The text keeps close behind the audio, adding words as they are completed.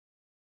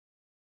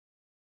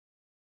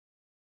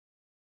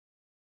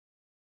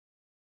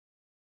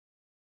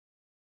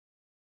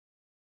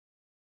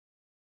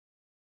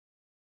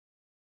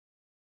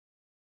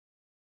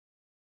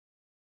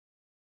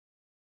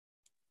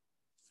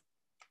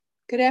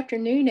Good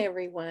afternoon,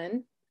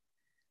 everyone.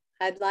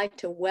 I'd like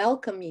to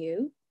welcome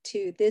you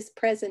to this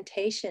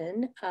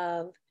presentation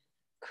of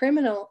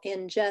Criminal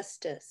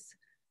Injustice,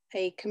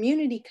 a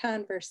community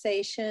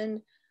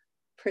conversation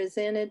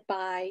presented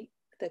by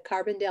the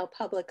Carbondale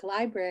Public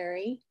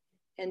Library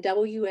and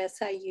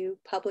WSIU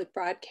Public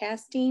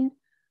Broadcasting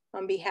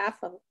on behalf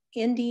of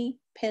IndieLens.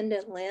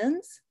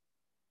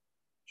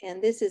 And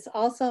this is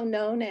also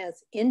known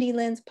as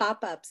IndieLens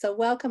Pop-Up. So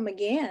welcome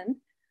again.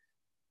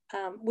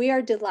 We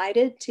are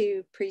delighted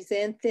to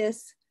present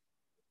this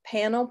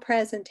panel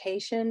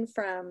presentation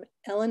from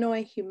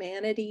Illinois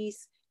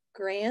Humanities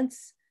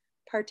grants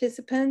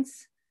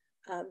participants.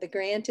 The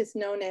grant is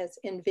known as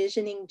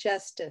Envisioning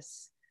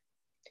Justice.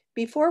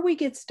 Before we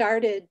get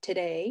started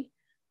today,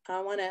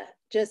 I want to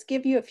just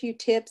give you a few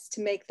tips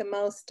to make the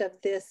most of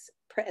this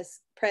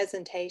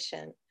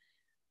presentation.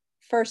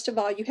 First of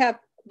all, you have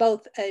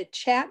both a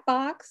chat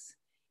box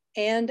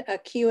and a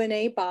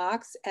Q&A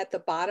box at the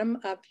bottom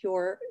of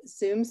your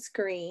Zoom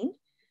screen.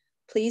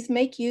 Please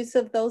make use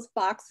of those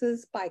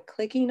boxes by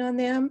clicking on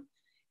them.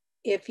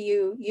 If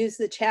you use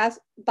the chat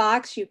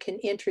box, you can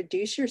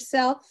introduce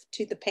yourself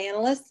to the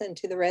panelists and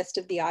to the rest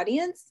of the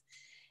audience,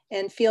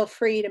 and feel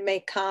free to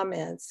make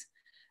comments.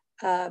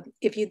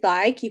 If you'd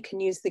like, you can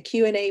use the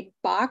Q&A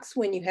box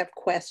when you have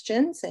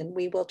questions, and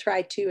we will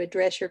try to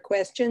address your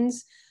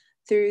questions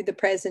through the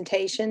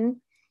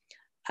presentation.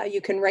 You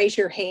can raise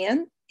your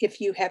hand if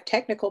you have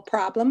technical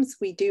problems.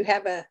 We do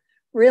have a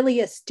really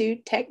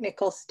astute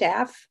technical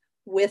staff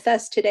with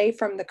us today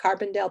from the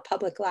Carbondale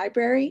Public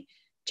Library.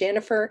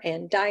 Jennifer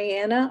and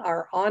Diana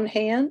are on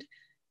hand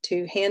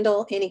to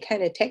handle any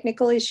kind of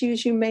technical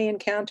issues you may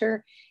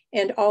encounter,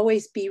 and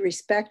always be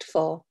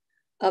respectful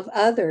of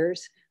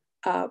others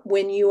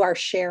when you are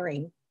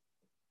sharing.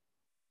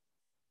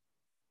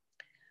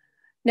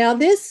 Now,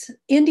 this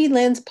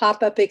IndieLens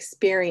pop-up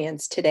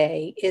experience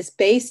today is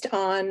based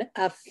on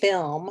a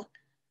film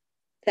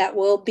that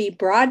will be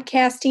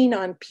broadcasting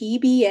on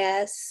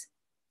PBS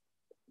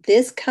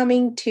this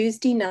coming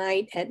Tuesday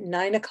night at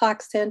 9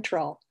 o'clock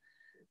Central.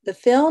 The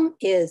film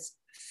is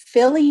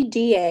Philly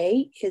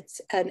DA. It's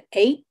an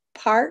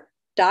 8-part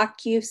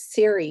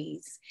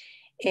docu-series,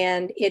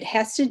 and it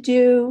has to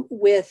do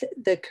with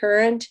the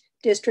current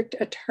district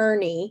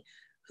attorney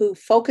who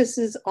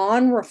focuses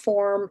on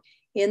reform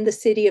in the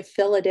city of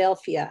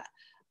Philadelphia.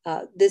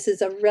 This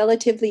is a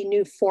relatively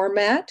new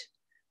format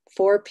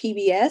for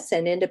PBS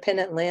and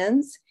Independent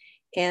Lens,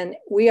 and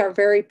we are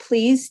very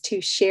pleased to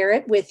share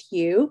it with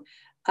you.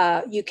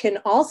 You can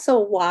also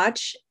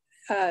watch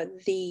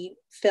the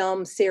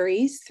film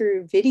series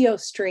through video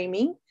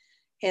streaming,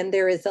 and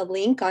there is a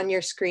link on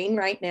your screen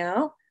right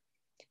now.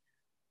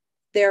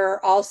 There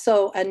are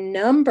also a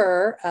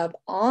number of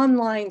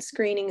online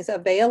screenings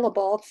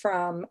available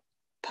from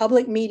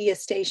public media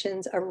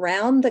stations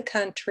around the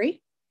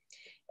country,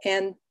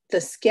 and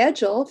the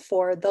schedule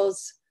for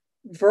those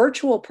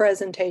virtual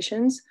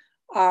presentations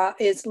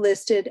is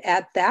listed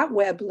at that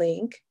web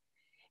link.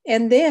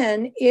 And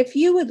then if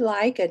you would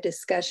like a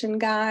discussion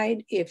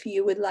guide, if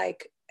you would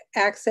like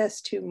access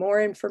to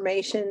more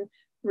information,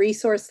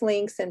 resource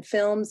links and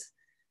films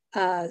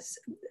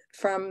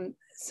from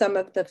some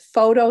of the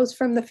photos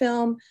from the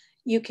film,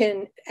 you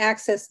can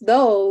access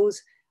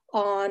those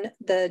on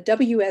the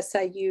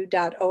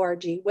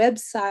wsiu.org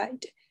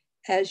website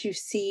as you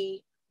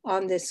see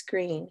on this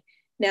screen.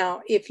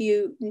 Now, if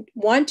you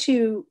want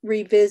to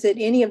revisit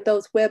any of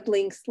those web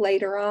links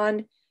later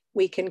on,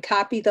 we can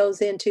copy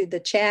those into the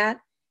chat,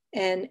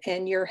 and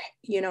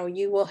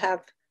you will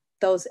have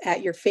those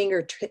at your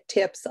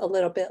fingertips a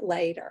little bit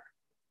later.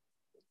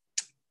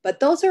 But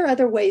those are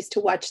other ways to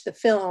watch the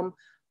film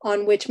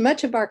on which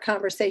much of our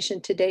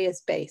conversation today is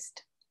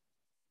based.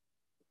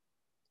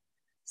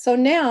 So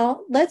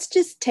now let's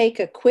just take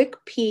a quick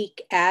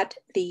peek at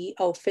the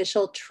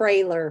official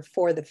trailer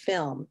for the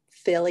film,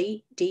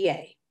 Philly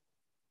DA.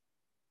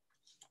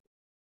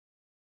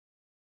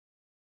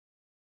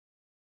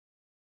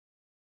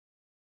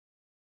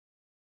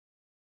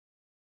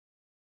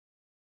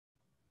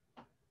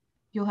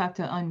 You'll have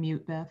to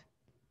unmute, Beth.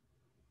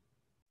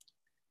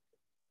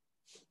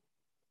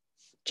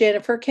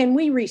 Jennifer, can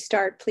we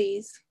restart,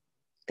 please?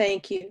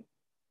 Thank you.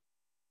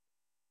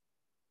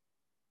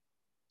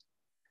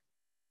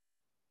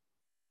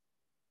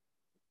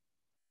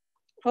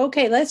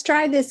 Okay, let's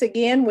try this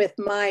again with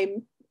my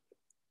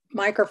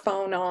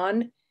microphone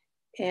on,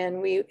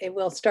 and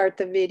we'll start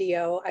the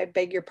video. I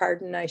beg your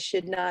pardon, I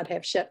should not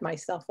have shut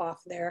myself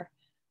off there.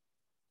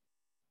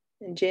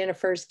 And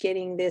Jennifer's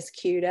getting this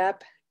queued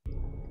up.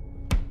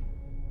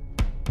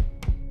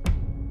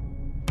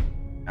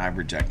 I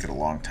rejected a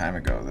long time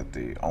ago that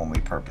the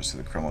only purpose of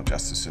the criminal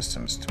justice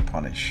system is to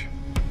punish.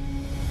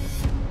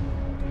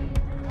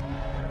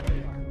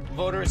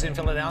 Voters in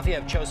Philadelphia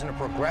have chosen a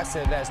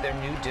progressive as their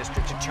new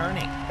district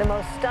attorney. The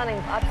most stunning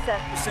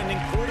upset. Sending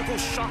political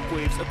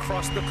shockwaves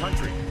across the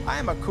country. I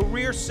am a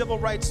career civil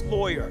rights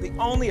lawyer, the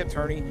only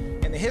attorney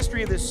in in the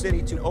history of this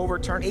city to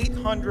overturn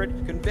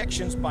 800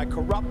 convictions by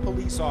corrupt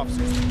police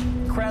officers.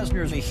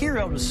 Krasner's a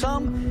hero to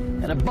some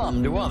and a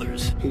bum to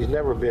others. He's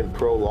never been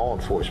pro-law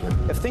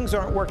enforcement. If things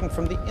aren't working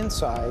from the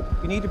inside,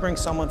 you need to bring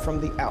someone from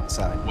the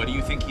outside. What do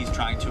you think he's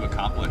trying to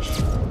accomplish?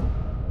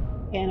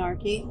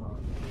 Anarchy.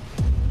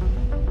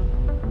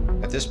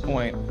 At this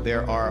point,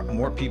 there are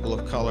more people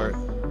of color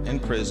in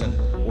prison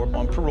or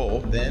on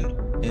parole than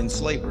in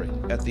slavery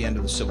at the end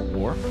of the Civil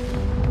War.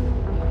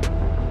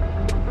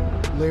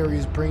 Larry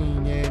is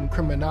bringing in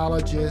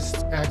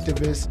criminologists,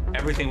 activists.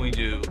 Everything we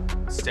do,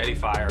 steady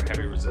fire,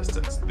 heavy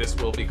resistance. This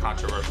will be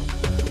controversial.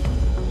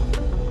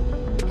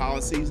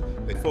 Policies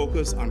that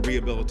focus on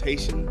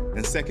rehabilitation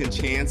and second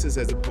chances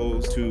as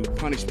opposed to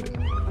punishment.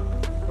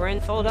 We're in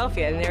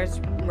Philadelphia and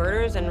there's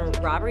murders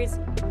and robberies.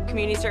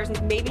 Community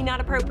services may be not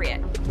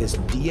appropriate. This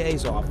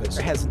DA's office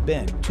has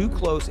been too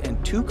close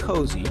and too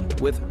cozy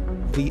with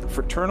the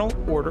Fraternal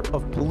Order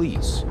of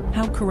Police.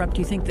 How corrupt do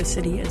you think the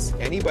city is?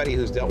 Anybody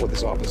who's dealt with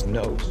this office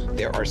knows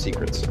there are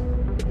secrets.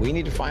 We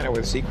need to find out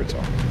where the secrets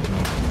are.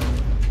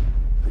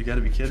 You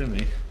gotta be kidding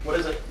me. What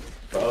is it?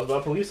 All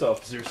about police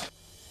officers.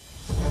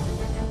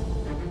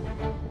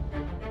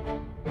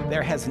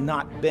 There has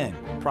not been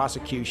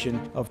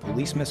prosecution of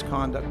police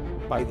misconduct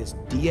by this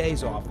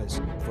DA's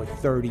office for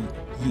 30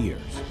 years.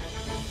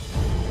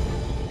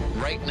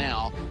 Right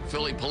now,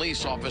 Philly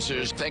police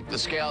officers think the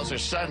scales are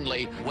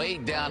suddenly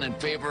weighed down in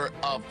favor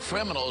of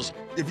criminals.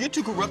 If you're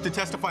too corrupt to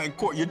testify in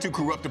court, you're too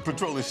corrupt to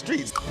patrol the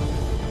streets.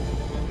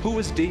 Who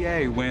was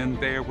DA when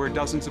there were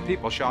dozens of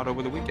people shot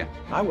over the weekend?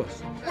 I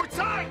was. We're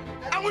tired,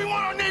 and we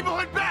want our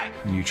neighborhood back!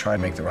 When you try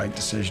to make the right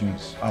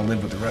decisions, I'll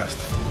live with the rest.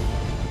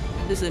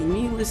 There's a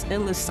meaningless,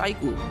 endless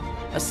cycle.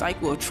 A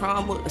cycle of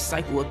trauma, a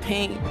cycle of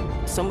pain.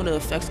 Some of the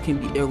effects can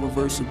be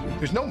irreversible.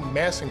 There's no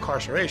mass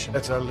incarceration.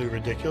 That's utterly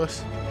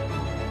ridiculous.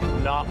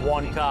 Not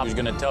one cop is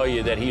going to tell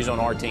you that he's on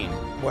our team.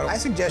 Well, I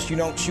suggest you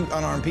don't shoot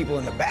unarmed people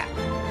in the back.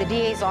 The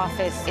DA's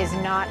office is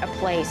not a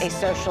place a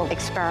social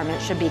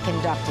experiment should be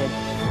conducted.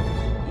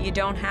 You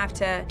don't have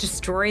to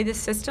destroy the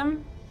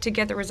system to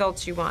get the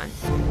results you want.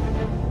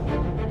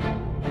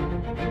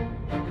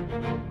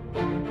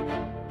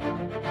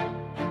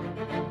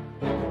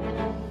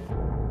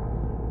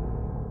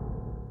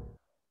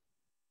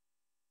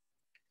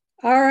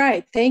 All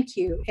right, thank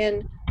you.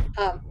 And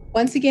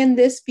once again,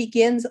 this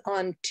begins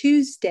on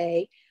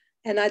Tuesday.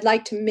 And I'd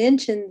like to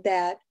mention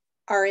that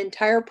our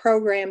entire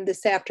program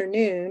this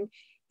afternoon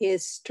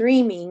is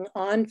streaming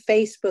on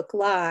Facebook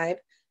Live.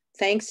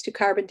 Thanks to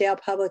Carbondale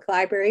Public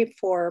Library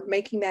for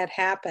making that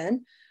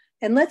happen.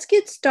 And let's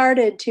get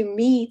started to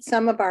meet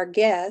some of our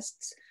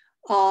guests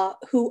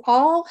who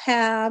all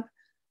have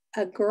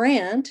a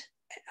grant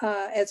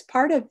as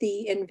part of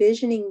the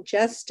Envisioning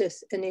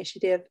Justice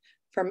initiative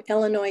from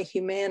Illinois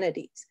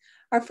Humanities.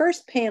 Our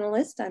first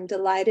panelist, I'm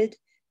delighted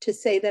to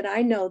say that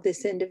I know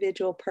this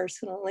individual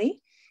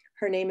personally.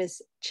 Her name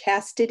is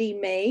Chastity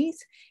Mays,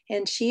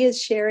 and she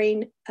is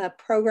sharing a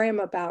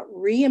program about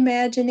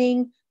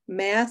reimagining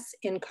mass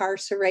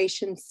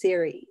incarceration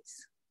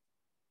series.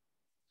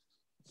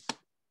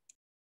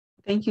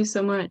 Thank you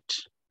so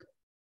much.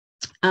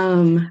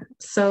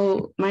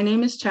 So my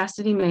name is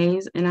Chastity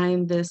Mays, and I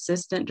am the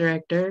Assistant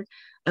Director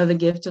of the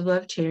Gift of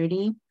Love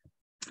charity.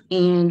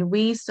 And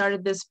we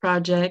started this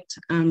project,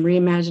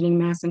 Reimagining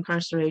Mass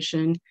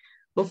Incarceration,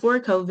 before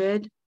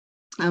COVID.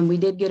 We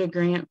did get a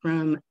grant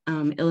from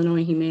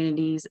Illinois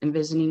Humanities,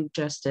 Envisioning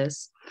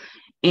Justice.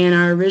 And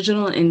our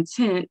original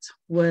intent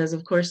was,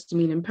 of course, to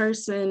meet in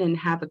person and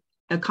have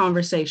a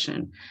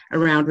conversation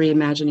around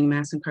reimagining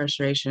mass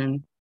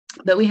incarceration.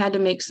 But we had to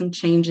make some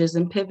changes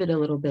and pivot a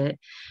little bit.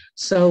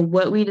 So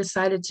what we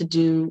decided to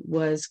do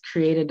was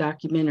create a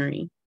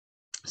documentary.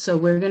 So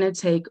we're going to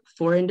take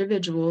 4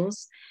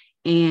 individuals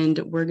and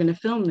we're going to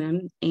film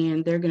them,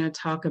 and they're going to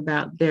talk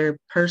about their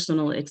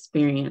personal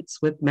experience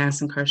with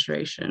mass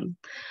incarceration.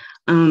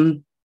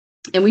 And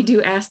we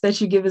do ask that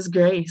you give us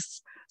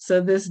grace. So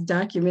this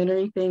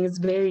documentary thing is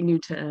very new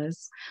to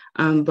us,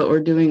 but we're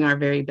doing our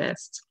very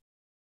best.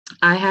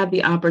 I had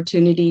the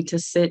opportunity to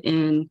sit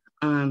in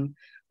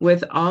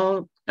with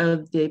all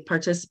of the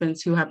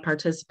participants who have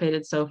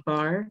participated so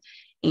far,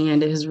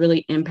 and it has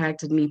really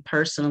impacted me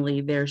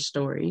personally, their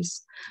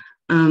stories.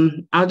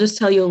 I'll just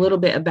tell you a little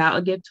bit about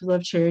A Gift to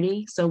Love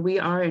charity. So we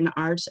are an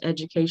arts,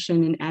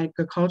 education, and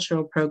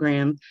agricultural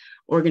program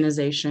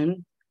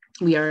organization.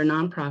 We are a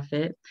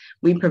nonprofit.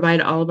 We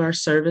provide all of our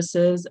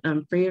services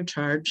free of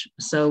charge.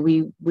 So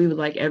we would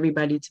like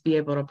everybody to be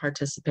able to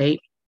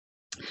participate.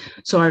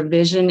 So our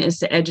vision is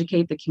to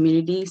educate the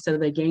community so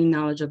they gain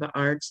knowledge of the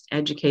arts,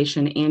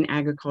 education, and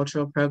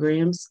agricultural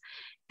programs.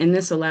 And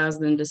this allows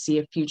them to see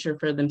a future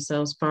for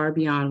themselves far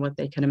beyond what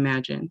they can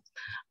imagine.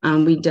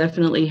 We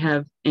definitely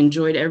have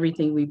enjoyed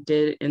everything we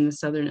did in the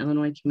Southern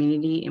Illinois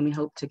community, and we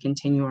hope to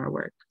continue our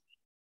work.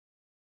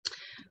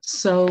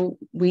 So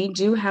we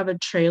do have a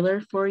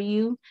trailer for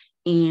you,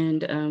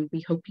 and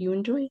we hope you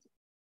enjoy it.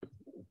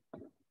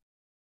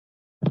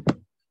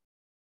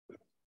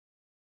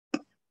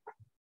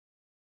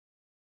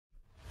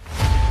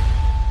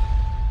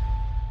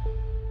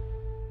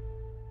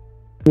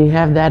 You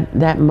have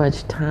that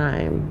much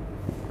time.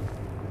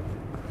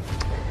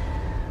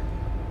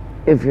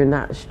 If you're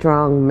not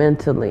strong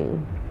mentally,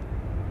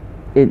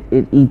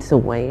 it eats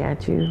away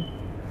at you,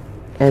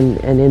 and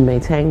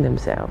inmates hang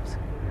themselves.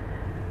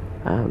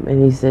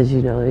 And he says,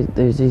 you know,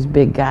 there's these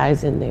big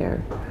guys in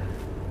there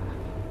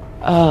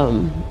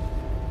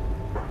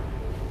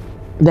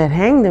that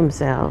hang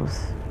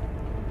themselves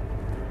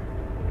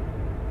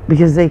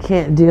because they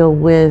can't deal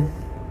with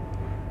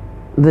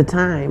the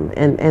time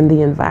and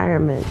the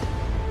environment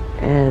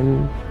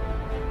and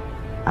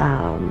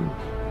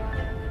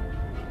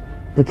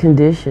the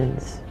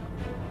conditions.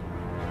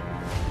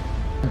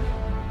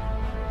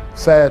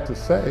 Sad to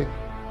say,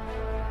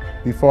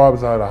 before I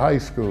was out of high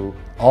school,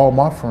 all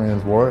my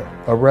friends were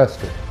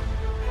arrested.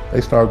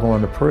 They started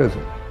going to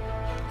prison.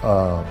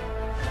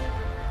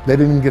 They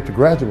didn't even get to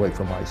graduate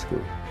from high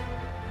school.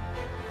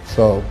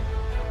 So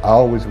I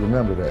always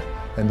remember that.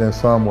 And then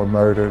some were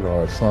murdered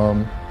or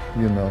some,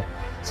 you know.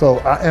 So,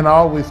 I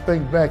always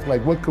think back,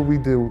 like, what could we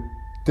do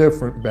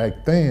different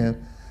back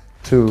then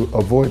to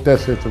avoid that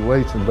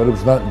situation? But it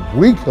was nothing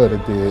we could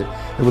have did.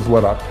 It was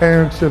what our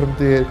parents should have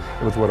did.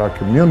 It was what our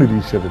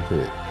community should have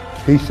did.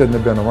 He shouldn't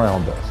have been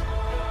around us.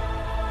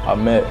 I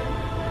met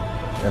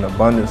an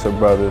abundance of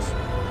brothers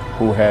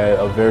who had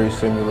a very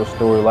similar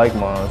story like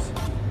mine.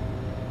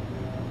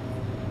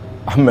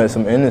 I met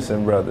some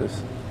innocent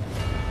brothers.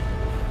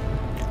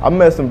 I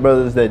met some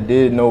brothers that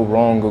did no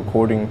wrong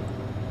according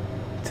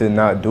to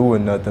not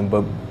doing nothing,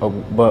 but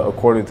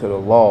according to the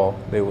law,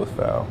 they was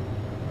foul.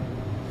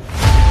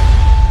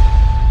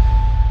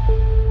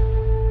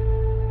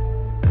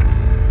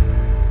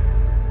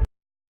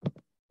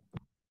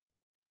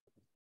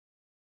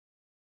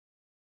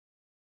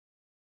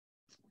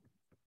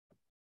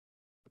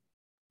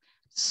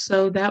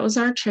 So that was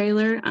our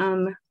trailer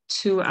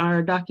to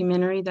our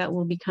documentary that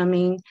will be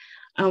coming.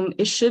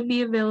 It should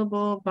be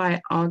available by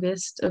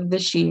August of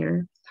this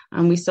year.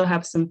 We still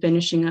have some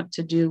finishing up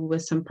to do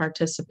with some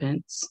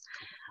participants.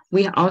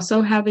 We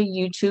also have a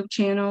YouTube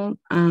channel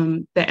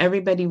that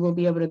everybody will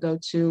be able to go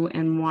to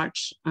and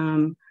watch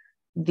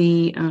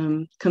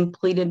the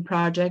completed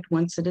project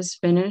once it is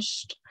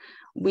finished.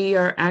 We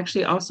are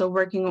actually also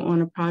working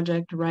on a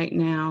project right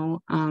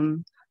now.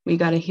 We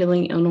got a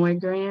Healing Illinois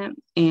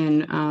grant,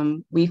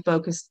 and we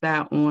focused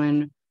that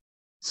on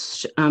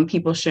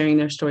people sharing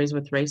their stories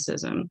with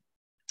racism.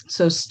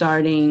 So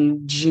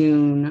starting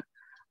June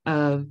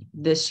of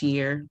this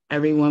year,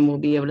 everyone will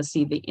be able to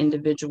see the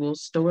individual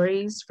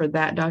stories for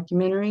that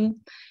documentary.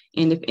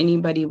 And if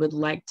anybody would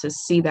like to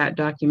see that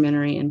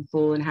documentary in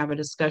full and have a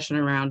discussion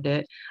around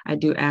it, I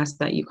do ask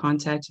that you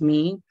contact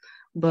me.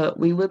 But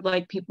we would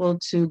like people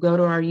to go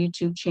to our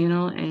YouTube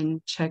channel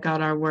and check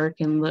out our work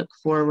and look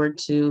forward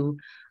to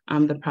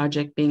the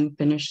project being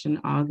finished in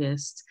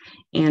August.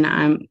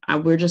 And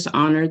we're just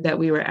honored that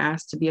we were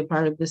asked to be a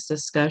part of this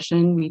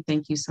discussion. We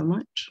thank you so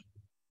much.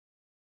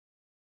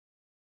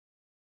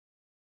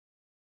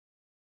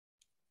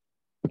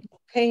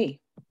 Okay.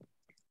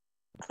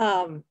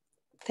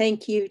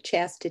 Thank you,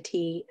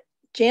 Chastity.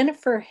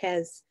 Jennifer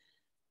has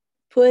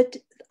put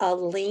a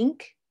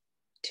link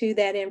to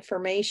that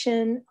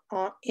information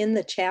in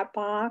the chat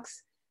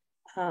box.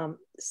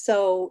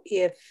 So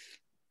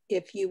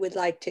if you would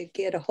like to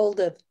get a hold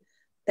of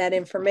that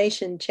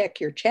information, check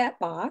your chat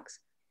box.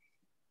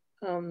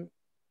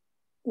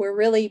 We're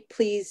really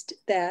pleased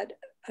that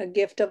a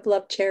Gift of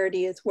Love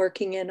charity is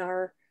working in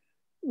our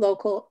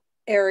local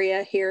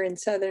area here in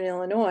Southern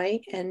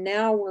Illinois. And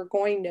now we're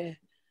going to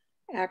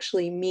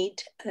actually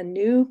meet a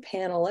new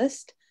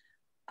panelist.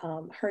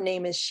 Her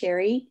name is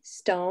Sherry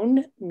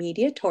Stone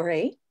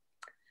Mediatore.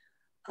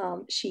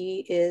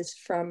 She is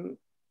from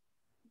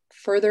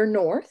further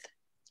north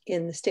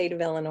in the state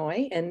of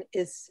Illinois and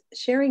is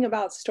sharing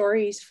about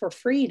stories for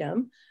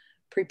freedom,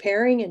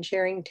 preparing and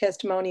sharing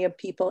testimony of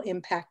people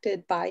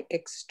impacted by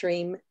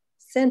extreme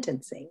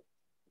sentencing.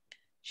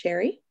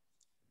 Sherry?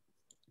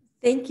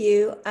 Thank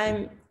you.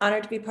 I'm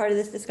honored to be part of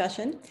this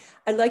discussion.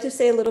 I'd like to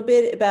say a little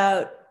bit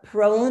about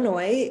Parole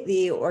Illinois,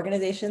 the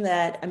organization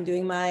that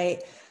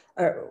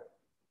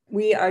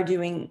we are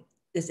doing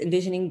this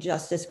Envisioning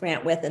Justice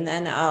grant with, and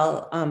then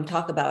I'll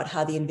talk about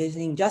how the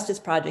Envisioning Justice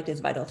Project is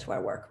vital to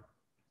our work.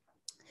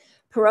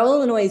 Parole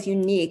Illinois is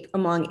unique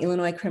among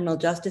Illinois criminal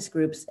justice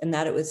groups in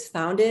that it was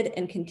founded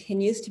and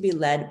continues to be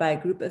led by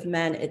a group of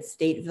men at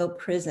Stateville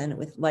Prison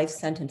with life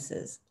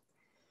sentences.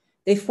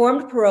 They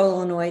formed Parole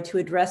Illinois to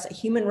address a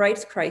human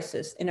rights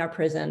crisis in our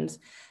prisons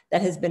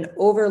that has been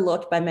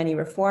overlooked by many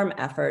reform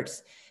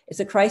efforts.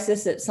 It's a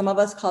crisis that some of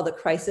us call the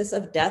crisis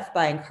of death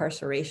by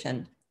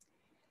incarceration.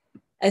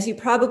 As you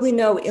probably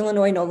know,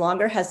 Illinois no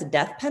longer has the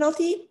death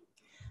penalty.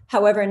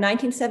 However, in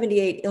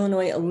 1978,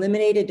 Illinois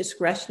eliminated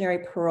discretionary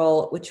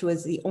parole, which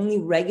was the only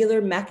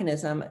regular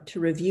mechanism to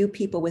review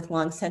people with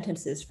long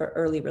sentences for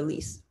early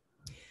release.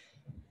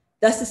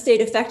 Thus, the state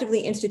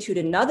effectively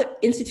instituted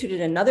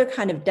another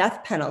kind of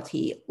death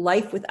penalty,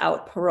 life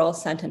without parole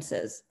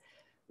sentences.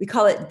 We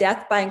call it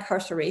death by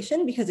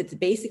incarceration because it's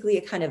basically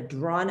a kind of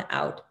drawn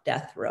out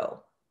death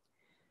row.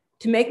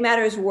 To make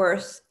matters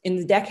worse, in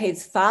the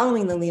decades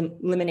following the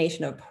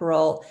elimination of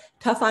parole,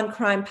 tough on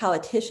crime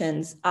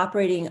politicians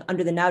operating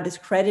under the now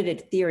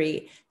discredited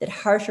theory that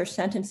harsher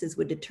sentences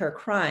would deter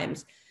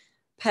crimes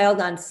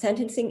piled on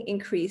sentencing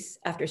increase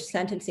after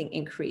sentencing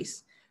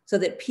increase, so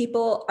that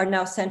people are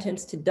now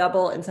sentenced to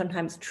double and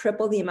sometimes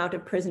triple the amount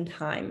of prison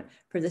time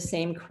for the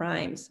same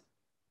crimes.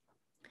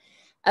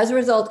 As a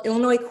result,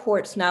 Illinois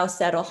courts now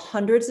settle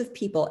hundreds of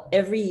people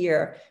every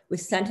year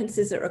with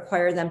sentences that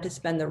require them to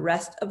spend the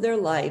rest of their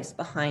lives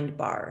behind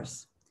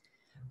bars.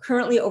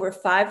 Currently, over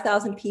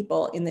 5,000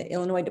 people in the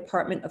Illinois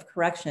Department of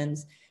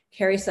Corrections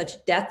carry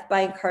such death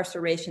by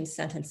incarceration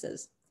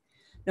sentences.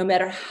 No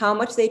matter how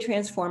much they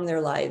transform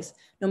their lives,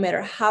 no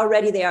matter how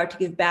ready they are to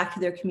give back to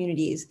their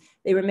communities,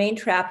 they remain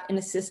trapped in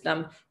a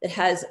system that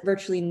has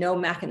virtually no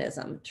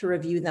mechanism to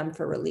review them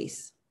for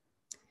release.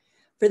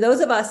 For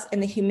those of us in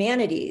the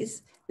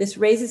humanities, this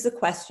raises the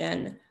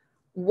question,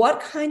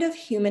 what kind of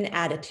human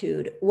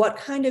attitude, what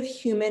kind of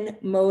human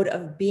mode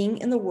of being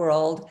in the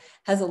world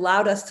has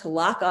allowed us to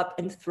lock up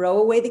and throw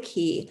away the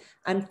key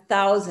on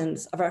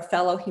thousands of our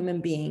fellow human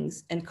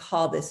beings and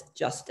call this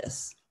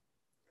justice?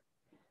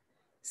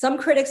 Some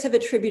critics have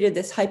attributed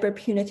this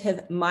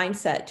hyper-punitive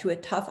mindset to a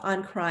tough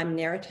on crime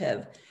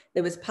narrative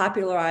that was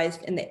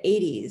popularized in the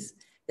 80s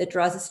that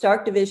draws a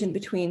stark division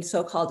between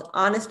so-called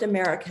honest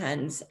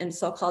Americans and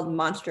so-called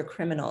monster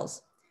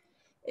criminals.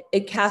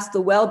 It casts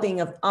the well-being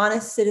of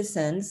honest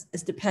citizens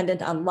as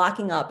dependent on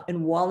locking up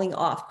and walling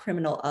off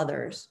criminal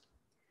others.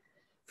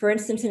 For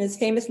instance, in his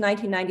famous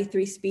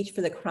 1993 speech for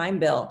the crime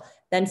bill,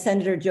 then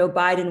Senator Joe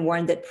Biden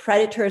warned that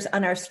predators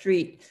on our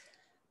street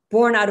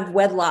born out of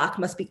wedlock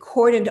must be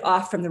cordoned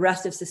off from the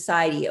rest of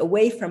society,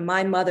 away from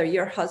my mother,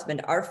 your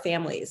husband, our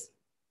families.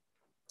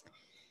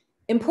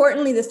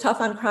 Importantly, this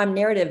tough on crime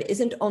narrative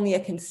isn't only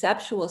a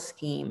conceptual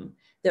scheme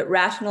that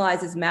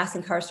rationalizes mass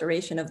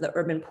incarceration of the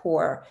urban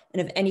poor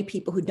and of any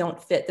people who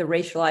don't fit the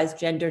racialized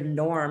gendered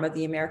norm of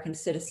the American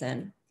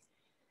citizen.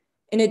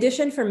 In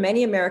addition, for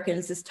many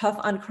Americans, this tough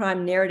on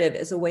crime narrative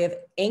is a way of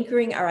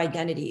anchoring our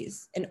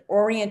identities and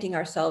orienting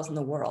ourselves in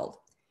the world.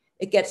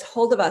 It gets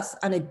hold of us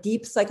on a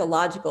deep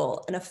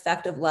psychological and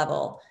affective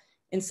level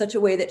in such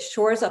a way that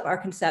shores up our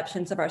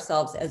conceptions of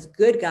ourselves as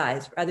good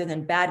guys rather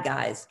than bad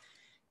guys,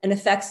 and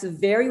affects the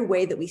very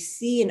way that we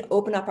see and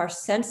open up our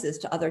senses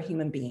to other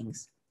human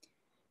beings.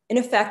 In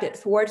effect, it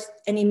thwarts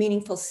any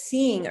meaningful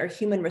seeing or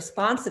human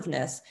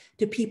responsiveness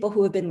to people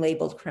who have been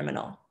labeled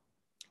criminal.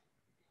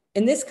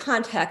 In this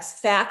context,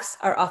 facts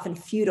are often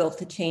futile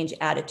to change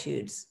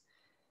attitudes.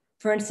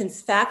 For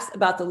instance, facts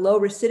about the low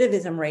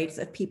recidivism rates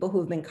of people who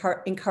have been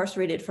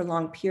incarcerated for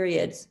long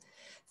periods,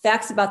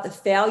 facts about the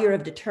failure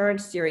of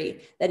deterrence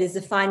theory, that is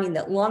the finding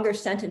that longer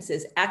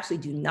sentences actually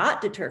do not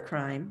deter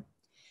crime,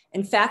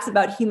 and facts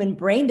about human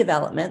brain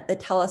development that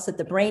tell us that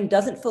the brain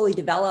doesn't fully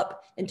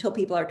develop until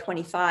people are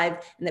 25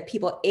 and that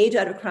people age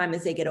out of crime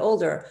as they get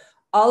older.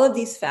 All of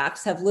these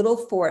facts have little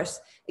force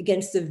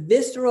against the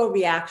visceral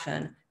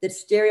reaction that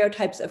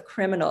stereotypes of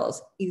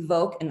criminals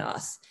evoke in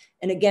us,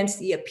 and against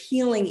the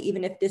appealing,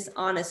 even if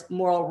dishonest,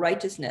 moral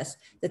righteousness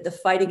that the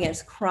fight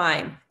against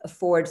crime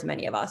affords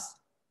many of us.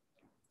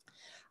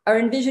 Our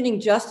Envisioning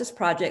Justice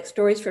project,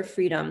 Stories for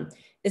Freedom,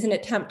 is an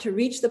attempt to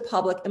reach the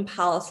public and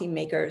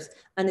policymakers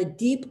on a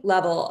deep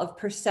level of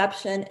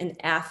perception and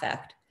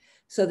affect,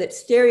 so that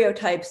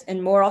stereotypes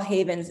and moral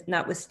havens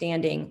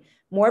notwithstanding,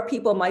 more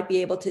people might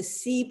be able to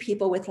see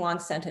people with long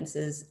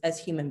sentences as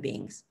human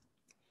beings.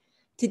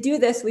 To do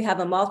this, we have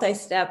a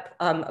multi-step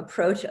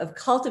approach of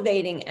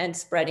cultivating and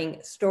spreading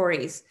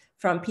stories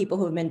from people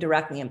who have been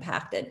directly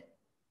impacted.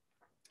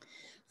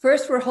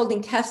 First, we're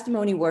holding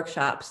testimony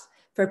workshops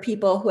for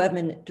people who have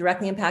been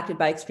directly impacted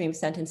by extreme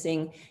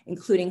sentencing,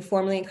 including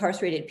formerly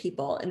incarcerated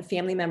people and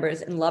family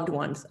members and loved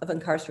ones of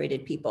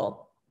incarcerated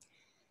people.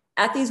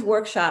 At these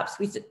workshops,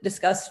 we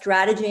discuss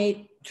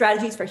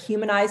strategies for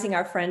humanizing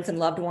our friends and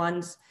loved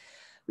ones.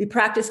 We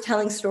practice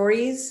telling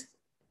stories,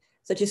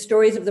 such as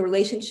stories of the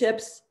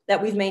relationships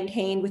that we've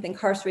maintained with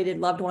incarcerated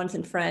loved ones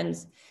and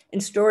friends,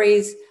 and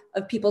stories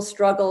of people's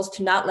struggles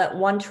to not let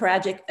one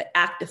tragic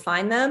act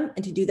define them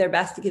and to do their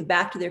best to give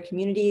back to their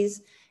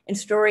communities, and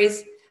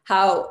stories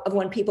of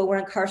when people were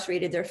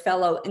incarcerated, their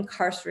fellow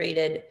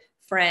incarcerated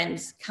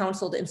friends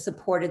counseled and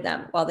supported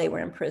them while they were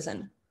in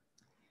prison.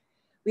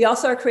 We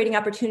also are creating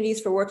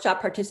opportunities for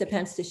workshop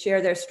participants to share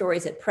their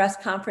stories at press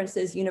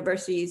conferences,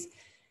 universities,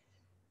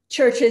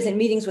 churches, and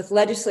meetings with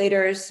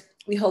legislators.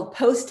 We hold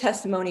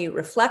post-testimony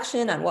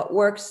reflection on what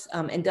works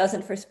and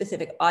doesn't for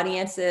specific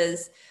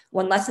audiences.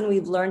 One lesson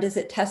we've learned is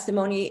that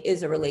testimony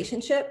is a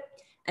relationship,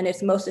 and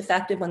it's most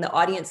effective when the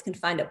audience can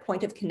find a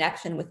point of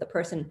connection with the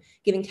person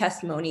giving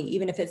testimony,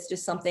 even if it's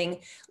just something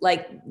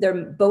like they're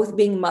both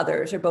being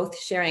mothers or both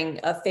sharing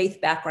a faith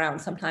background.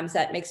 Sometimes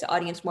that makes the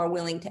audience more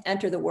willing to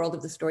enter the world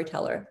of the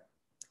storyteller.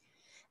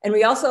 And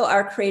we also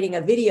are creating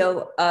a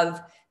video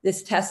of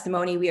this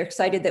testimony. We are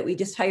excited that we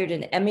just hired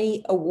an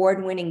Emmy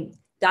award-winning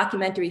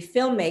documentary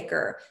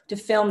filmmaker to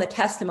film the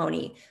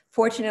testimony.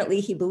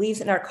 Fortunately, he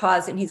believes in our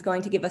cause and he's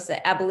going to give us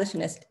an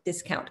abolitionist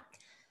discount.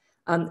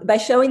 By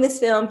showing this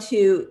film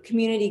to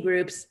community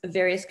groups of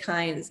various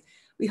kinds,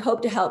 we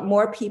hope to help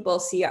more people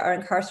see our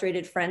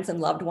incarcerated friends and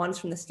loved ones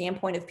from the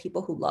standpoint of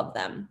people who love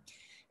them.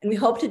 And we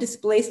hope to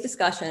displace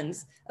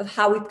discussions of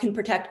how we can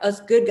protect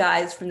us good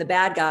guys from the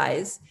bad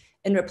guys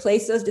and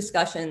replace those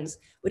discussions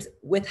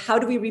with how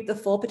do we reap the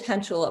full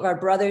potential of our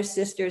brothers,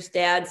 sisters,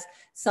 dads,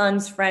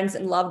 sons, friends,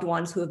 and loved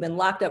ones who have been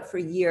locked up for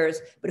years,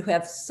 but who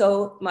have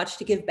so much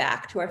to give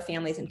back to our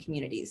families and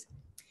communities.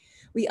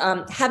 We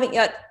haven't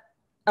yet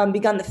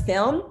begun the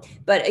film,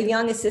 but a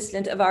young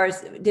assistant of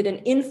ours did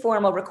an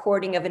informal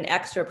recording of an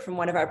excerpt from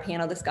one of our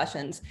panel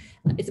discussions.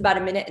 It's about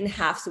 1.5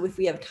 minutes, so if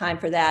we have time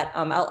for that,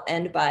 I'll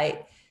end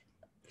by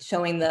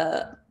showing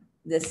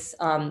this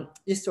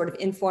just sort of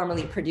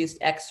informally produced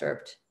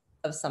excerpt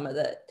of some of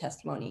the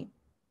testimony.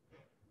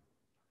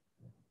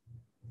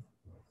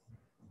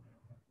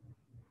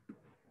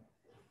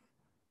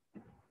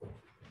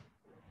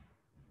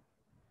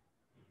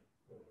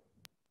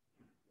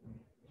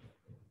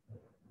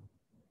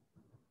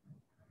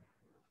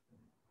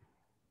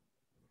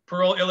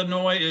 Parole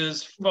Illinois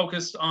is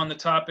focused on the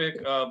topic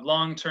of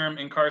long-term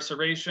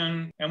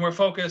incarceration, and we're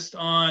focused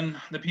on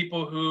the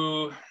people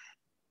who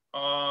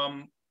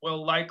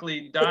will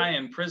likely die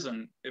in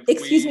prison.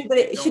 Excuse me, but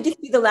it should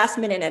just be the last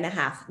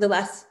 1.5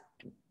 minutes.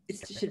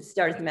 It should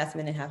start at the last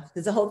 1.5 minutes.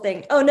 There's a whole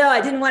thing. Oh no,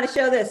 I didn't want to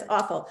show this.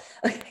 Awful.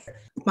 Okay.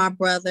 My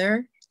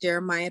brother,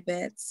 Jeremiah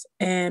Betts,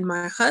 and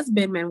my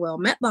husband, Manuel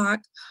Metlock,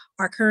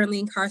 are currently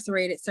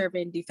incarcerated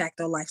serving de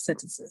facto life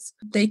sentences.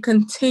 They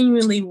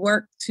continually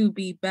work to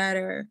be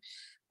better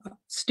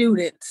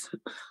students,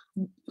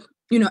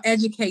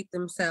 educate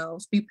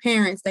themselves, be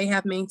parents. They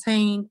have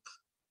maintained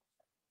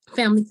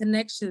family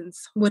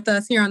connections with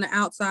us here on the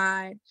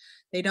outside.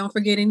 They don't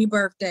forget any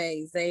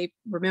birthdays. They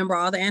remember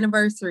all the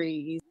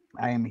anniversaries.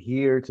 I am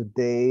here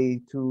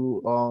today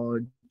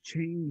to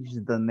change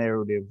the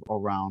narrative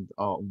around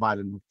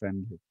violent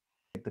offenders.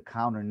 The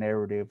counter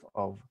narrative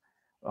of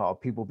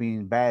people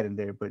being bad in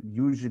there, but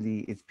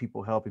usually it's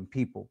people helping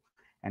people,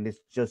 and it's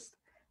just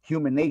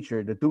human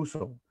nature to do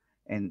so.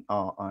 And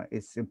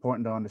it's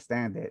important to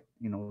understand that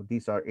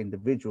these are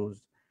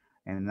individuals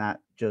and not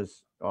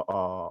just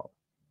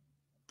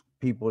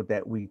people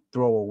that we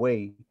throw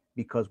away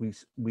because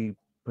we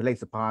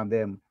place upon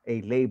them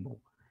a label.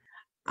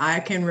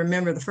 I can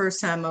remember the first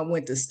time I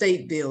went to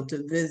Stateville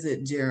to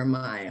visit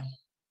Jeremiah,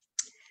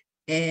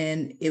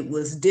 and it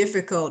was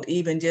difficult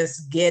even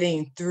just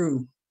getting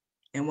through.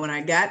 And when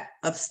I got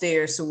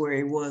upstairs to where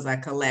he was, I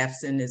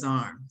collapsed in his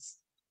arms.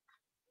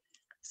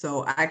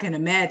 So I can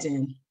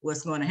imagine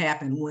what's going to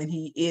happen when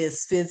he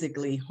is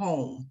physically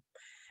home.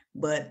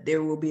 But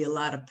there will be a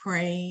lot of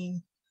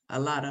praying, a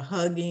lot of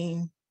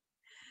hugging,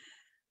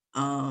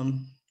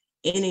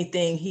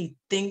 anything he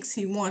thinks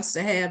he wants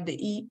to have to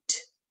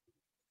eat,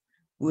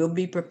 we'll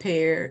be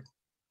prepared.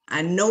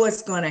 I know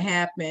it's going to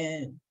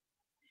happen.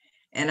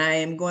 And I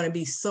am going to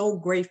be so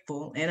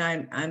grateful,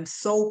 and I'm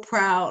so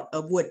proud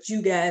of what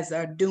you guys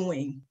are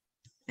doing.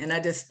 And I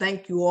just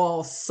thank you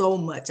all so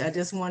much. I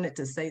just wanted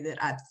to say that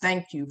I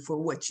thank you for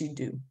what you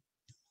do.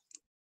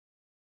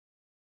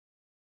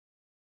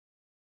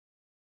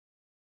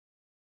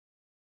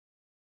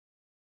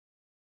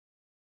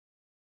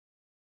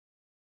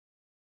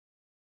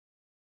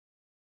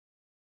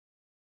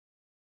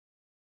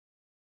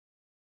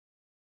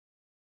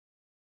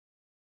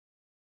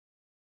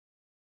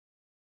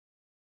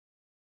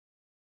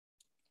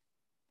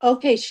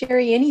 Okay,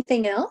 Sherry,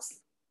 anything else?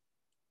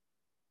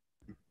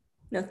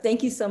 No,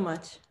 thank you so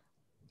much.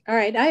 All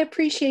right, I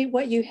appreciate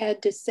what you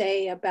had to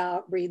say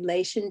about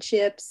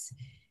relationships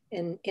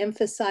and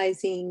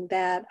emphasizing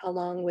that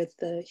along with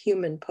the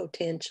human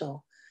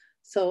potential.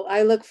 So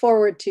I look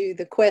forward to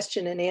the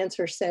question and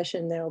answer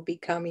session that will be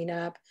coming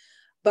up.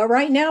 But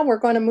right now we're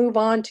going to move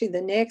on to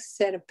the next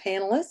set of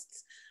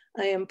panelists.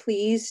 I am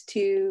pleased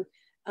to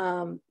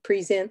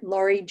present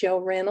Lori Jo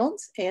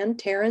Reynolds and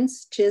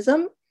Terrence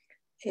Chisholm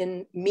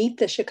in Meet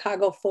the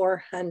Chicago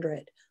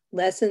 400,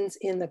 Lessons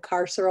in the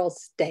Carceral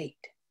State.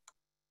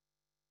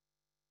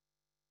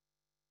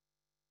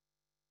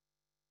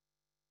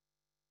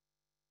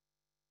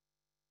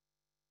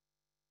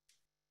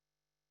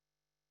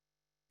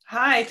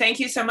 Hi, thank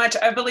you so much.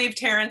 I believe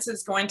Terrence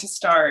is going to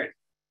start.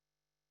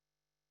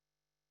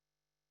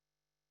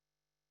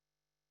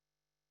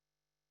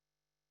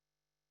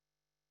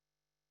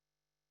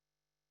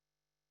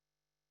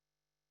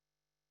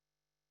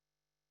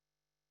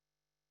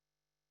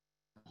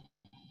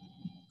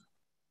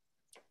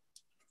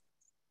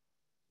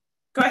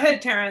 Go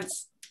ahead,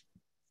 Terrence.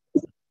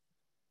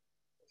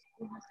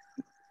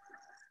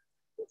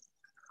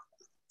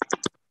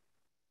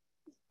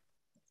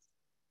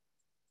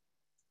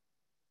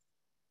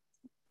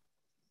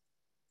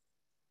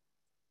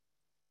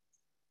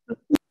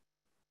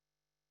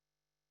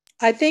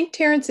 I think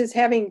Terrence is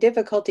having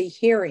difficulty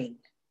hearing.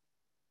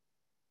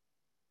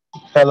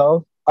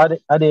 Hello? I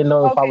didn't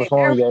know if I was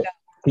on yet.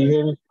 Can you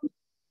hear me?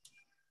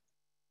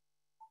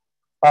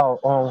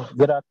 Oh,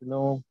 good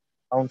afternoon.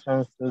 I'm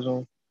Terrence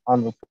Chisholm.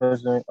 I'm the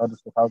president of the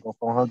Chicago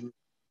 400.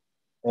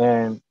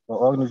 And the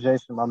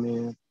organization I'm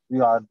in we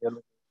are dealing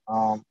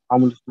with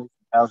homelessness and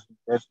housing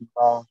possession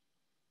laws.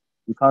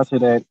 Because of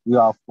that, we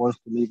are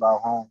forced to leave our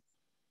homes.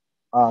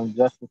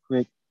 Just a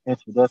quick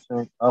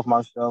introduction of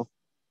myself.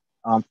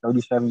 I'm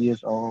 37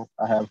 years old.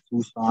 I have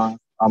 2 sons.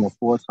 I'm a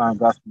full-time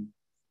gospel.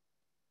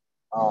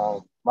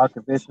 My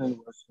conviction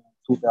was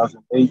in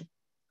 2008.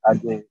 I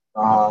did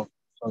so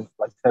it's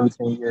like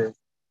 17 years.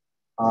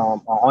 I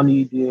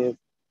only did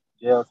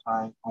jail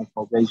time on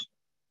probation.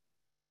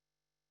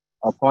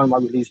 Upon my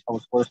release, I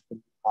was forced to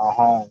leave my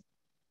home,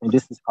 and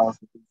this is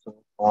causing me to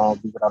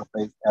be without a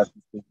place as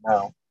we speak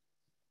now.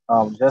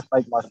 Just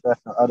like myself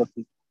and other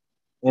people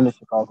in the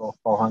Chicago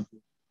 400,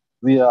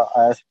 we are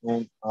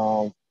asking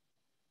for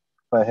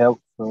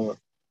help to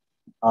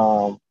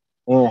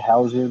in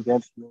housing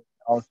eventually,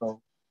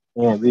 also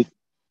in weekly.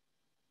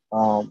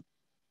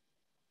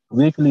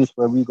 Weekly is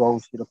where we go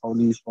see the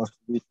police once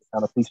a week. It's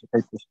got a piece of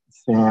paper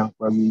saying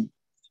where we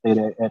stayed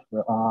at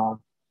the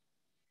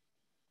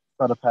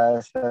for the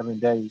past 7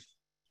 days,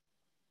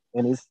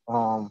 and it's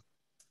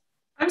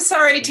I'm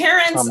sorry,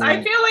 Terrence,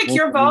 I feel like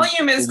your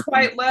volume is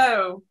quite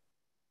low.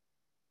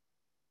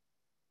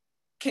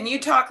 Can you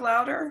talk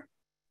louder?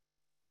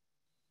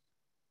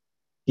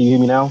 Can you hear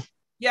me now?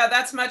 Yeah,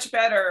 that's much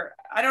better.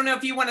 I don't know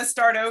if you want to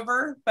start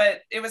over,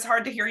 but it was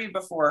hard to hear you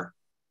before.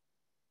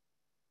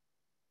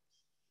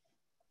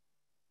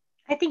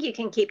 I think you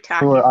can keep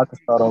talking. Sure, I can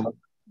start over.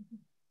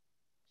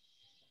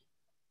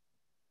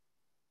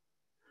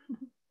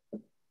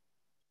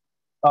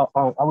 I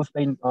was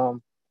stating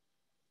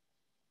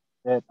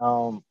that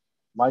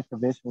my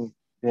conviction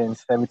been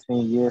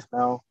 17 years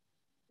now,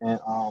 and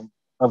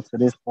up to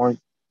this point,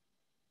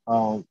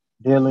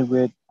 dealing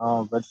with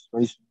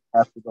registration,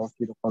 have to go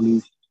see the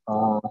police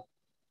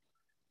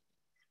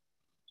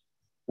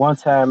one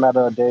time out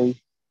of a day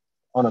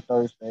on a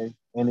Thursday,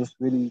 and it's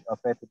really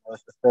affected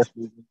us,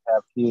 especially when you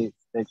have kids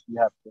that you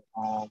have to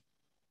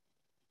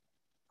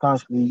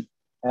constantly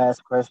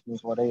ask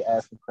questions, or they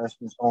asking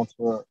questions on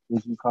tour,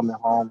 is you coming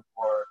home,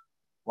 or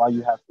why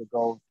you have to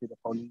go to the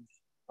police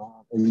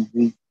every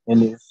week.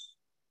 And it's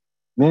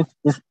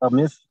a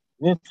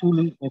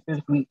mentally and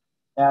physically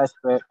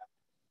aspect,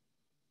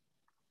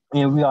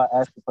 and we are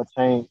asking for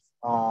change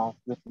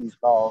with these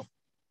laws,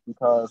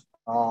 because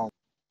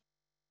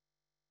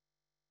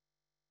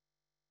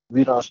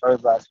we don't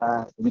serve our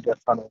time. We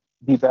just trying to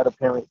be better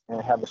parents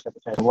and have a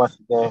second chance. Once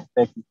again,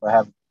 thank you for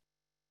having me.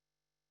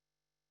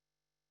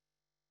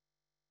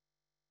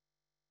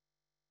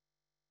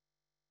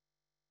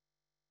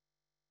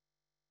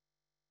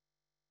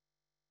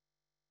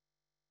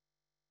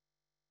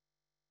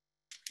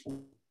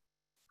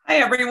 Hi,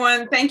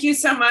 everyone. Thank you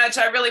so much.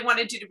 I really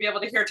wanted you to be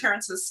able to hear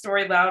Terrence's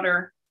story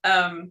louder.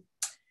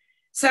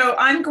 So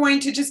I'm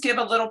going to just give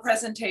a little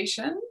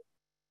presentation,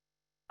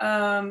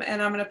 and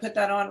I'm going to put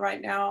that on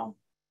right now.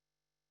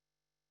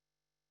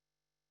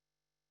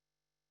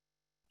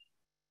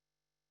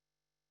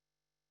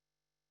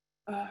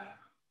 Let's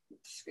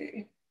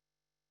see.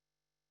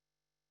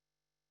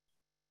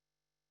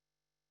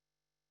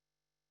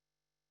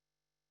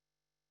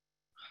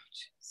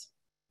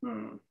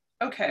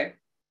 Okay.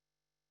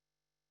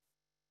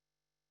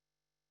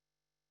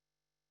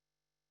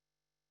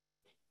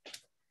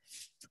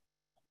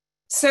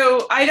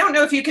 So I don't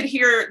know if you could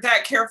hear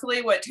that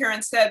carefully what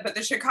Terrence said, but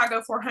the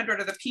Chicago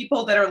 400 are the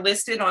people that are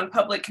listed on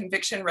public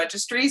conviction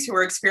registries who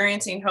are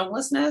experiencing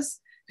homelessness,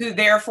 who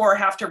therefore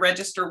have to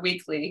register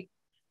weekly.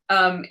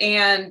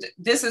 And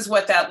this is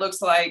what that looks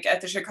like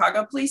at the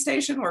Chicago police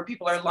station, where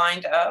people are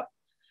lined up.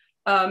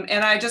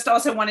 And I just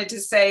also wanted to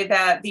say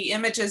that the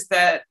images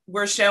that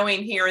we're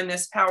showing here in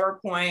this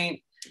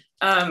PowerPoint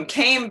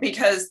came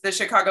because the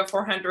Chicago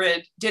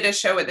 400 did a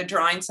show at the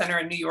Drawing Center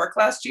in New York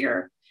last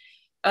year.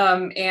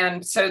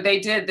 And so they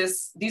did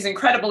these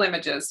incredible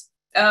images.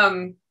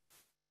 The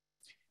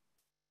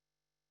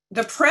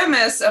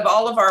premise of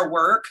all of our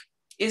work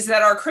is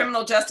that our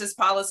criminal justice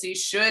policy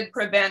should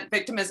prevent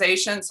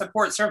victimization,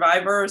 support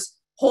survivors,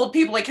 hold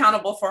people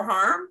accountable for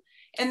harm,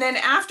 and then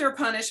after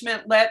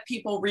punishment, let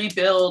people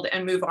rebuild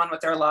and move on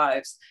with their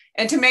lives.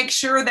 And to make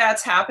sure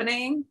that's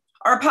happening,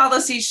 our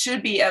policies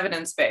should be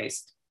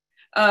evidence-based.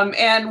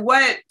 And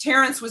what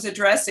Terrence was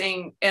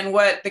addressing and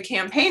what the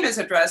campaign is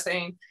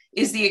addressing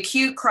is the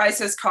acute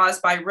crisis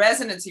caused by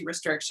residency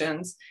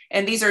restrictions.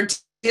 And these are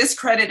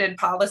discredited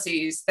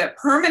policies that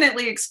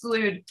permanently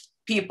exclude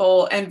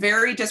people, and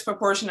very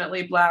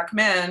disproportionately Black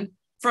men,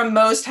 from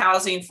most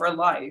housing for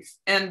life.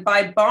 And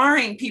by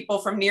barring people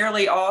from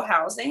nearly all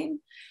housing,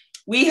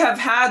 we have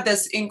had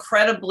this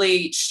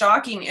incredibly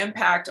shocking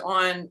impact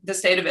on the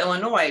state of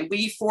Illinois.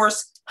 We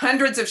force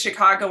hundreds of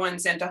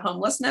Chicagoans into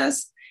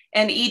homelessness.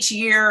 And each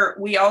year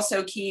we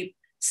also keep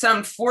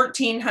some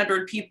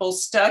 1,400 people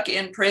stuck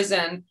in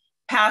prison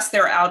past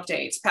their out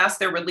dates, past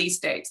their release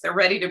dates. They're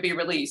ready to be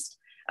released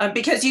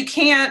because you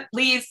can't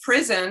leave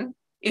prison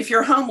if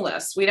you're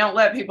homeless. We don't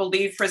let people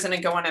leave prison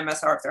and go on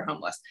MSR if they're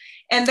homeless.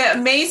 And the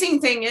amazing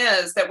thing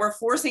is that we're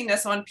forcing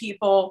this on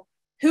people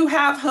who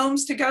have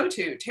homes to go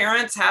to.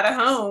 Terrence had a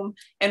home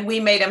and we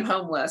made him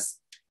homeless.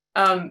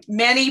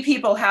 Many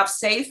people have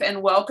safe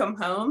and welcome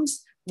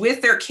homes,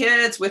 with their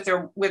kids, with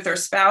their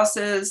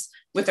spouses,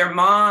 with their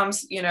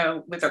moms,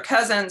 with their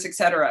cousins,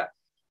 etc.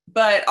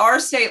 But our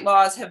state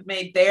laws have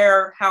made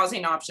their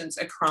housing options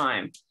a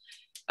crime.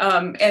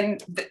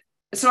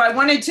 So I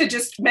wanted to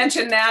just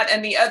mention that.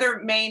 And the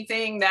other main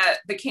thing that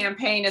the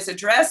campaign is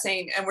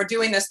addressing, and we're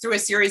doing this through a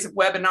series of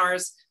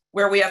webinars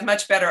where we have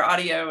much better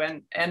audio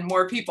and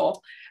more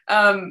people.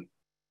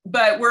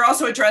 But we're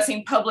also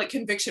addressing public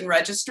conviction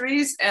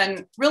registries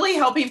and really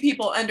helping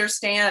people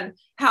understand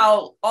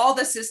how all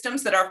the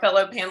systems that our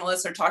fellow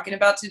panelists are talking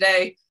about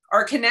today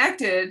are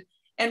connected.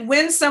 And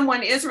when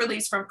someone is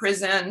released from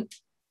prison,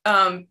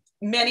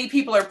 many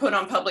people are put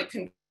on public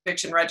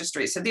conviction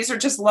registries. So these are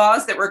just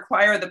laws that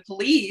require the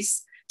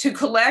police to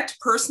collect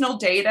personal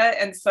data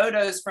and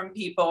photos from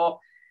people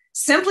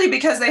simply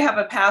because they have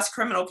a past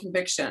criminal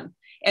conviction,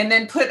 and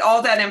then put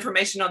all that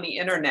information on the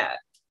internet.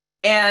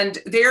 And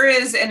there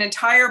is an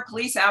entire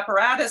police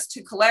apparatus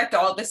to collect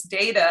all this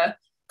data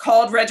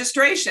called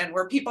registration,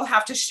 where people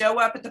have to show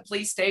up at the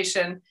police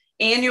station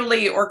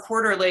annually or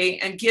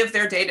quarterly and give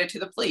their data to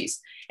the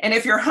police. And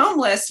if you're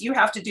homeless, you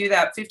have to do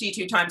that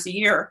 52 times a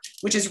year,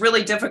 which is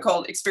really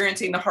difficult,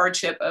 experiencing the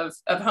hardship of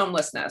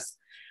homelessness.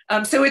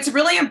 So it's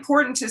really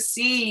important to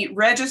see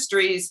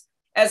registries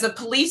as a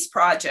police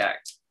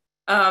project.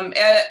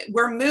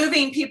 We're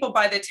moving people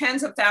by the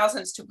tens of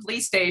thousands to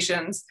police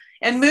stations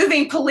and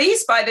moving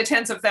police by the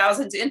tens of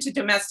thousands into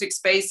domestic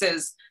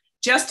spaces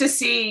just to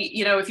see,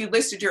 if you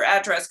listed your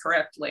address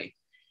correctly.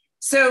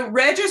 So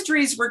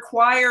registries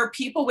require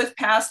people with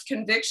past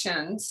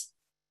convictions,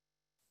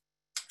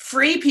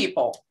 free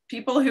people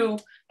who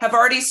have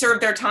already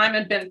served their time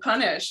and been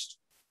punished,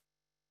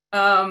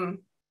 to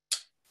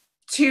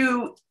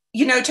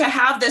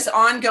have this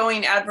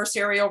ongoing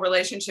adversarial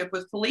relationship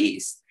with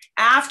police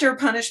after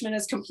punishment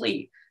is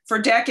complete, for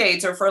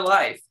decades or for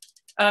life.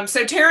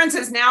 So Terrence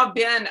has now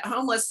been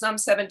homeless some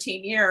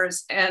 17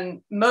 years,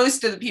 and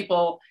most of the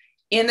people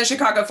in the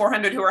Chicago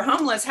 400 who are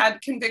homeless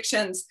had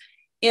convictions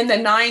in the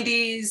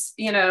 90s,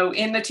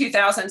 in the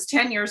 2000s,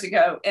 10 years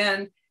ago,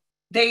 and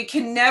they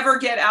can never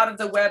get out of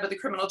the web of the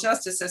criminal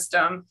justice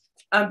system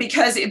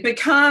because it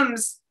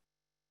becomes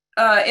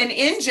an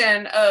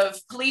engine of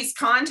police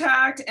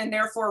contact and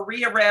therefore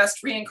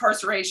rearrest,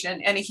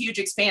 reincarceration, and a huge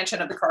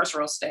expansion of the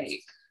carceral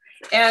state.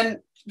 And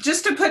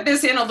just to put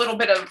this in a little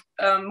bit of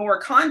more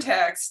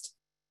context,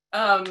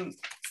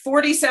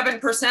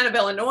 47% of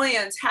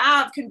Illinoisans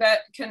have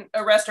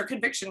arrest or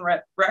conviction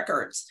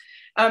records.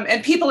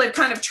 And people have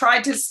kind of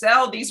tried to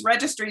sell these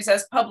registries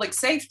as public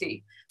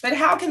safety. But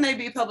how can they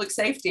be public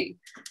safety?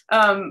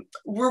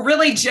 We're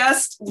really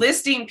just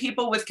listing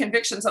people with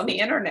convictions on the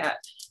internet.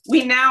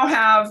 We now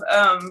have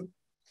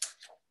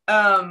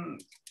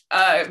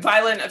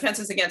violent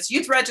offenses against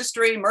youth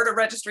registry, murder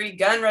registry,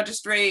 gun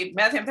registry,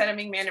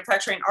 methamphetamine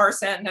manufacturing,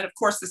 arson, and of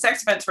course the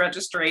sex offense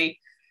registry.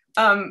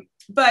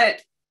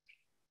 But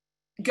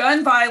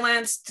gun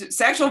violence,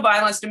 sexual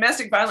violence,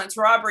 domestic violence,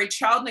 robbery,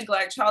 child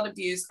neglect, child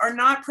abuse are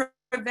not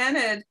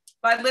prevented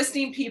by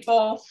listing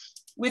people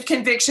with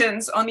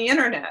convictions on the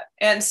internet.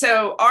 And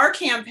so our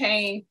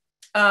campaign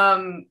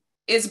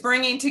is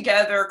bringing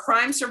together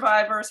crime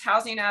survivors,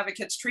 housing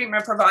advocates,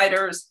 treatment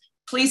providers,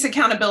 police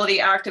accountability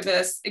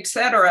activists, et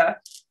cetera,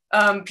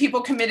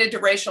 people committed to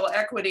racial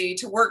equity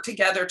to work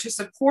together to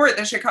support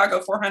the Chicago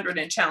 400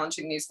 in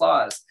challenging these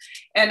laws.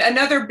 And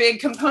another big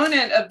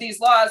component of these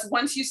laws,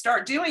 once you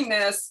start doing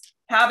this,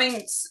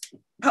 having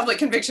public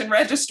conviction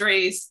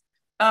registries,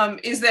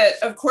 is that,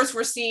 of course,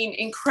 we're seeing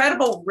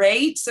incredible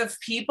rates of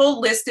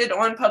people listed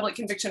on public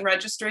conviction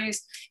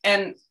registries,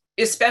 and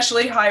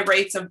especially high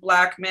rates of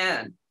Black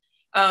men.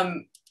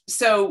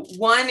 So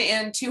 1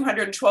 in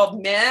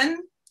 212 men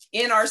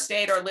in our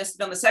state are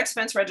listed on the sex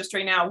offense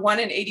registry now. 1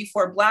 in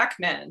 84 Black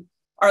men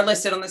are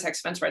listed on the sex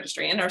offense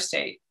registry in our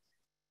state.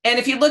 And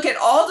if you look at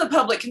all the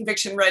public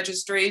conviction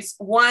registries,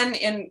 1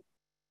 in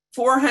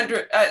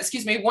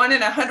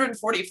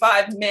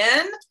 145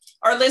 men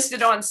are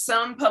listed on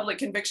some public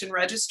conviction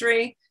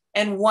registry,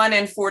 and 1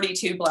 in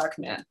 42 Black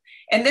men.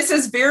 And this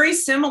is very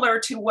similar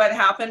to what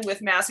happened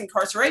with mass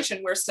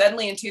incarceration, where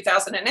suddenly in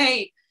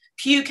 2008,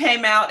 Pew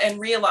came out and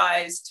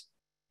realized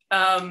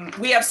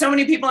we have so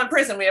many people in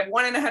prison. We have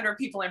 1 in 100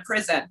 people in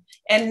prison.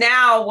 And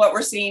now what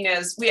we're seeing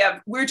is we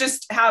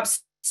just have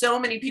so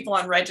many people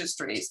on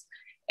registries.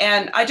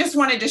 And I just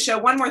wanted to show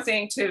one more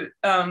thing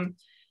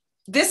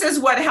this is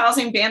what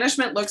housing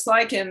banishment looks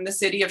like in the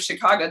city of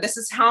Chicago. This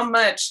is how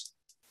much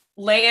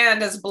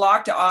land is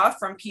blocked off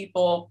from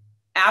people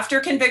after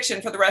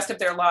conviction for the rest of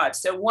their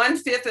lives. So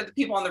 1/5 of the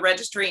people on the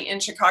registry in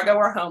Chicago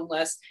are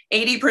homeless.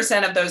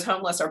 80% of those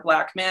homeless are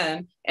Black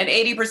men, and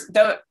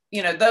 80%,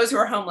 those who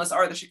are homeless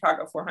are the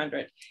Chicago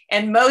 400.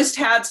 And most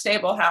had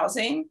stable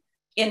housing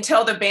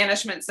until the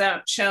banishment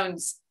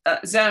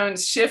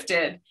zones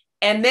shifted,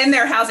 and then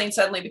their housing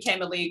suddenly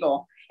became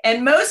illegal.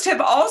 And most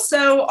have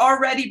also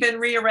already been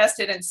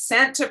rearrested and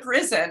sent to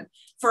prison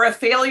for a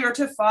failure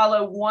to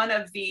follow one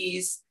of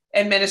these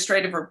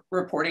administrative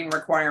reporting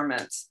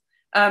requirements.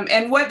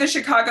 And what the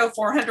Chicago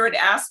 400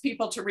 asks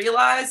people to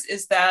realize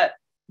is that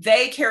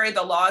they carry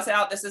the laws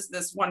out. This is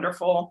this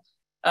wonderful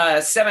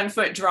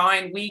 7-foot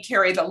drawing, "We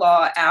Carry the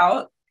Law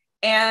Out,"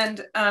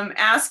 and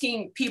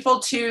asking people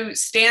to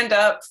stand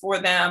up for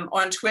them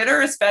on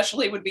Twitter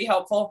especially would be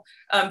helpful,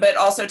 but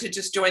also to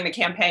just join the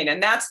campaign.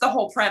 And that's the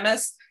whole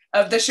premise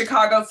of the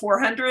Chicago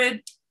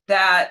 400,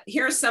 that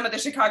here's some of the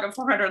Chicago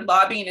 400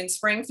 lobbying in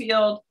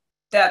Springfield,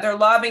 that they're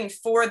lobbying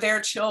for their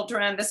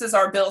children. This is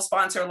our bill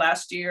sponsor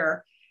last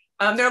year.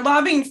 They're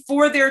lobbying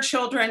for their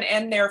children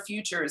and their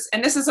futures.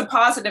 And this is a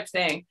positive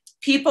thing.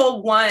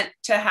 People want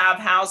to have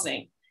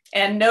housing,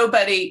 and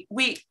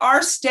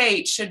our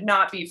state should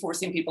not be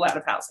forcing people out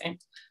of housing.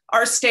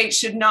 Our state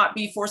should not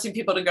be forcing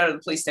people to go to the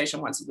police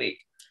station once a week.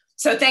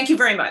 So thank you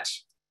very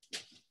much.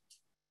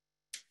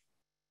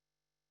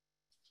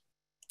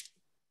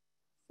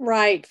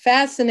 Right,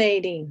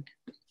 fascinating.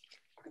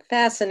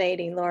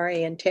 Fascinating,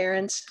 Laurie and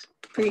Terrence.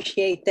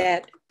 Appreciate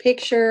that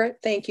picture.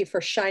 Thank you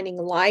for shining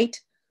light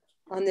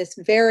on this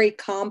very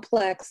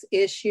complex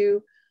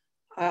issue.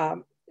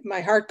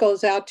 My heart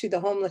goes out to the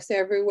homeless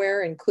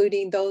everywhere,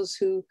 including those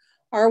who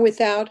are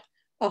without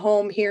a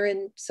home here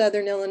in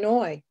Southern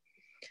Illinois.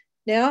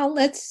 Now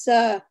let's,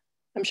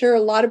 I'm sure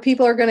a lot of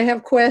people are going to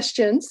have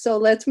questions, so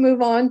let's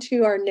move on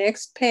to our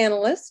next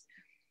panelist.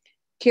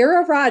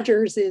 Kira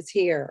Rogers is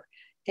here,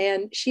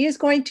 and she is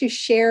going to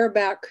share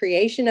about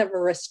creation of a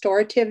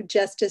restorative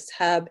justice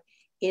hub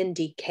in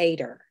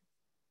Decatur.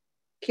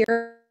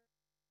 Kira.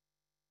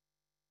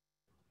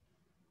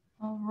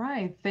 All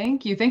right,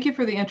 thank you. Thank you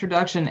for the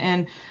introduction.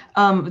 And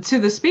to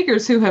the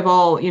speakers who have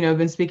all,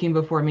 been speaking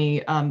before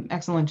me,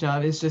 excellent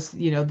job. It's just,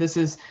 this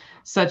is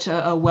such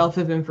a wealth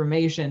of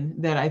information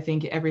that I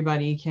think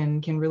everybody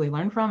can really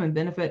learn from and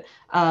benefit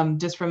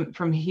just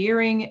from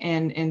hearing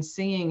and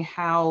seeing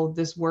how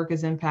this work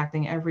is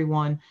impacting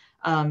everyone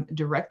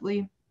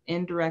directly,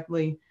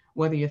 indirectly,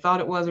 whether you thought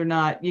it was or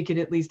not. You could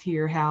at least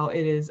hear how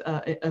it is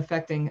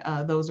affecting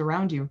those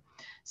around you.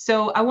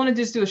 So I want to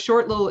just do a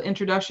short little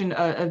introduction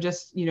of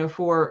just,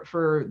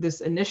 for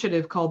this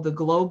initiative called the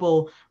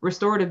Global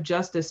Restorative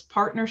Justice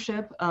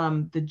Partnership,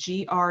 the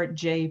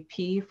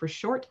GRJP for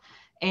short.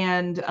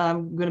 And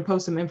I'm going to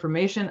post some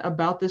information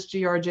about this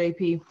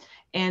GRJP.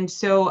 And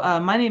so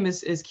my name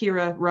is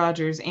Kira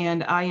Rogers,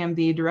 and I am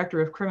the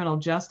Director of Criminal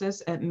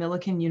Justice at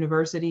Millikan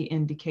University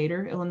in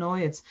Decatur,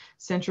 Illinois. It's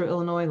Central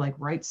Illinois, like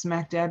right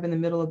smack dab in the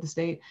middle of the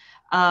state.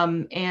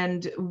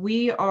 And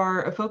we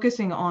are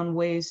focusing on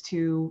ways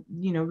to,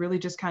 really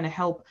just kind of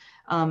help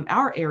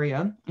our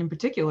area in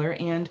particular,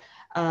 and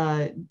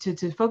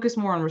to focus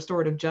more on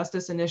restorative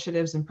justice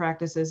initiatives and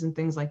practices and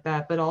things like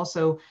that, but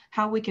also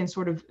how we can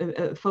sort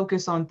of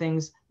focus on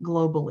things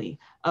globally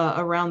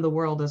around the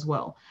world as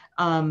well.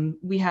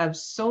 We have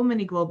so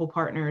many global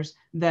partners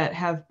that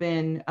have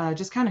been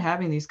just kind of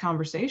having these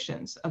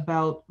conversations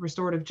about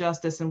restorative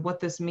justice and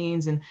what this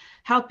means and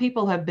how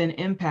people have been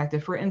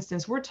impacted. For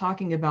instance, we're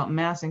talking about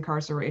mass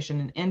incarceration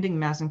and ending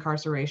mass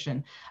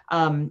incarceration.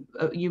 In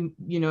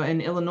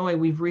Illinois,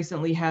 we've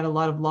recently had a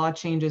lot of law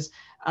changes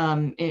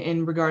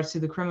in regards to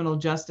the criminal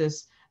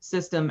justice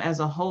system as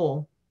a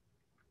whole.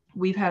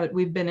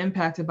 We've been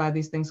impacted by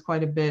these things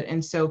quite a bit.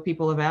 And so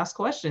people have asked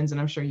questions, and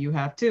I'm sure you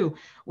have too,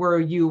 where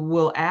you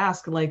will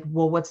ask like,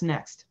 well, what's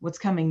next? What's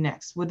coming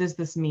next? What does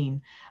this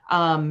mean?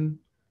 And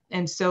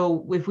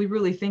so if we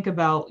really think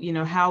about,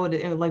 how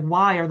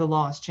why are the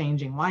laws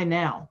changing? Why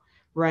now?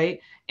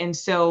 Right. And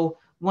so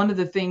one of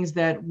the things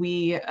that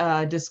we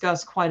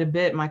discuss quite a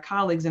bit, my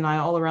colleagues and I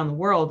all around the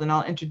world, and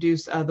I'll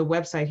introduce the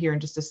website here in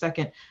just a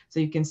second so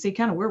you can see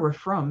kind of where we're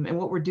from and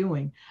what we're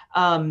doing.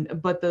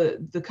 But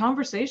the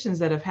conversations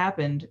that have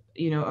happened,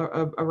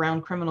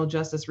 around criminal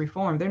justice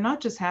reform, they're not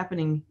just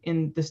happening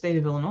in the state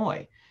of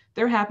Illinois,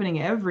 they're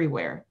happening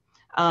everywhere.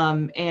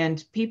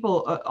 And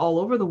people all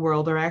over the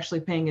world are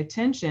actually paying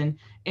attention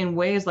in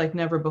ways like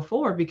never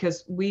before,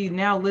 because we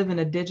now live in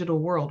a digital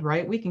world,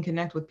 right? We can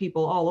connect with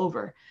people all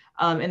over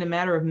in a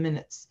matter of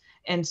minutes.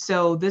 And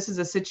so this is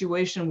a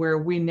situation where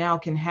we now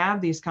can have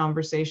these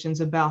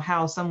conversations about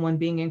how someone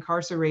being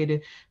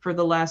incarcerated for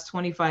the last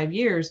 25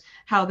 years,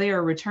 how they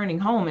are returning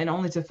home and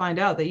only to find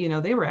out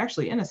that, they were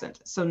actually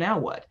innocent. So now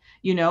what,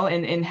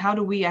 and how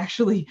do we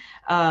actually,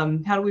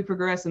 how do we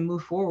progress and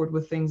move forward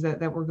with things that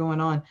were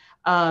going on,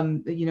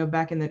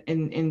 back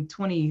in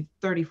 20,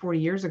 30, 40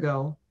 years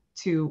ago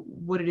to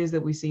what it is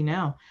that we see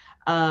now.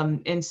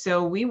 And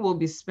so we will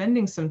be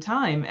spending some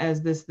time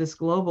as this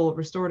global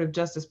restorative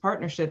justice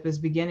partnership is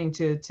beginning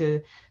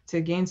to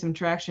gain some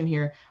traction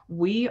here.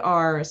 We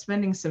are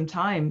spending some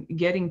time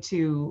getting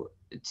to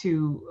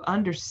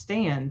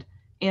understand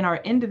in our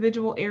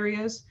individual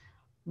areas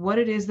what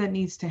it is that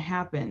needs to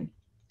happen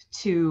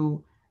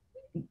to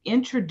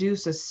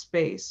introduce a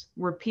space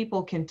where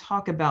people can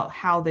talk about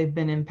how they've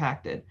been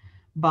impacted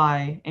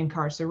by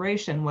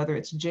incarceration, whether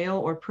it's jail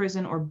or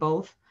prison or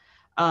both.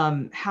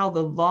 How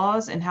the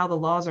laws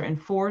are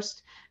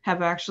enforced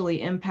have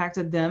actually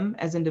impacted them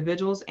as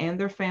individuals and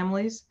their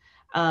families.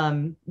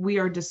 We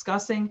are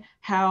discussing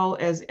how,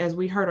 as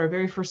we heard our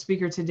very first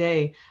speaker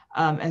today,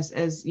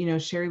 as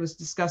Sherry was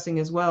discussing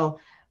as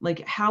well, like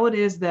how it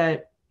is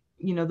that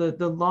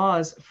the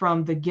laws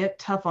from the get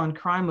tough on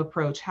crime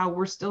approach, how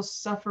we're still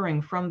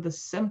suffering from the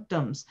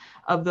symptoms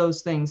of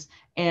those things,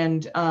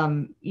 and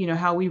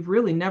how we've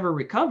really never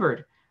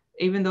recovered,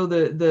 even though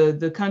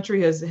the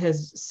country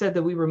has said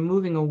that we were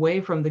moving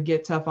away from the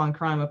get tough on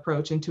crime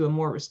approach into a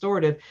more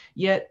restorative,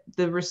 yet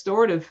the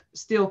restorative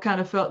still kind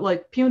of felt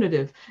like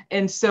punitive.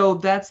 And so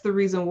that's the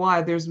reason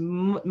why there's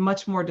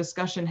much more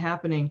discussion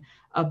happening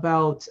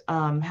about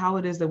how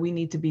it is that we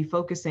need to be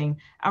focusing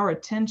our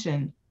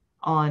attention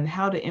on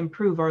how to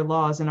improve our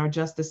laws and our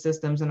justice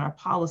systems and our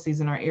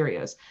policies in our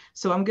areas.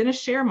 So I'm going to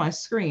share my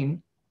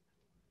screen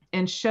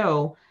and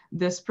show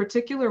this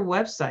particular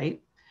website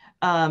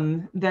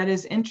that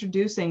is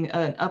introducing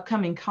an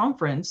upcoming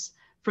conference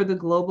for the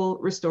Global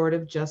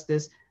Restorative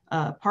Justice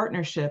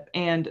Partnership.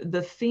 And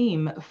the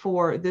theme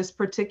for this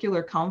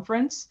particular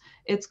conference,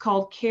 it's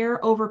called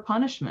Care Over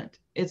Punishment.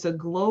 It's a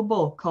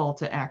global call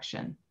to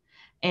action.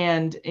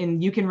 And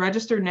you can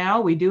register now.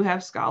 We do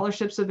have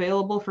scholarships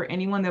available for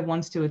anyone that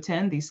wants to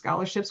attend. These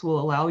scholarships will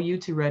allow you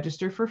to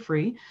register for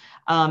free.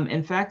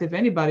 In fact, if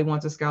anybody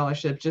wants a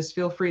scholarship, just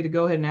feel free to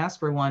go ahead and ask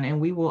for one, and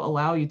we will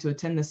allow you to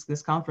attend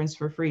this conference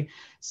for free.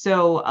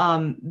 So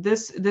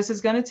this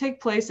is going to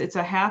take place. It's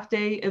a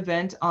half-day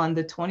event on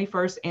the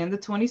 21st and the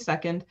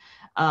 22nd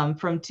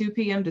from 2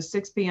 p.m. to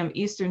 6 p.m.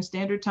 Eastern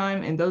Standard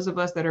Time. And those of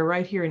us that are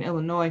right here in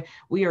Illinois,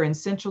 we are in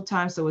Central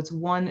Time, so it's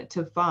 1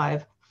 to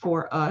 5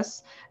 for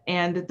us.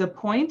 And the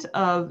point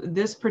of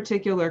this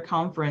particular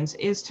conference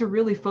is to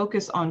really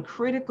focus on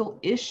critical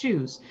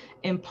issues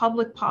in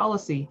public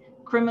policy,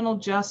 criminal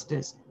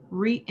justice,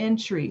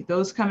 re-entry,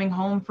 those coming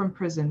home from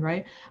prison,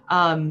 right?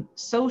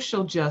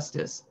 Social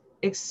justice,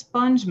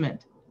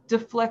 expungement,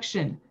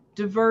 deflection,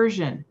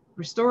 diversion,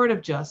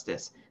 restorative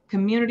justice,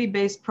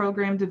 community-based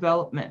program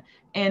development,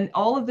 and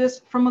all of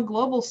this from a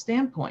global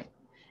standpoint.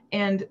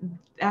 And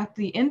at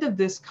the end of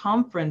this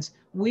conference,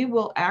 we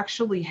will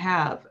actually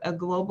have a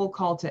global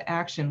call to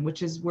action,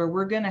 which is where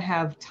we're going to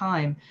have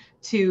time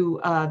to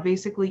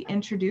basically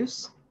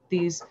introduce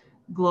these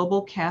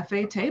global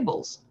cafe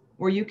tables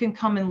where you can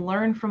come and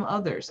learn from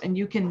others, and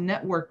you can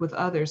network with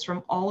others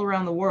from all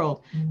around the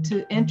world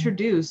to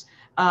introduce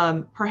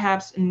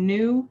perhaps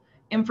new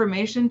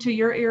information to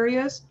your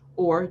areas,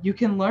 or you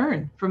can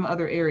learn from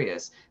other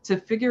areas to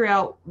figure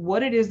out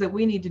what it is that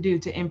we need to do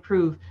to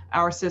improve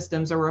our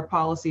systems or our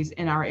policies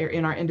in our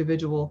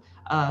individual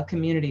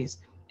communities.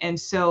 And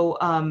so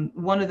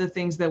one of the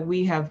things that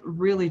we have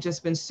really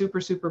just been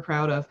super, super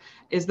proud of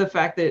is the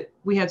fact that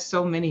we had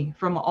so many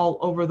from all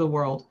over the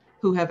world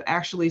who have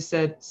actually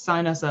said,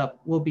 sign us up,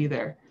 we'll be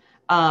there.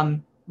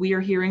 We are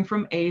hearing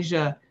from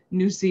Asia,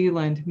 New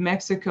Zealand,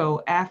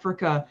 Mexico,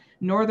 Africa,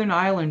 Northern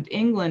Ireland,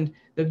 England,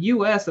 the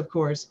US, of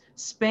course,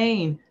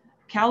 Spain,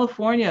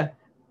 California,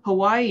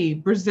 Hawaii,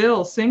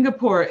 Brazil,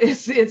 Singapore.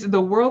 It's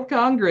the World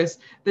Congress,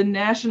 the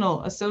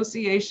National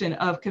Association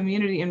of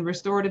Community and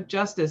Restorative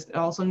Justice,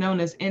 also known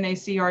as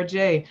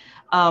NACRJ.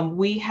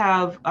 We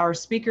have our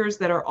speakers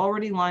that are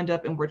already lined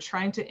up, and we're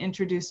trying to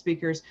introduce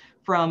speakers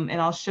from,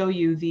 and I'll show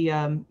you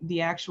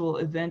the actual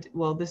event.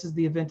 Well, this is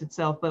the event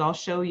itself, but I'll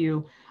show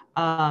you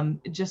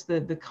just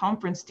the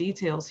conference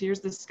details.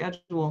 Here's the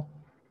schedule.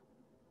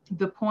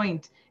 The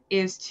point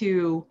is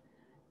to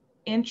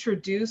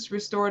introduce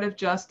restorative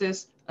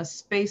justice, a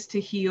space to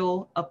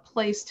heal, a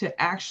place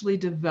to actually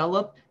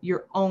develop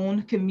your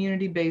own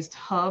community-based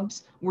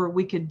hubs where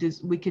we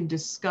can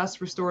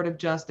discuss restorative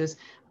justice,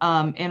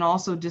 and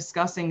also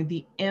discussing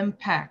the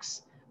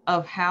impacts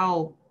of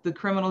how the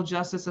criminal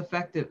justice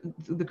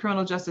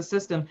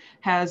system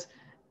has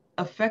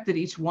affected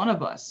each one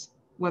of us,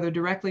 whether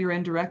directly or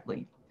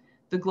indirectly.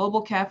 The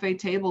global cafe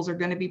tables are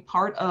going to be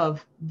part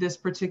of this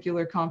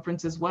particular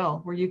conference as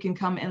well, where you can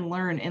come and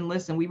learn and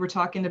listen. We were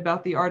talking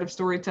about the art of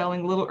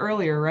storytelling a little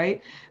earlier,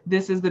 right?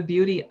 This is the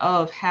beauty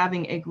of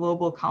having a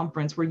global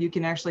conference where you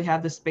can actually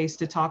have the space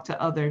to talk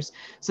to others.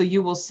 So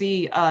you will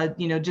see,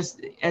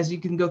 just as you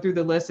can go through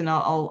the list, and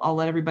I'll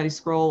let everybody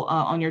scroll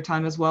on your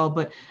time as well,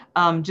 but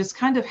just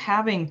kind of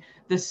having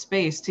the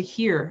space to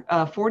hear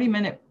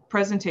 40-minute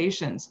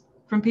presentations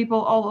from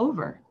people all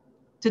over,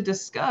 to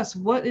discuss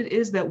what it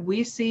is that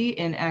we see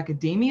in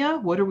academia,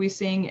 what are we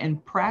seeing in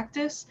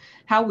practice,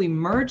 how we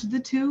merge the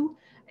two,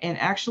 and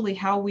actually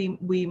how we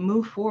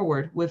move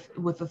forward with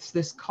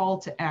this call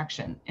to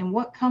action and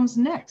what comes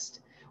next.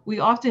 We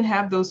often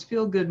have those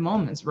feel-good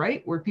moments,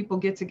 right, where people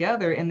get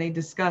together and they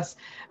discuss,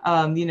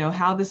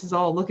 how this is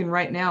all looking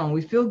right now, and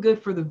we feel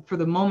good for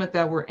the moment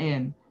that we're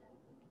in.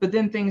 But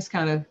then things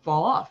kind of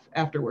fall off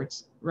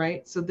afterwards,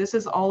 right? So this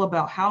is all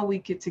about how we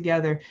get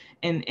together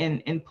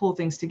and pull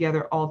things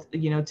together all,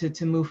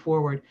 to move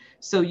forward.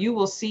 So you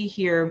will see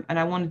here, and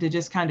I wanted to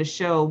just kind of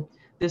show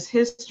this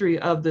history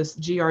of this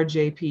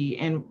GRJP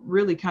and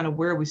really kind of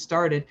where we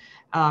started.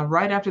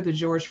 Right after the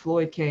George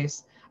Floyd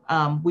case,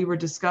 we were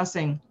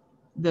discussing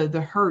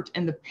the hurt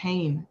and the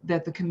pain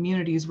that the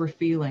communities were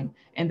feeling,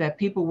 and that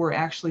people were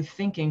actually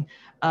thinking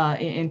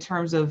in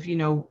terms of,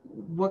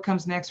 what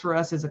comes next for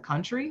us as a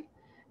country.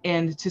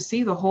 And to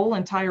see the whole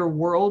entire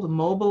world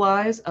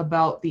mobilize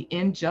about the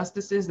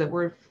injustices that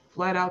we're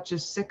flat out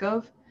just sick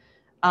of,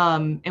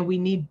 And we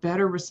need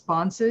better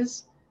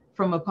responses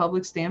from a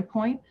public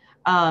standpoint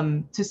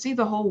to see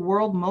the whole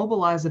world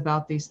mobilize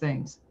about these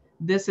things.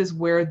 This is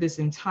where this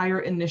entire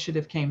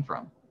initiative came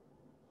from.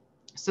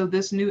 So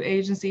this new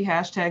agency,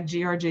 hashtag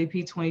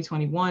GRJP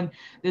 2021,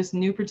 this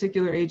new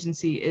particular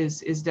agency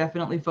is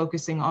definitely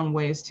focusing on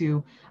ways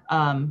to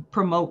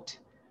promote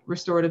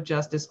restorative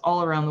justice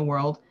all around the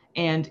world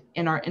and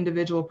in our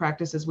individual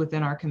practices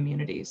within our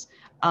communities.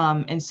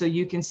 And so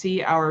you can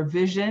see our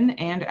vision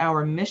and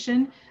our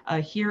mission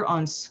here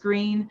on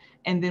screen.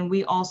 And then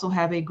we also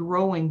have a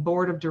growing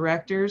board of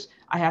directors.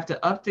 I have to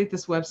update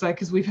this website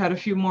because we've had a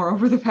few more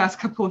over the past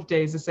couple of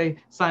days to say,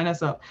 sign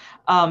us up.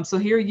 So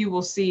here you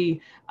will see,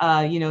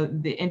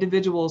 the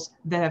individuals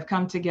that have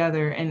come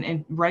together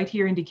and right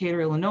here in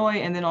Decatur,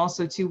 Illinois. And then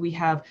also too, we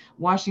have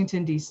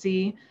Washington,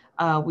 DC.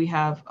 We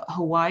have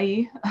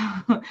Hawaii,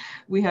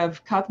 we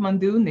have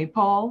Kathmandu,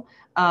 Nepal.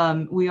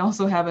 We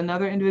also have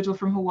another individual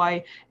from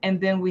Hawaii,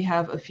 and then we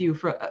have a few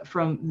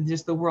from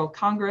just the World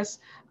Congress,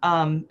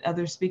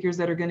 other speakers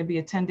that are going to be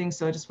attending.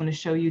 So I just want to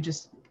show you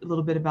just a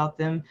little bit about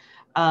them.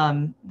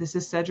 This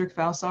is Cedric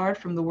Faussard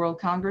from the World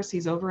Congress.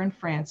 He's over in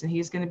France, and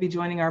he's going to be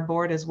joining our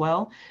board as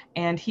well.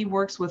 And he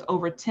works with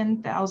over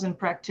 10,000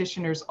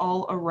 practitioners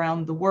all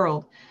around the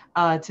world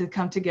to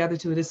come together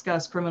to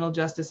discuss criminal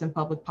justice and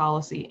public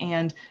policy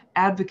and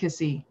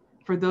advocacy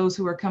for those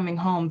who are coming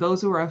home,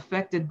 those who are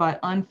affected by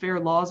unfair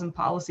laws and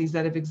policies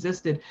that have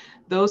existed,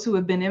 those who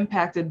have been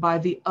impacted by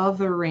the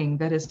othering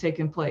that has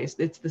taken place.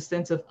 It's the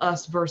sense of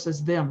us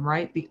versus them,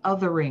 right? The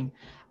othering.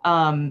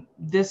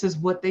 This is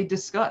what they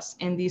discuss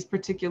in these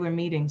particular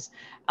meetings.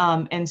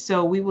 And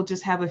so we will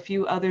just have a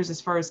few others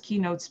as far as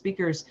keynote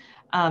speakers,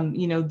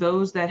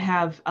 those that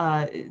have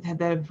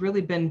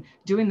really been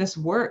doing this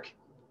work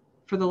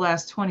for the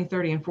last 20,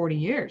 30, and 40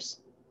 years.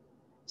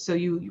 So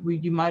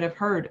you might have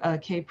heard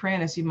Kay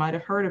Pranis, you might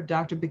have heard of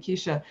Dr.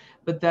 Bakisha,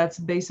 but that's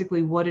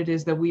basically what it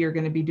is that we are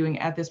going to be doing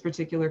at this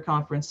particular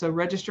conference. So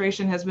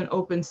registration has been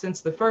open since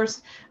the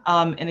 1st.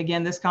 And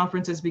again, this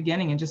conference is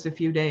beginning in just a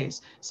few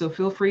days. So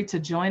feel free to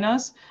join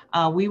us.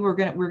 We're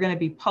going to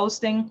be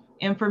posting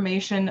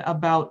information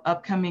about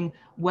upcoming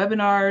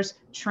webinars,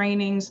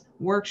 trainings,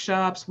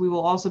 workshops. We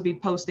will also be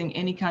posting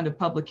any kind of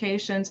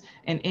publications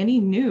and any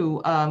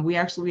new, we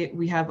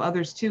have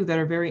others too that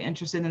are very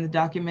interested in the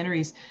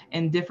documentaries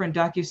and different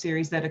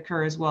docuseries that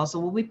occur as well. So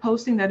we'll be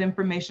posting that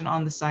information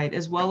on the site,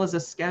 as well as a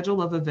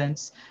schedule of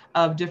events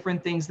of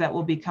different things that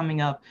will be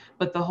coming up.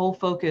 But the whole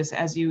focus,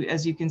 as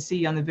you can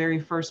see on the very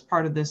first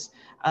part of this,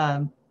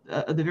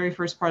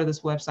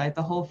 website,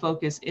 the whole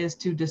focus is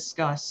to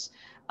discuss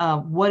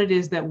what it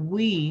is that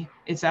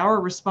it's our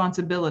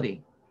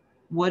responsibility,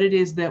 what it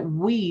is that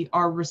we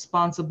are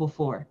responsible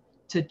for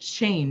to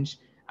change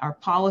our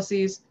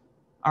policies,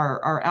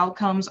 our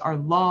outcomes, our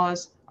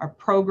laws, our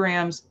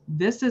programs.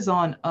 This is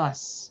on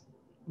us.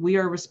 We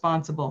are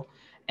responsible.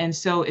 And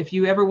so if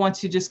you ever want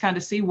to just kind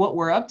of see what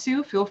we're up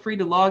to, feel free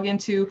to log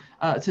into,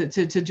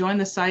 to join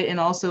the site and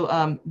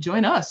also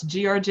join us,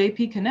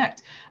 GRJP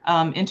Connect.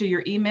 Enter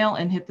your email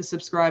and hit the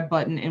subscribe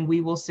button, and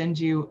we will send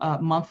you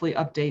monthly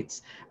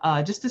updates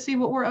just to see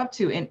what we're up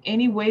to in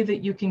any way that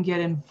you can get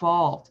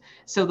involved.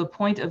 So the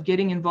point of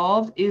getting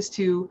involved is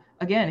to,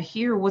 again,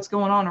 hear what's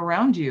going on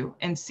around you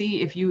and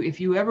see if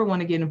you ever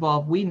want to get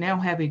involved. We now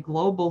have a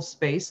global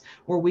space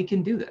where we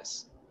can do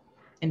this.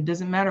 And it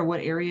doesn't matter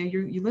what area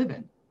you live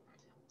in.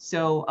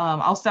 So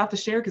I'll stop the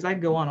share because I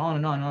can go on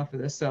and on for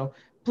this. So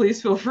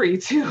please feel free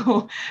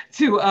to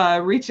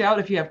reach out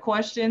if you have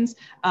questions.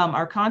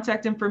 Our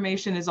contact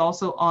information is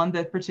also on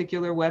that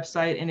particular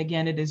website. And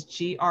again, it is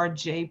grjp.org.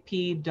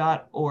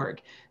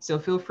 So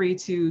feel free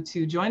to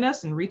join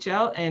us and reach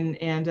out,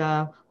 and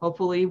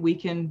hopefully we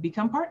can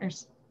become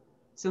partners.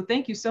 So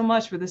thank you so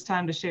much for this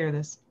time to share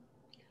this.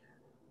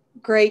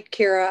 Great,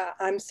 Kira.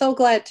 I'm so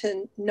glad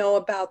to know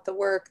about the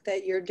work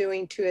that you're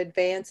doing to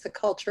advance the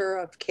culture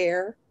of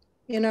care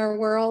in our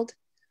world.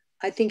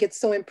 I think it's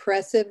so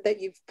impressive that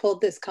you've pulled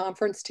this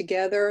conference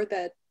together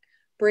that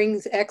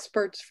brings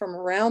experts from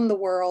around the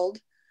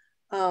world.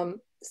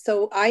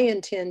 So I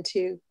intend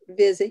to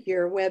visit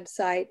your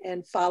website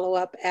and follow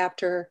up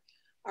after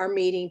our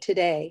meeting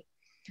today.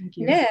 Thank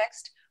you.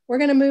 Next, we're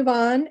going to move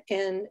on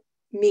and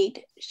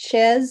meet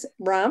Shez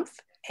Rumpf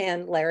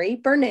and Larry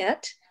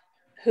Burnett,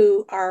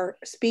 who are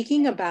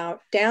speaking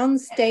about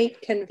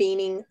Downstate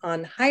Convening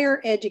on Higher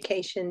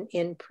Education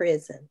in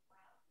Prison.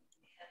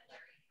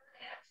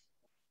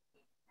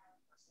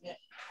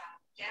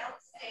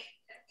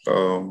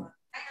 Hello,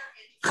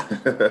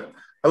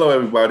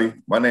 everybody.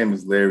 My name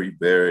is Larry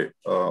Barrett.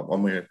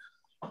 I'm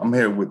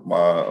here with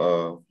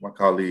my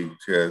colleague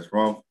Shez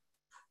Rumpf.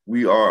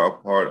 We are a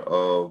part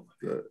of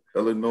the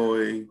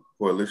Illinois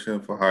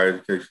Coalition for Higher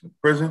Education in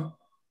Prison.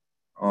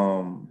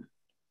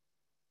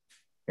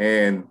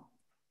 And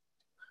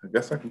I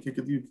guess I can kick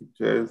it to you,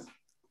 Shez.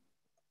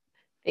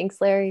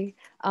 Thanks, Larry.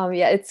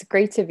 Yeah, it's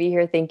great to be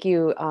here. Thank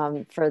you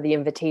for the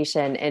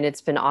invitation. And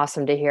it's been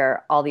awesome to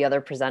hear all the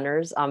other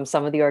presenters,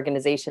 some of the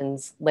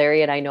organizations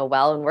Larry and I know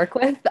well and work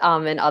with,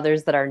 and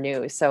others that are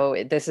new.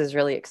 So this is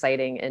really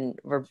exciting. And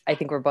I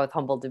think we're both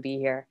humbled to be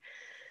here.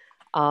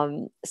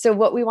 So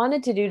what we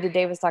wanted to do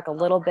today was talk a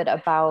little bit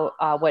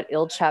about what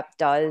ILCHEP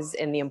does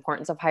and the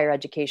importance of higher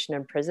education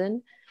in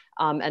prison.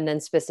 And then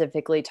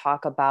specifically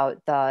talk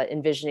about the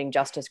Envisioning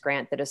Justice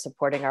grant that is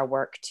supporting our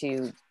work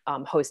to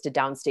host a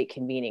downstate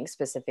convening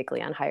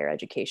specifically on higher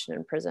education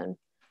in prison.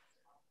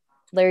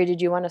 Larry,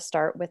 did you want to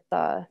start with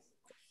the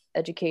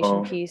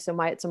education piece and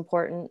why it's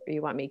important, or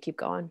you want me to keep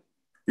going?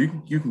 You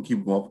can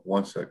keep going for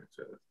 1 second,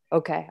 Chad.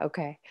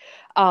 Okay.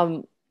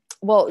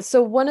 Well,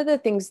 so one of the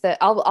things that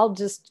I'll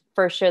just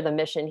first share the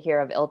mission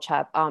here of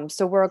ILCHEP.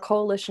 So we're a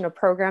coalition of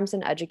programs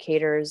and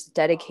educators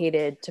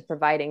dedicated to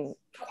providing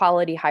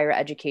quality higher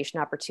education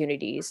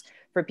opportunities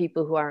for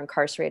people who are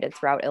incarcerated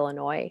throughout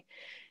Illinois.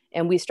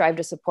 And we strive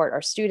to support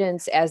our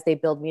students as they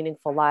build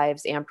meaningful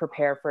lives and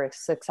prepare for a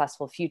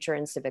successful future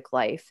in civic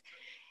life.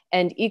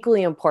 And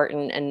equally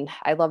important, and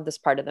I love this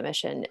part of the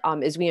mission,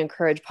 is we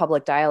encourage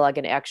public dialogue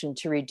and action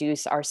to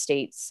reduce our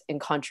state's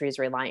and country's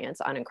reliance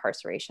on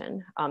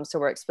incarceration. So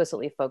we're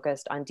explicitly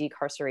focused on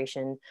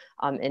decarceration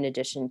in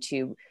addition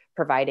to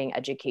providing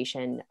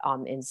education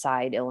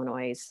inside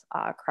Illinois'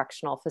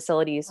 correctional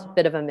facilities.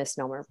 Bit of a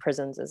misnomer,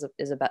 prisons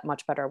is a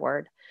much better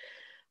word.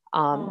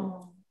 Do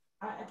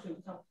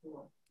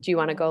you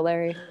want to go,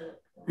 Larry?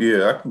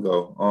 Yeah, I can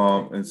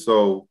go. And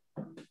so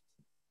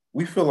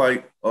we feel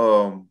like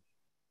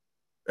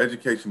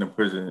education in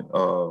prison,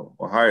 or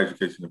higher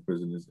education in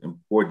prison, is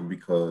important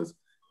because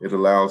it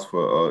allows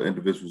for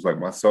individuals like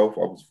myself.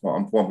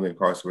 I'm formerly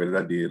incarcerated.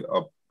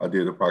 I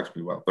did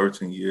approximately about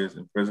 13 years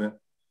in prison.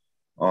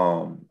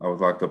 I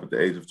was locked up at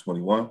the age of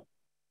 21,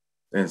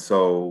 and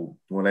so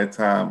during that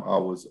time, I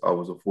was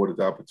afforded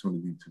the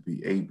opportunity to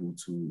be able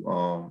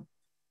to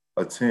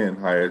attend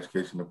higher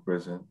education in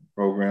prison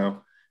program,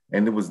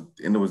 and it was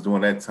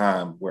during that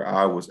time where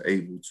I was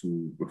able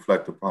to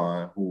reflect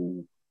upon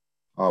who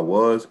I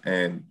was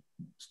and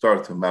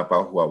started to map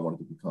out who I wanted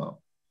to become.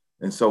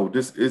 And so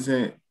this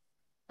isn't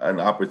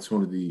an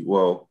opportunity.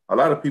 Well, a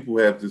lot of people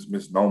have this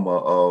misnomer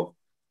of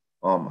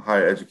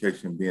higher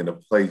education being a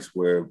place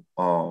where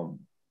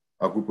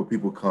a group of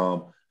people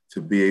come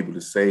to be able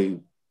to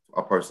save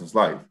a person's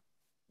life.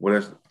 Well,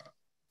 that's,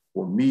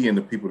 for me and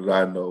the people that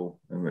I know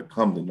and that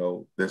come to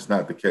know, that's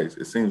not the case.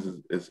 It seems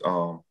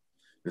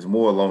it's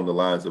more along the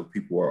lines of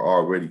people are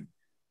already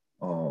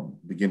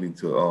beginning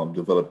to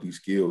develop these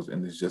skills,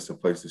 and it's just a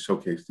place to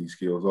showcase these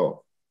skills off.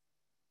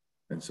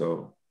 And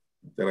so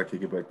then I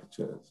kick it back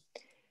to Chaz.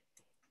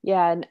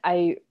 Yeah, and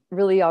I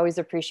really always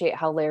appreciate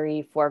how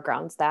Larry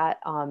foregrounds that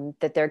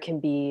there can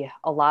be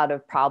a lot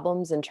of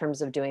problems in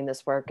terms of doing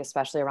this work,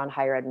 especially around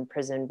higher ed and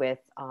prison with,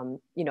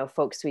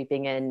 folks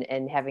sweeping in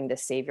and having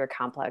this savior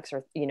complex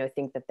or,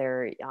 think that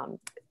they're,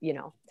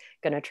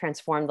 going to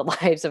transform the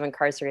lives of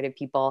incarcerated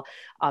people.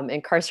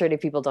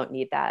 Incarcerated people don't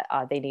need that.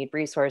 They need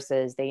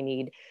resources, they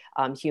need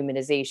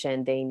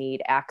humanization, they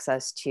need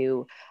access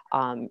to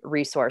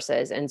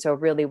resources. And so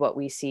really what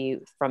we see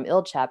from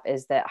ILCHEP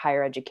is that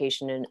higher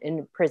education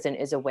in prison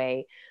is a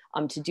way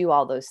to do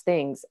all those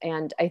things.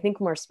 And I think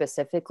more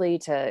specifically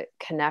to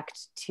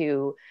connect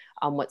to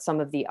what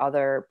some of the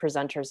other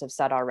presenters have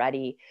said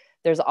already,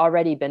 there's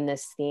already been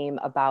this theme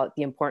about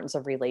the importance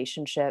of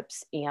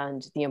relationships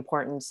and the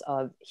importance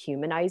of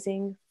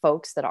humanizing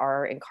folks that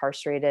are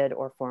incarcerated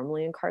or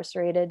formerly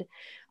incarcerated.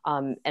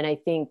 And I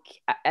think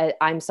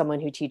I'm someone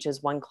who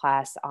teaches one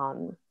class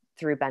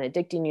through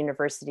Benedictine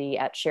University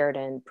at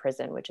Sheridan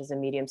Prison, which is a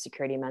medium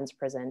security men's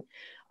prison.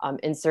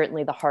 And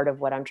certainly the heart of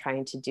what I'm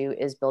trying to do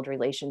is build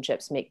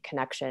relationships, make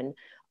connection,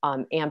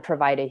 and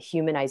provide a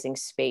humanizing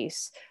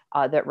space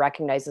that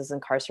recognizes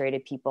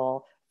incarcerated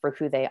people for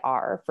who they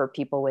are, for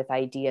people with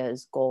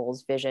ideas,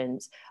 goals,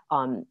 visions,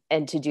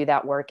 and to do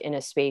that work in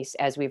a space,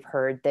 as we've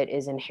heard, that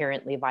is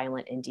inherently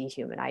violent and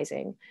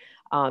dehumanizing.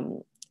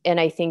 And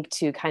I think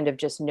to kind of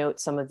just note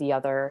some of the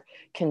other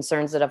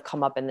concerns that have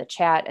come up in the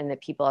chat and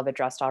that people have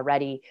addressed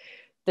already,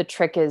 the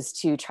trick is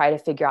to try to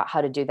figure out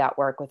how to do that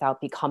work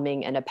without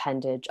becoming an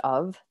appendage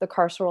of the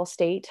carceral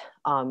state,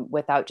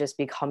 without just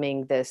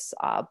becoming this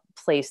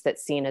place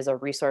that's seen as a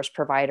resource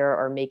provider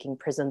or making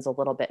prisons a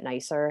little bit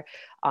nicer.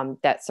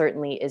 That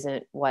certainly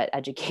isn't what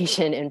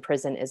education in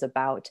prison is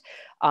about.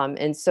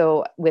 And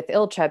so with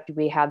ILCHEP,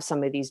 we have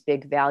some of these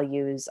big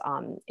values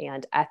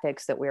and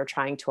ethics that we're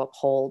trying to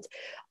uphold.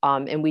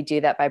 And we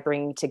do that by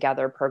bringing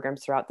together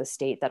programs throughout the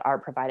state that are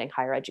providing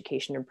higher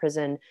education in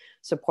prison,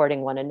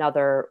 supporting one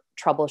another,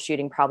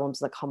 troubleshooting problems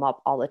that come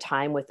up all the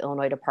time with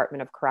Illinois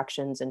Department of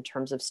Corrections in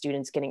terms of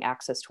students getting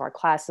access to our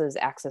classes,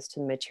 access to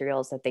the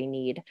materials that they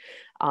need.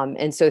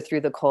 And so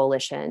through the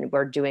coalition,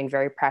 we're doing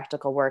very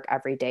practical work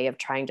every day of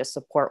trying to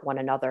support one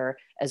another,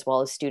 as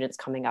well as students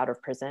coming out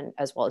of prison,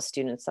 as well as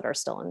students that are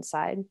still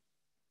inside.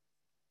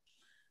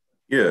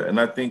 Yeah, and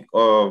I think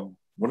one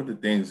of the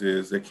things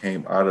is that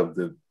came out of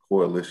the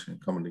coalition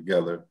coming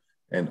together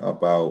and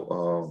about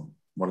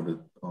one of the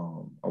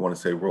I want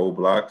to say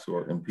roadblocks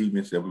or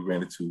impediments that we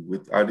ran into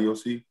with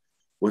IDOC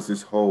was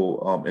this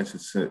whole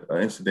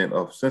incident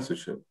of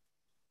censorship.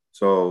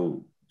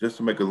 So just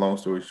to make a long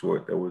story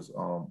short, there was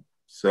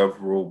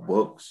several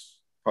books,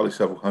 probably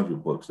several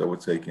hundred books that were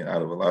taken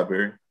out of a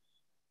library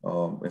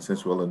in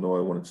Central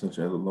Illinois, one of the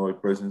Central Illinois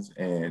prisons,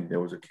 and there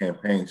was a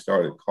campaign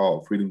started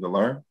called Freedom to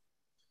Learn.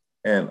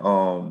 And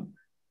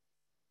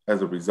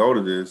as a result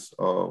of this,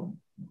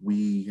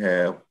 we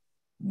have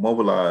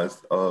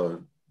mobilized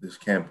this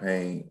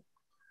campaign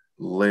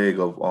leg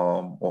of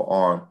or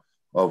arm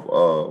of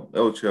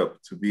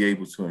LCHEP to be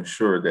able to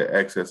ensure that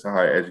access to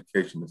higher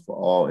education is for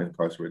all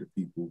incarcerated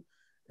people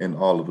in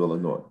all of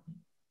Illinois.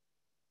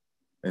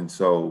 And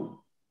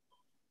so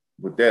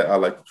with that,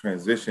 I'd like to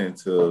transition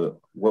to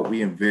what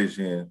we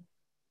envision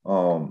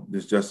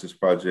this justice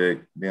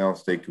project,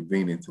 Downstate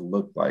Convening, to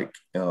look like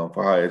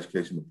for higher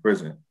education in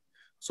prison.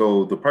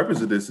 So the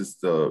purpose of this is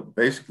to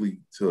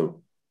basically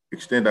to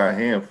extend our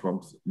hand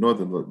from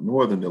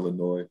northern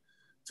Illinois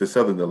to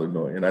southern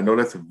Illinois. And I know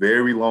that's a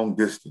very long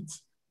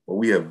distance, but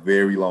we have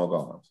very long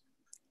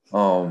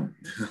arms.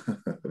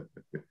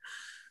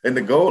 And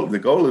the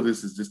goal of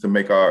this is just to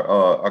make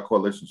our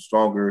coalition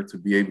stronger, to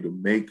be able to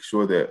make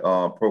sure that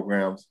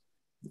programs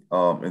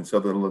in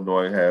Southern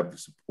Illinois have the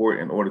support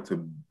in order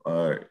to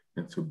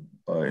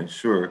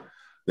ensure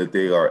that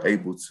they are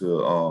able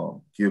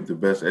to give the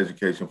best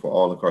education for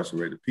all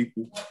incarcerated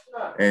people,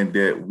 and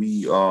that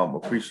we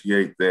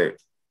appreciate that,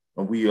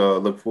 and we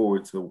look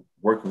forward to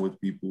working with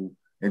people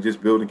and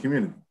just building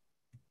community.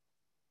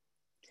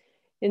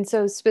 And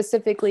so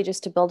specifically,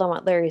 just to build on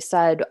what Larry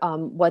said,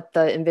 what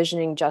the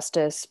Envisioning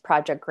Justice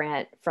Project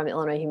grant from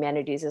Illinois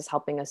Humanities is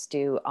helping us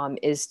do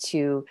is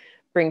to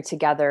bring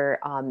together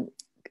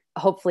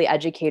hopefully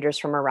educators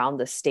from around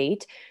the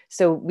state.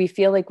 So we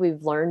feel like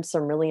we've learned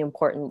some really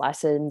important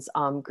lessons,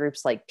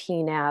 groups like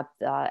PNAP,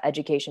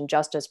 Education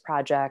Justice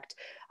Project,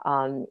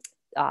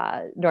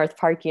 North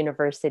Park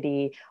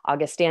University,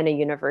 Augustana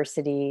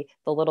University,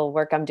 the little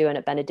work I'm doing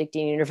at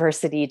Benedictine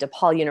University,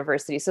 DePaul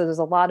University. So there's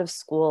a lot of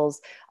schools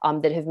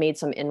that have made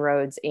some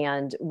inroads,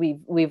 and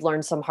we've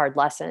learned some hard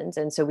lessons.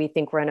 And so we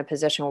think we're in a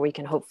position where we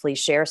can hopefully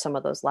share some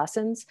of those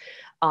lessons,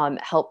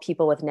 help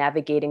people with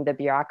navigating the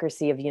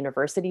bureaucracy of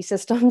university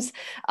systems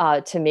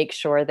to make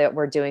sure that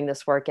we're doing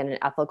this work in an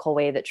ethical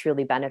way that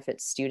truly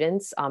benefits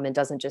students and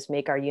doesn't just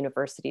make our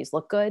universities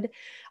look good.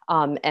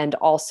 And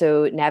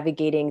also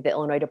navigating the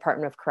Illinois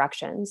Department of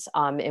Corrections.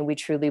 And we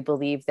truly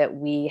believe that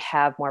we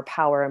have more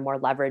power and more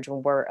leverage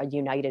when we're a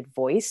united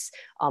voice,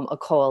 a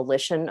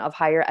coalition of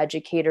higher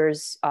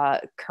educators,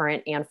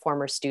 current and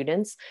former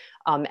students,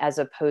 as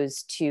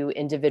opposed to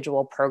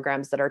individual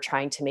programs that are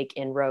trying to make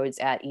inroads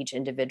at each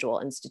individual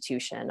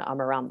institution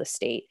around the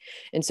state.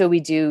 And so we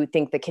do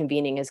think that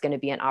convening is going to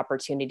be an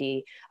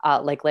opportunity,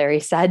 like Larry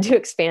said, to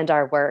expand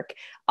our work,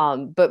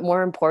 but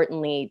more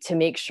importantly, to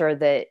make sure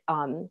that,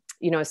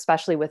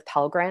 especially with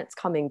Pell Grants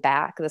coming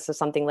back, this is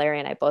something Larry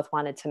and I both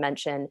wanted to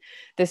mention.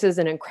 This is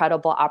an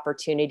incredible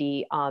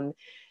opportunity. And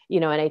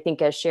I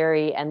think as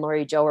Sherry and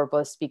Lori Jo were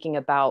both speaking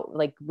about,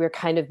 like, we're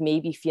kind of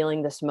maybe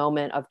feeling this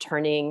moment of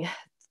turning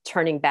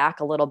back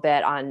a little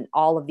bit on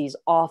all of these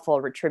awful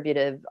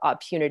retributive,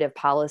 punitive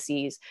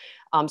policies.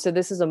 So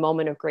this is a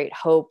moment of great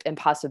hope and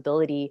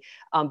possibility,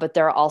 but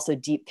there are also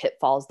deep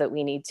pitfalls that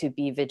we need to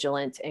be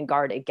vigilant and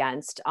guard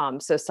against.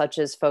 So such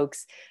as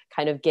folks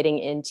kind of getting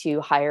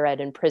into higher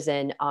ed and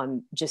prison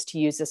just to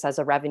use this as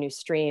a revenue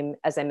stream,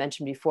 as I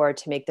mentioned before,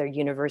 to make their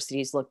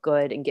universities look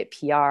good and get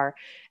PR.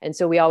 And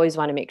so we always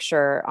want to make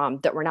sure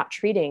that we're not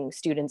treating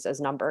students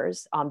as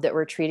numbers, that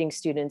we're treating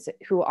students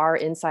who are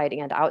inside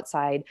and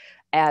outside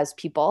as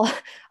people,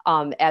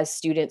 as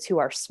students who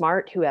are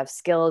smart, who have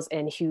skills,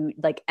 and who,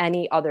 like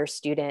any other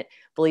student,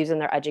 believes in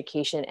their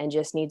education and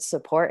just needs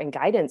support and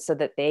guidance so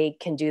that they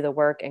can do the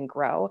work and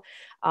grow.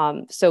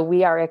 So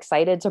we are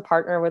excited to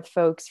partner with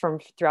folks from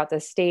throughout the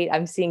state.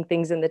 I'm seeing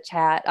things in the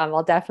chat.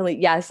 I'll definitely,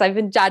 yes, I've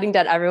been jotting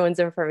down everyone's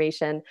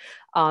information.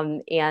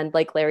 And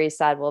like Larry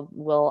said,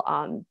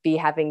 we'll be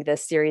having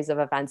this series of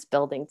events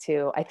building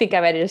to, I think I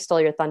might have just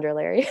stole your thunder,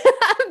 Larry,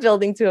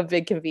 building to a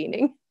big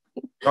convening.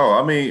 No,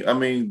 I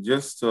mean,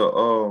 just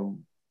to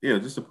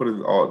put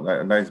it all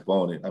a nice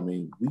bow on it. I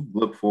mean, we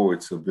look forward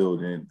to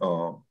building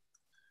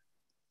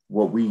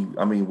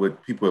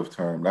what people have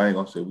termed. I ain't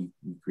gonna say we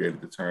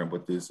created the term,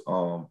 but this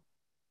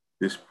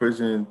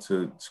prison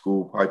to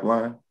school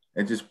pipeline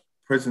and just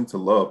prison to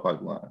love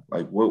pipeline.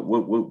 Like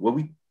what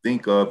we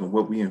think of and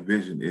what we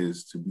envision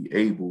is to be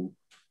able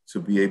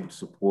to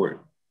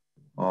support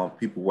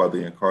people while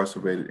they're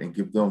incarcerated and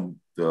give them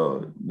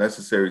the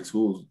necessary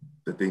tools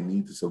that they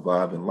need to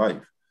survive in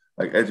life.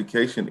 Like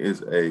education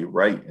is a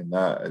right and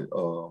not a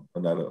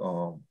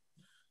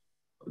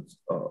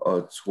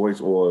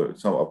choice or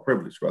a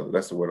privilege, rather.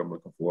 That's the word I'm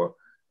looking for.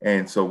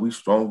 And so we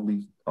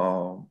strongly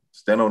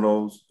stand on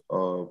those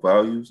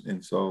values.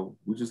 And so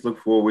we just look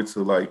forward to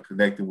like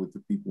connecting with the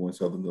people in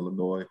Southern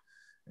Illinois.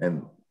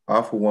 And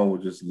I, for one,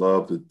 would just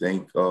love to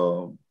thank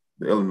the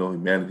Illinois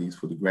Humanities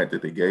for the grant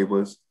that they gave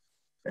us.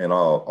 And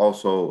I'll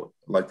also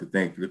like to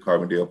thank the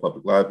Carbondale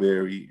Public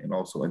Library and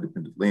also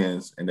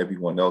IndieLens and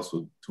everyone else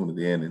for tuning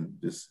in and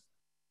just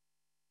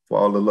for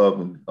all the love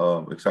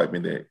and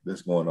excitement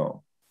that's going on.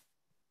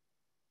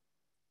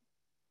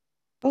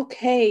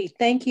 Okay,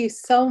 thank you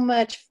so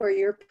much for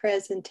your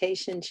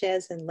presentation,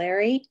 Ches and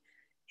Larry.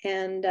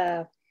 And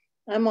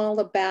I'm all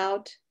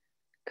about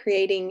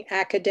creating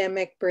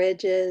academic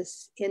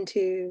bridges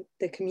into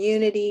the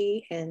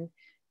community and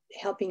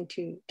helping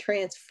to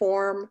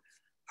transform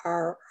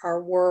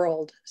our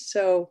world.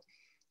 So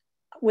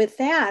with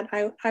that,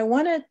 I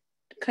want to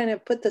kind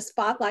of put the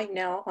spotlight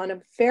now on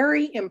a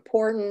very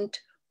important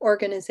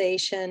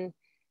organization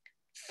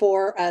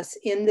for us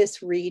in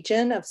this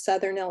region of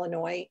Southern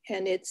Illinois,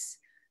 and it's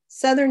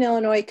Southern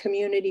Illinois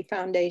Community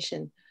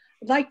Foundation.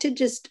 I'd like to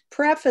just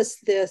preface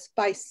this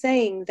by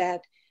saying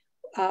that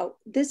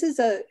this is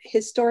a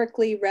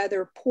historically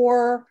rather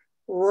poor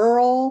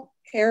rural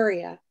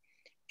area,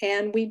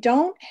 and we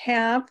don't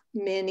have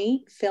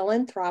many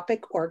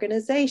philanthropic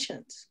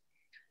organizations.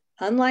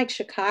 Unlike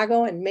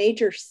Chicago and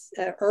major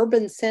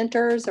urban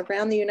centers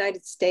around the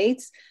United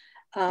States,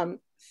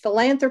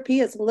 philanthropy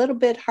is a little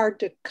bit hard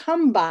to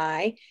come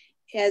by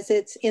as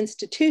it's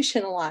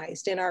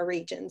institutionalized in our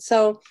region.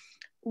 So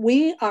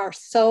we are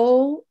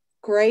so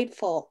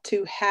grateful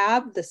to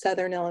have the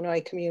Southern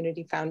Illinois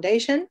Community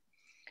Foundation.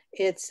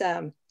 It's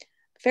a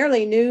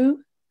fairly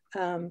new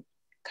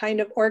kind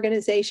of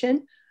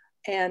organization.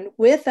 And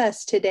with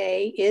us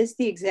today is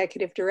the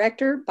executive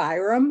director,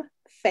 Byram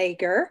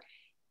Fager.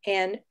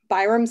 And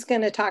Byram's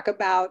going to talk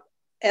about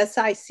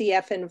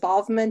SICF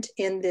involvement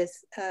in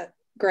this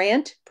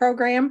grant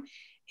program.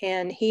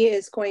 And he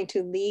is going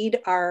to lead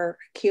our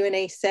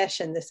Q&A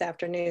session this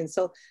afternoon.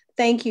 So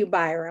thank you,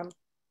 Byram.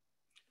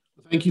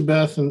 Thank you,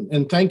 Beth,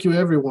 and thank you,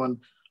 everyone,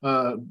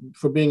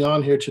 for being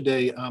on here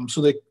today.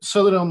 So the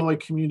Southern Illinois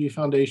Community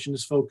Foundation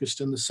is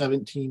focused in the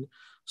 17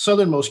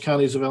 southernmost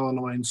counties of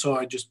Illinois. And so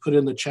I just put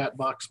in the chat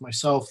box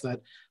myself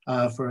that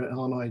for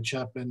Illinois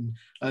CHEP and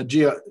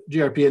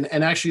GRP.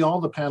 And actually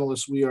all the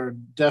panelists, we are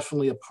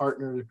definitely a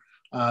partner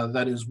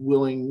that is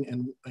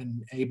willing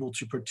and able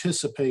to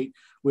participate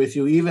with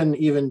you.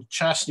 Even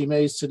Chastity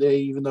Mays today,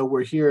 even though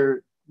we're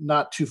here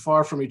not too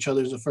far from each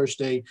other, is the first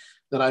day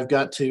that I've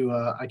got to,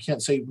 I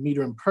can't say meet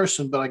her in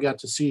person, but I got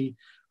to see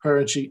her,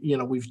 and she,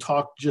 we've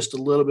talked just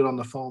a little bit on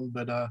the phone,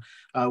 but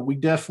we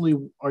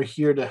definitely are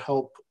here to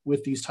help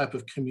with these type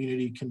of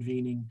community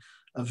convening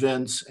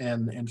events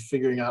and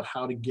figuring out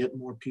how to get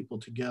more people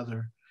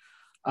together.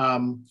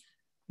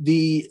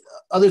 The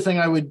other thing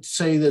I would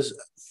say is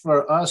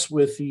for us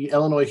with the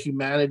Illinois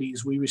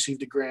Humanities, we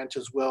received a grant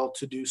as well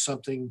to do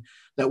something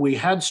that we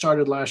had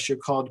started last year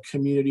called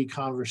Community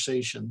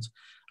Conversations.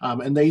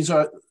 And these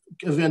are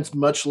events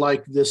much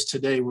like this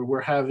today, where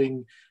we're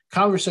having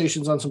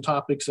conversations on some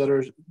topics that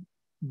are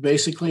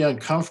basically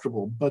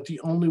uncomfortable, but the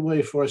only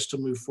way for us to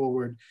move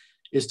forward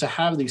is to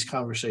have these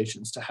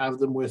conversations, to have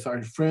them with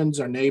our friends,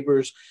 our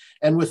neighbors,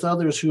 and with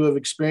others who have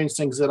experienced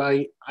things that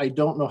I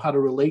don't know how to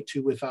relate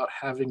to without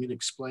having it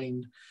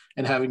explained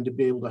and having to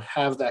be able to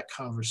have that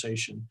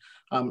conversation.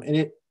 And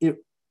it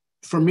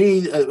for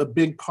me, a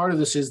big part of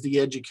this is the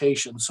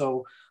education.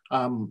 So,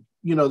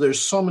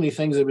 there's so many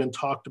things that have been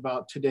talked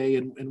about today,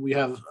 and we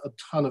have a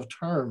ton of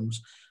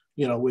terms,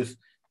 with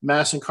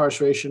mass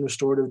incarceration,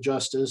 restorative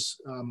justice,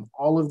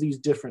 all of these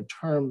different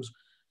terms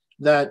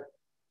that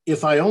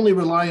if I only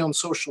rely on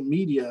social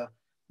media,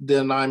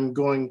 then I'm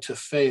going to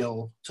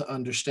fail to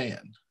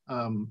understand.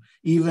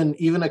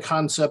 Even a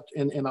concept,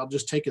 and I'll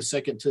just take a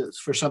second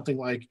for something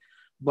like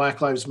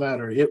Black Lives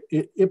Matter.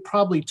 It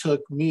probably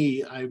took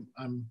me,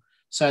 I'm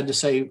sad to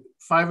say,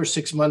 5 or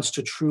 6 months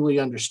to truly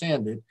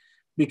understand it,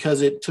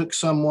 because it took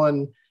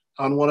someone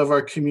on one of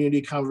our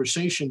community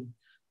conversation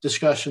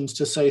discussions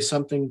to say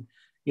something,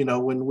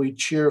 when we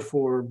cheer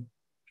for,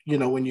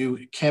 when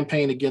you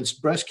campaign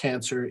against breast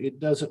cancer, it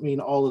doesn't mean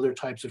all other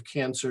types of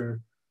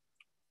cancer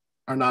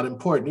are not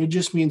important. It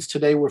just means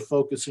today we're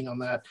focusing on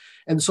that.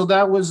 And so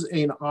that was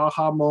an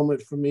aha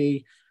moment for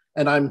me.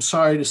 And I'm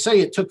sorry to say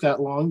it took that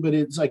long, but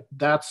it's like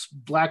that's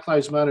Black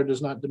Lives Matter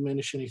does not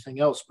diminish anything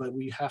else, but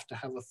we have to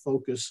have a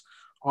focus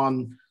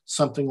on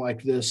something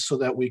like this so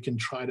that we can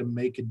try to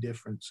make a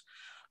difference.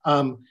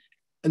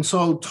 And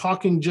so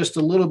talking just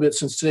a little bit,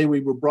 since today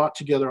we were brought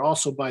together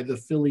also by the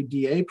Philly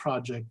DA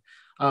Project,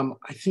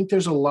 I think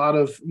there's a lot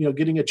of,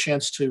 getting a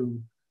chance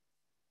to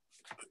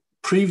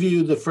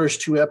preview the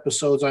first 2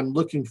 episodes. I'm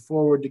looking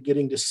forward to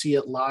getting to see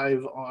it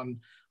live on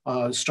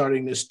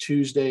starting this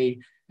Tuesday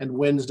and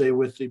Wednesday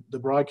with the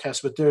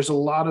broadcast. But there's a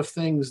lot of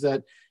things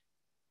that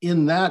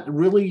in that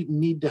really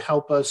need to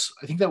help us.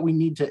 I think that we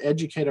need to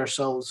educate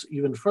ourselves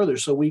even further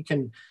so we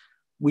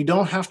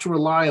don't have to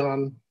rely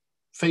on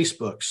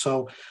Facebook.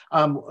 So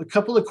a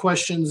couple of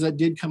questions that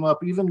did come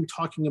up, even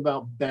talking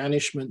about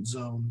banishment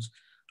zones.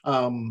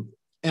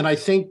 And I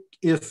think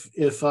if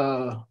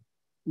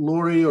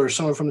Lori or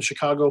someone from the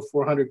Chicago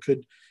 400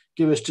 could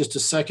give us just a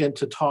second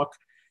to talk,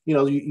 you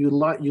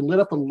lit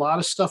up a lot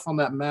of stuff on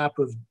that map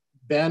of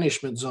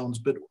banishment zones,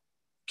 but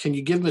can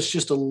you give us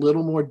just a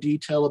little more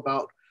detail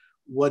about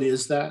what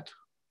is that?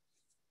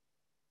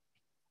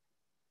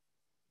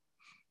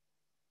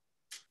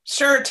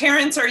 Sure.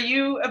 Terrence, are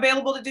you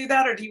available to do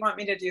that, or do you want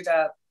me to do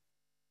that?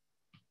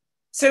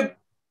 So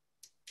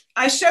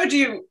I showed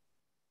you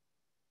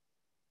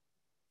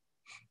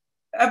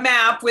a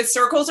map with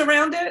circles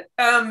around it.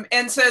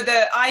 And so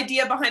the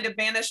idea behind a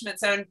banishment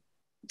zone,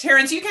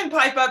 Terrence, you can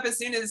pipe up as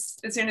soon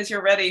as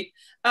you're ready,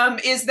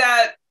 is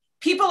that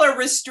people are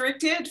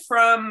restricted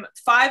from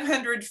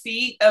 500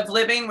 feet of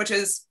living, which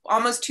is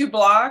almost 2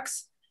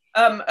 blocks,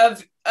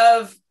 of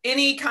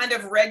any kind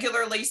of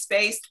regularly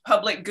spaced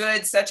public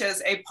goods, such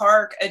as a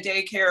park, a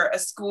daycare, a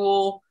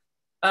school,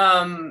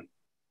 a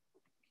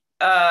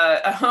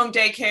home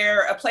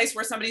daycare, a place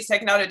where somebody's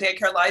taken out a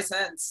daycare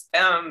license.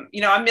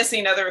 I'm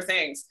missing other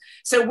things.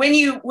 So when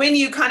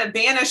you kind of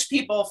banish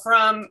people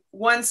from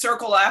one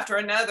circle after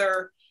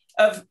another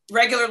of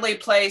regularly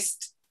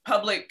placed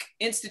public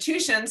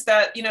institutions,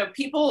 that,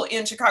 people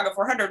in Chicago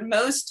 400,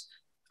 most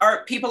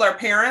people are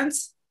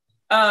parents.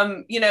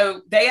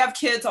 They have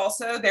kids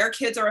also, their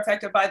kids are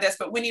affected by this.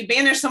 But when you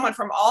banish someone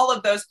from all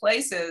of those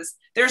places,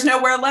 there's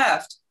nowhere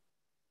left.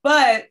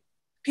 But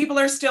people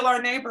are still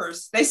our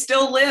neighbors. They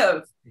still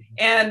live.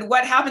 And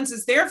what happens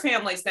is their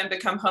families then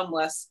become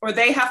homeless, or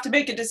they have to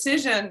make a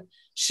decision.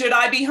 Should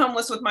I be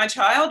homeless with my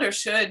child, or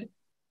should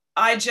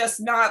I just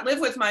not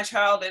live with my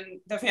child and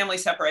the family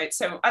separates?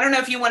 So I don't know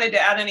if you wanted to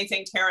add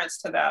anything, Terrence,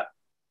 to that.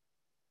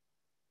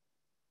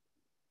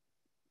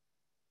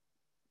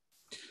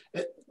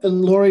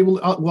 And Lori,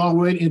 while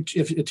we're waiting,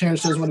 if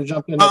Terrence doesn't want to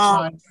jump in, that's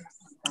fine.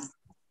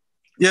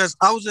 Yes,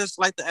 I would just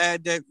like to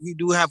add that we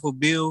do have a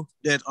bill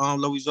that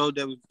Loizo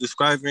that was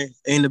describing.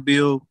 In the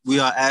bill,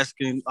 we are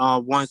asking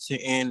one to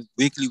end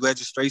weekly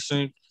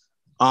registration.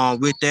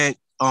 With that,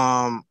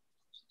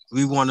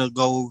 we want to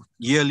go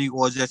yearly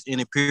or just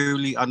end it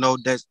periodically. I know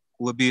that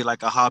would be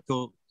like a hard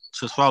pill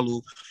to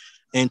swallow.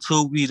 And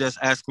 2, we just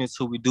asking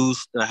to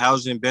reduce the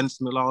housing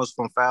banishment laws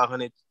from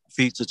 500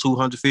 feet to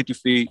 250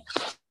 feet.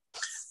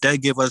 That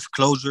give us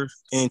closure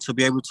and to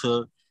be able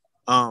to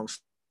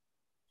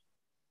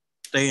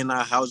stay in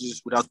our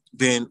houses without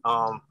being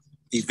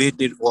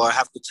evicted or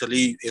have to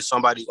leave if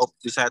somebody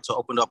decide to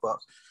open up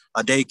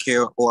a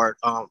daycare or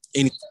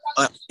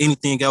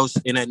anything else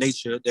in that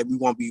nature, that we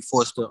won't be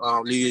forced to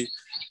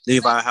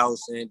leave our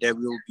house, and that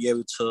we will be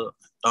able to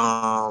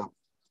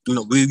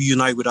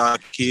reunite with our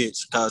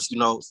kids. Because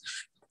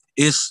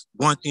it's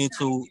one thing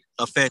to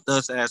affect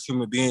us as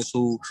human beings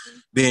who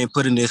been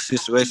put in this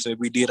situation.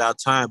 We did our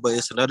time, but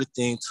it's another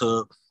thing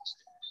to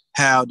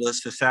have the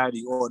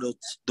society or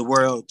the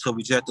world to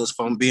reject us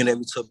from being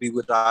able to be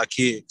with our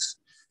kids.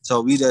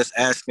 So we just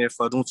asking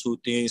for them 2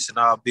 things in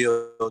our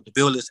bill. The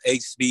bill is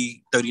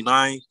HB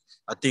 39.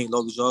 I think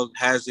Logan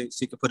has it.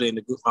 She can put it in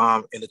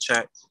the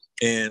chat.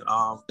 And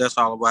that's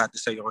all I have to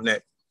say on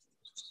that.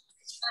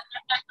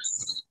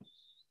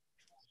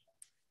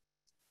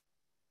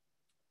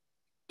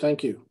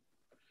 Thank you.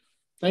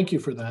 Thank you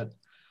for that.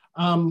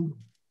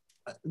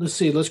 Let's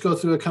see, let's go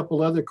through a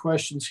couple other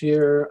questions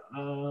here.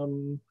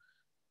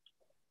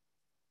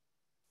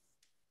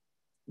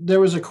 There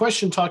was a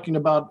question talking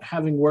about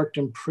having worked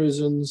in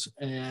prisons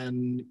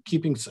and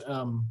keeping,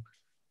 the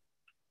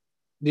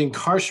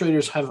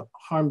incarcerators have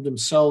harmed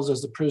themselves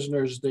as the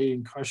prisoners they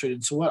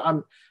incarcerated. So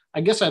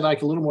I guess I'd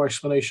like a little more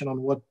explanation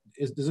on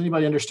does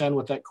anybody understand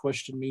what that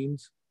question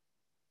means?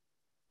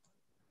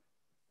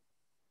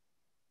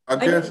 I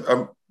guess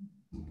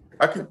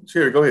I can,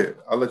 Sherry, go ahead.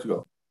 I'll let you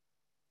go.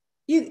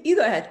 You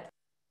go ahead.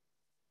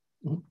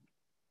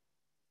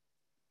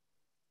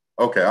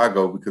 Okay, I'll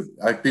go because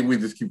I think we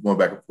just keep going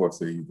back and forth,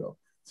 so you go.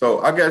 So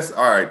I guess,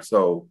 all right,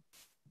 so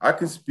I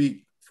can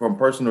speak from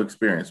personal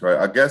experience, right?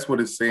 I guess what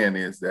it's saying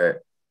is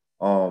that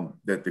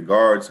that the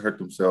guards hurt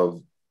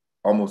themselves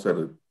almost at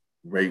a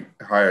rate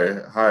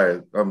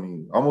higher,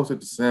 almost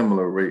at a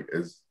similar rate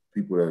as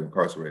people that are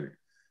incarcerated.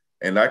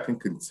 And I can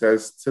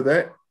contest to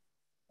that.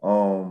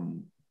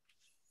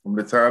 From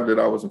the time that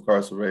I was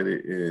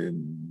incarcerated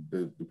in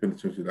the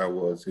penitentiary that I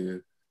was in,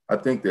 I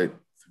think that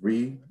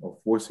 3 or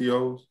 4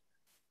 COs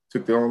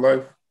took their own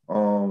life.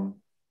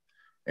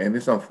 And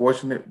it's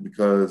unfortunate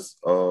because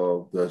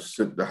of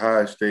the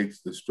high stakes,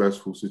 the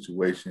stressful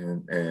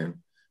situation, and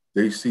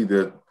they see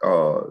the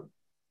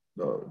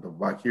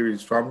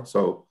vicarious trauma.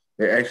 So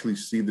they actually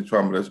see the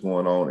trauma that's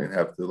going on and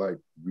have to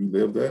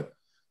relive that.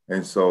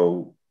 And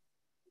so,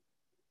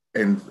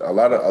 and a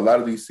lot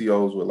of these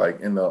COs were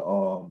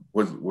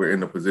were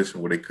in a position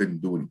where they couldn't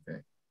do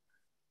anything.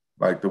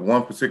 Like the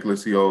one particular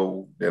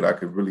CO that I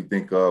could really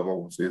think of, I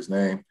won't say his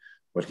name,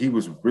 but he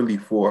was really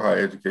for higher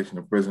education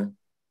in prison,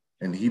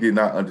 and he did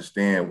not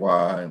understand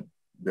why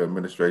the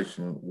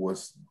administration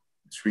was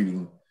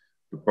treating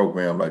the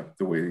program like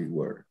the way they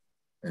were.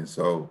 And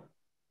so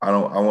I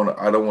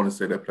don't want to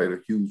say that played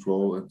a huge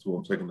role into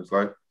him taking his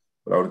life,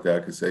 but the only thing I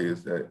can say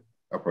is that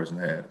a person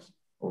has,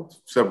 or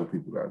several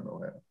people that I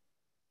know have.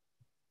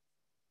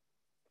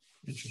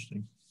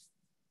 Interesting.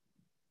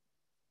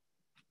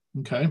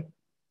 Okay.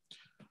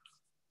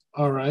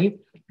 All right.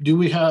 Do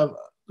we have,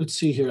 let's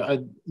see here. I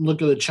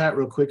look at the chat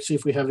real quick, see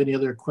if we have any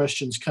other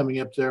questions coming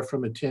up there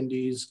from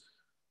attendees.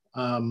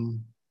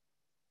 And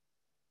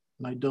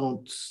I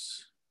don't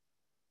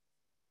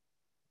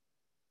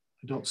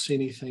I don't see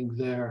anything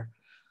there.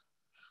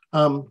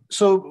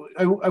 So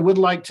I would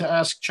like to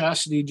ask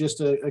Chastity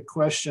just a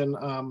question.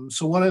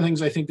 So one of the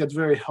things I think that's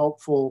very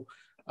helpful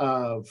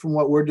from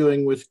what we're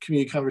doing with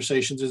community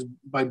conversations is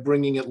by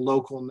bringing it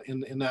local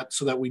in that,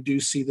 so that we do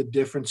see the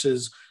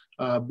differences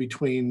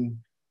between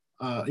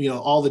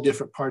all the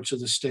different parts of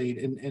the state.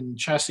 And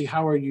Chastity,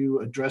 how are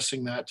you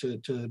addressing that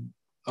to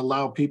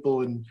allow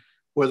people, in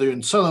whether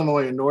in Southern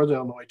Illinois or Northern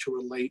Illinois, to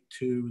relate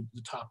to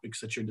the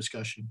topics that you're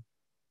discussing?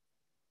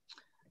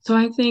 So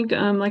I think,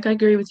 like, I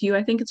agree with you.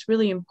 I think it's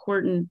really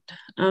important,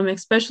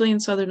 especially in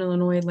Southern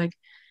Illinois. Like,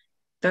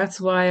 that's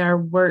why our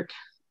work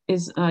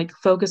is like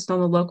focused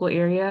on the local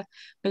area,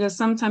 because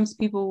sometimes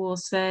people will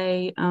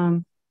say,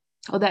 oh,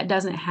 that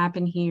doesn't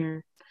happen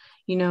here.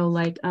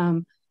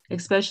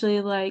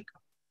 Especially like,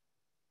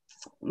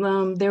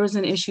 there was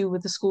an issue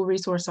with the school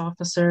resource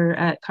officer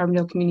at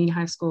Carbondale Community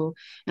High School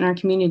in our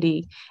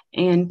community.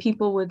 And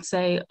people would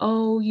say,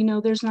 oh,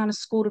 there's not a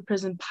school to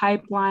prison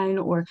pipeline,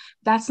 or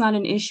that's not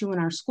an issue in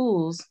our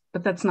schools,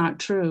 but that's not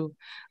true.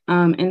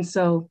 And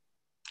so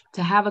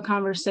to have a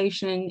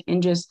conversation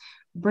and just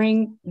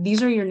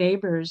these are your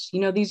neighbors,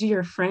 these are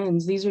your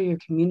friends, these are your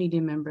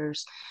community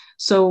members.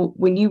 So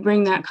when you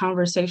bring that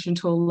conversation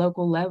to a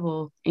local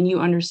level and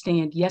you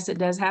understand, yes, it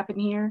does happen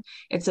here,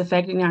 it's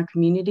affecting our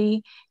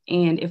community.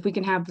 And if we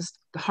can have this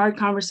hard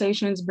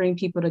conversations, bring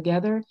people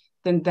together,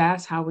 then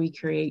that's how we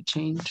create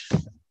change.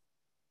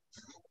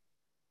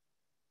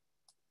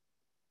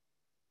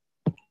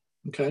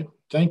 Okay,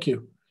 thank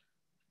you.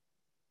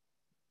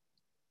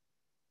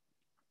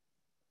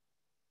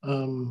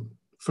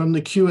 From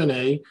the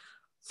Q&A,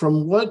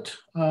 from what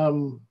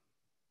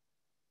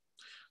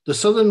the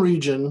Southern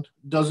region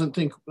doesn't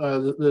think,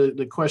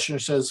 the questioner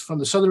says, from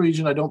the Southern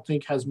region, I don't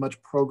think has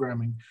much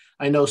programming.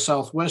 I know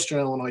Southwestern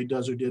Illinois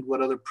does or did.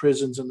 What other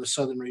prisons in the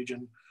Southern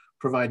region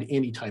provide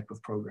any type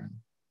of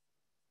program?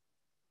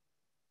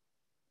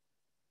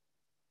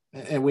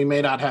 And we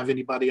may not have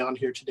anybody on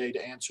here today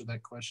to answer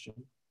that question.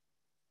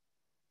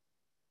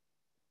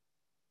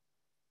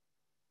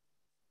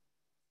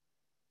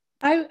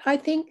 I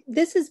think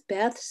this is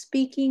Beth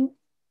speaking,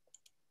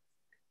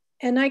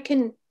 and I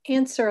can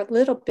answer a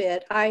little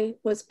bit. I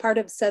was part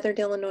of Southern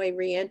Illinois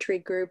Reentry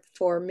Group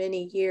for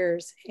many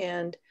years,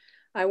 and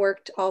I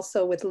worked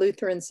also with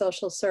Lutheran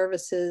Social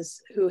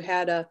Services, who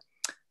had a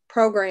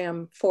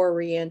program for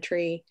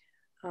reentry.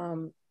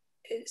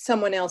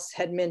 Someone else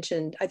had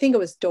mentioned, I think it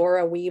was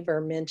Dora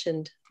Weaver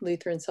mentioned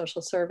Lutheran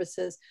Social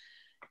Services.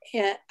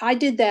 And I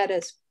did that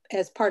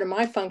as part of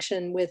my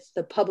function with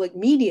the public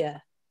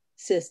media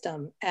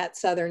system at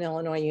Southern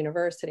Illinois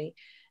University.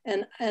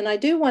 And I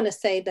do want to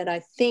say that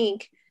I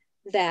think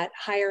that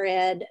higher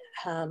ed,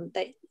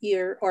 that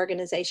your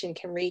organization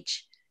can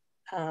reach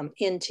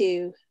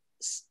into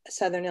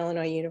Southern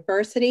Illinois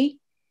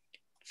University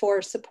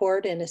for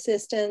support and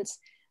assistance.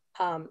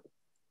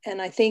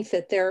 And I think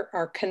that there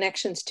are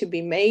connections to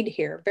be made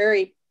here,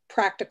 very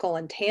practical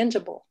and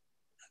tangible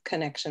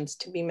connections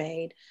to be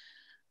made.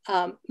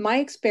 My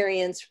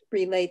experience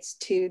relates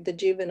to the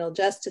juvenile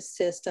justice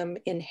system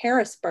in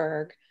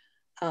Harrisburg.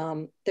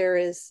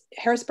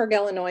 Harrisburg,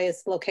 Illinois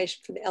is the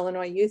location for the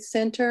Illinois Youth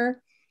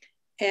Center.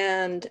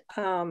 And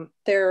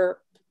there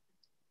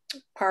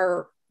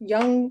are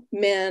young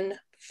men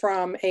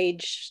from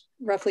age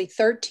roughly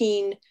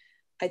 13,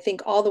 I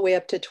think all the way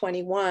up to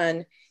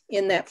 21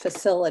 in that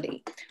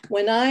facility.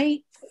 When I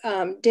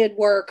did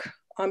work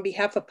on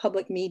behalf of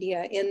public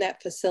media in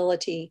that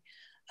facility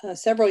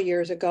several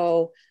years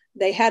ago,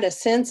 they had a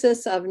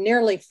census of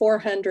nearly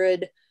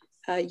 400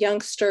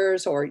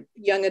 youngsters or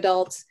young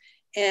adults.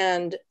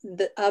 And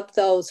of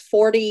those,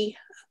 40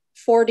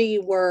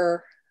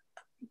 were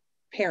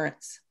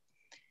parents.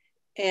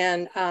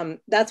 And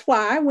that's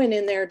why I went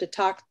in there to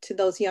talk to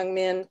those young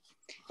men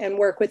and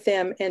work with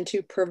them and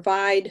to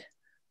provide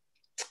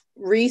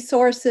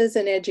resources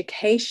and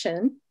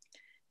education,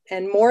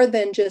 and more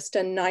than just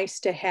a nice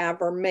to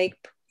have or make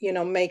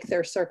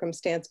their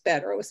circumstance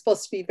better. It was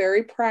supposed to be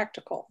very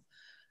practical.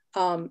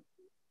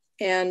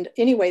 And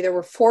anyway, there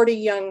were 40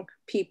 young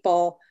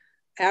people.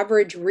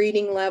 Average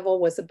reading level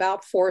was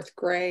about 4th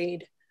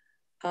grade.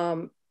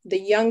 The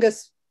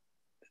youngest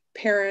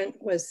parent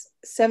was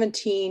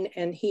 17,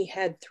 and he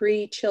had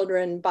 3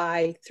 children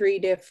by 3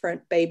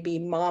 different baby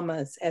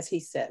mamas, as he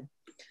said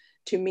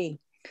to me.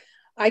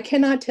 I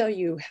cannot tell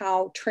you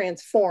how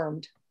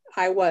transformed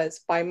I was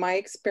by my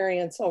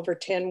experience over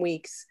 10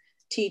 weeks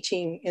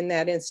teaching in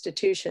that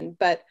institution.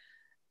 But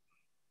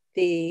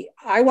the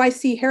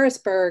IYC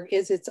Harrisburg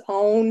is its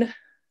own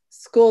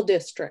school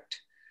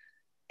district,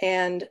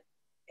 and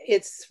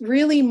it's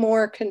really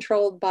more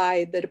controlled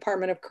by the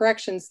Department of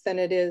Corrections than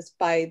it is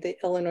by the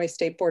Illinois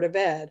State Board of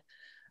Ed.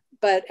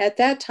 But at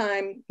that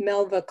time,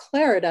 Melva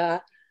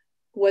Clarida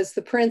was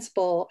the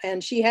principal,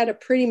 and she had a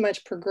pretty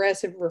much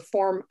progressive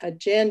reform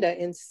agenda.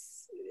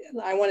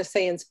 I want to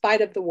say in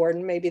spite of the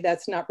warden, maybe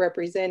that's not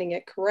representing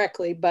it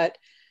correctly, but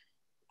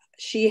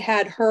she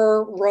had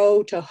her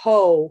row to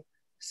hoe,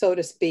 so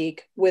to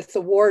speak, with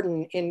the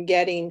warden in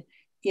getting,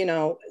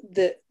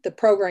 the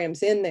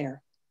programs in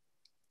there.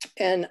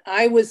 And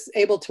I was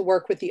able to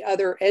work with the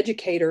other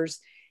educators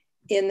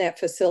in that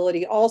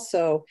facility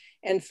also,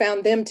 and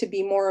found them to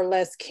be more or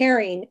less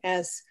caring,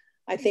 as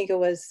I think it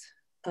was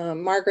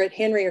Margaret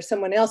Henry or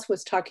someone else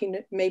was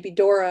talking, maybe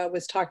Dora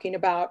was talking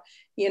about,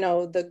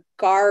 the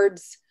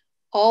guards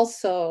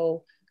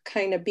also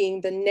kind of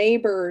being the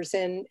neighbors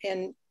and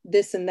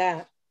this and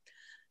that.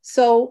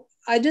 So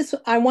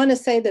I want to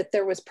say that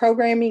there was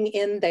programming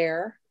in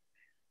there.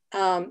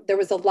 There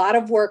was a lot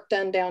of work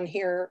done down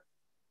here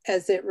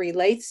as it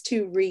relates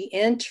to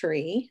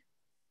reentry.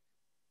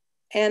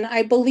 And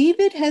I believe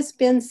it has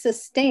been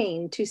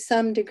sustained to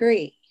some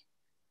degree.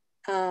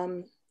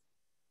 But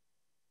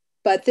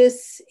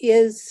this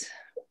is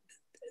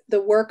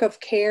the work of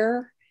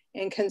care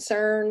and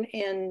concern.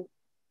 And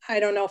I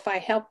don't know if I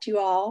helped you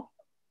all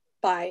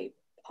by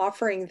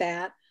offering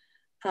that.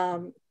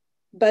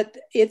 But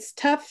it's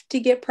tough to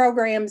get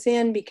programs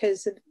in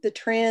because of the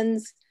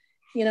trends,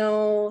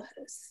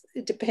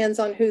 it depends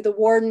on who the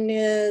warden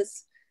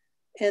is.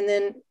 And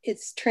then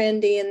it's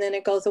trendy and then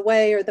it goes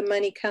away, or the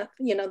money,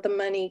 the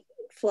money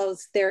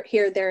flows there,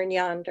 here, there, and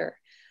yonder.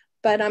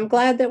 But I'm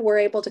glad that we're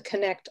able to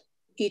connect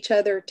each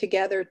other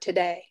together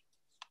today.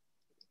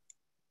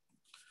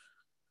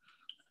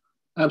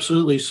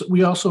 Absolutely. So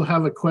we also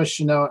have a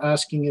question now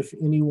asking if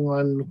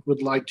anyone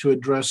would like to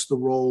address the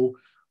role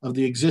of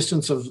the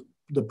existence of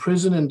the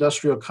prison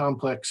industrial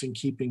complex in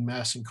keeping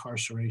mass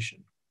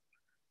incarceration.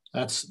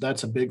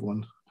 That's a big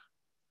one.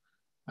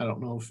 I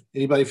don't know if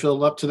anybody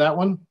feel up to that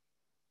one.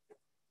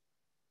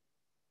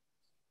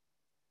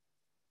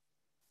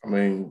 I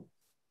mean,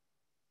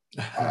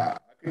 I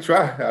can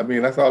try. I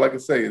mean, that's all I can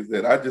say is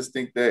that I just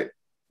think that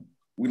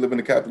we live in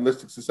a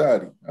capitalistic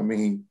society. I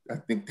mean, I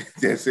think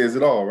that says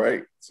it all,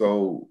 right?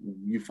 So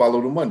you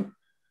follow the money.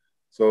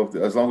 So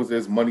as long as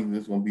there's money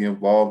that's going to be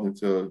involved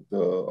into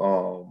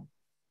the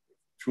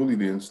truly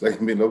the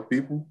enslavement of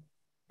people,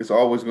 it's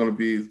always going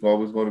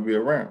to be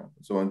around.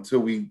 So until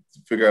we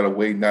figure out a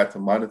way not to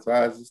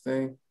monetize this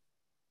thing,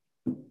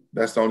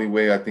 that's the only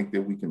way I think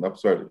that we can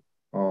upstart it.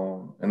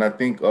 And I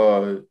think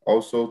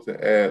also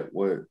to add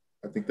what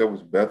I think that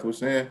was Beth was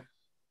saying,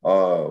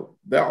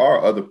 there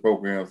are other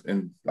programs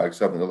in like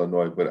Southern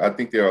Illinois, but I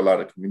think there are a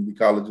lot of community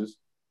colleges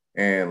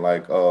and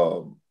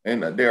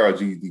and there are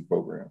GED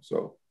programs.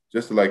 So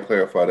just to like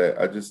clarify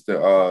that, I just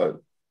there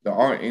aren't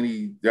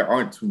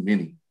too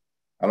many.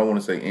 I don't want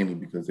to say any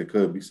because there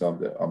could be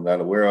some that I'm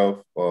not aware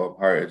of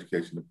higher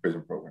education and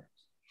prison programs.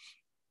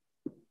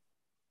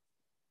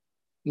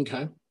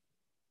 Okay.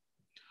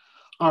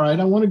 All right,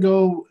 I want to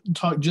go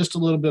talk just a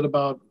little bit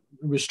about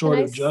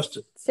restorative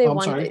justice. Say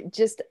one thing,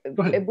 just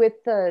with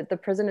the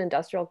prison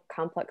industrial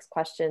complex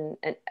question,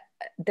 and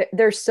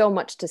there's so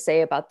much to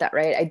say about that,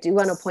 right? I do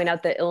want to point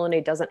out that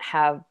Illinois doesn't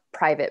have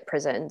private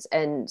prisons.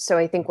 And so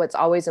I think what's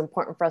always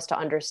important for us to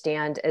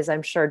understand, as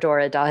I'm sure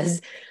Dora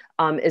does,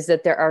 is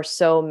that there are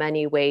so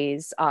many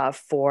ways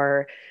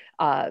for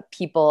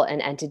people and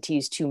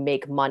entities to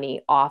make money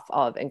off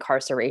of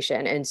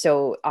incarceration. And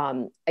so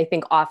I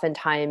think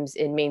oftentimes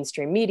in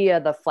mainstream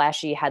media, the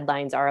flashy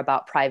headlines are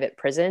about private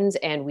prisons,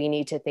 and we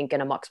need to think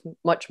in a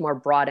much more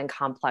broad and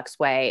complex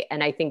way.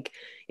 And I think,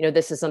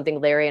 this is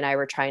something Larry and I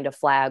were trying to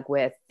flag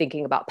with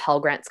thinking about Pell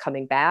Grants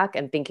coming back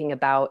and thinking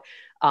about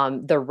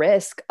the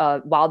risk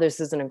of, while this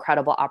is an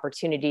incredible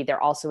opportunity,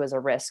 there also is a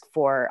risk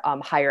for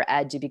higher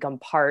ed to become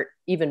part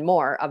even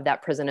more of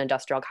that prison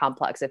industrial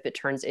complex if it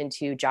turns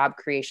into job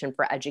creation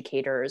for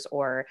educators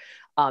or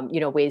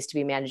ways to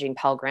be managing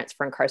Pell Grants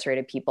for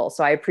incarcerated people.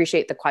 So I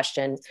appreciate the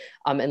question.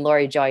 And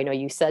Lori Jo, I know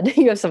you said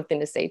you have something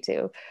to say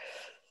too.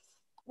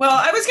 Well,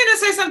 I was going to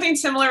say something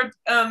similar,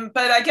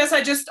 but I guess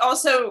I just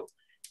also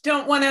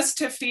don't want us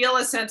to feel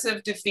a sense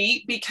of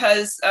defeat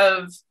because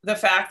of the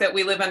fact that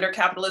we live under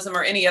capitalism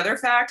or any other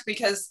fact,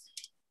 because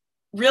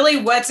really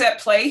what's at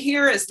play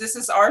here is this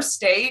is our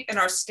state, and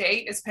our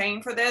state is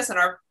paying for this, and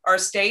our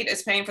state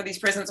is paying for these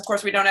prisons. Of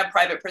course, we don't have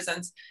private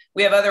prisons.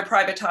 We have other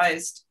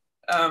privatized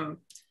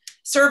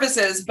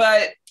services,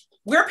 but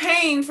we're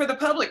paying for the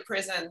public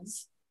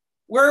prisons.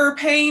 We're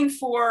paying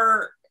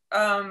for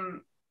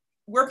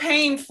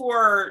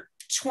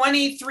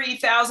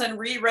 23,000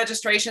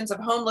 re-registrations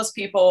of homeless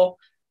people,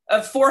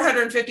 of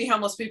 450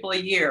 homeless people a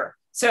year.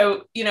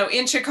 So,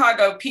 in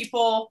Chicago,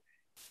 people,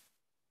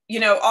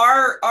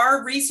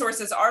 our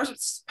resources, our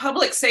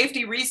public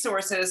safety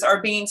resources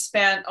are being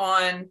spent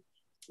on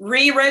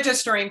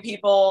re-registering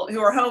people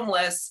who are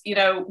homeless.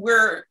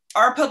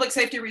 Our public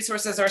safety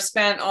resources are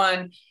spent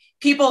on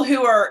people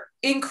who are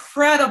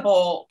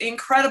incredible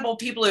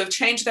people who have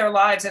changed their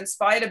lives in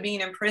spite of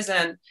being in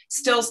prison,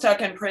 still stuck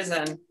in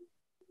prison.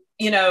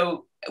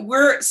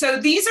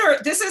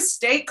 This is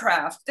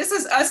statecraft. This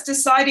is us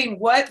deciding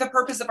what the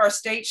purpose of our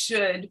state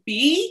should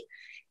be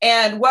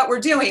and what we're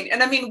doing.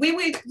 And I mean, we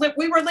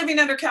were living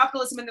under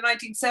capitalism in the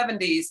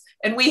 1970s,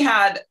 and we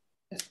had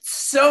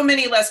so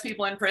many less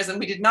people in prison.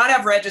 We did not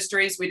have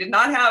registries. We did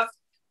not have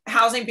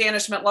housing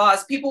banishment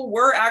laws. People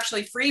were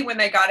actually free when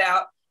they got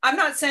out. I'm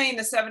not saying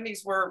the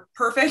 70s were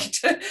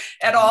perfect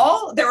at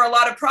all. There were a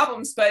lot of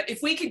problems, but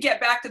if we could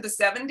get back to the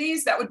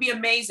 70s, that would be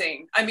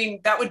amazing. I mean,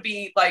 that would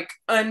be like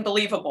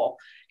unbelievable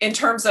in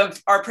terms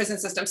of our prison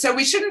system. So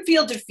we shouldn't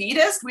feel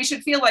defeatist. We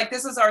should feel like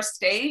this is our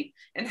state,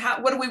 and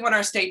what do we want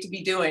our state to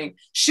be doing?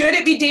 Should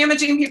it be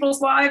damaging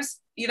people's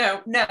lives? You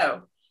know,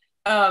 no.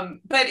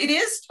 But it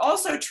is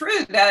also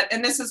true that,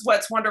 and this is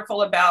what's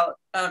wonderful about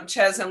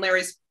Ches and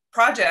Larry's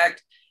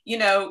project, you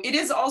know, it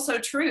is also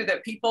true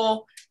that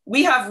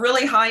we have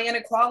really high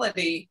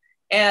inequality,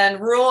 and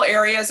rural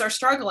areas are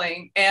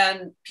struggling,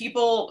 and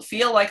people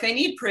feel like they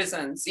need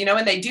prisons, you know,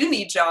 and they do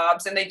need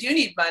jobs, and they do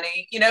need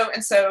money, you know.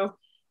 And so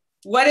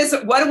what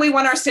do we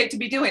want our state to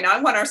be doing?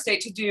 I want our state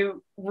to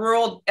do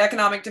rural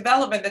economic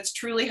development that's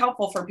truly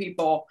helpful for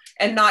people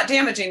and not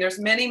damaging. There's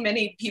many,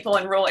 many people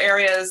in rural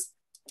areas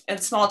and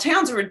small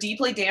towns who are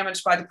deeply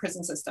damaged by the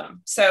prison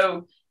system.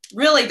 So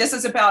really, this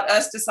is about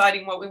us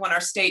deciding what we want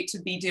our state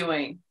to be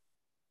doing,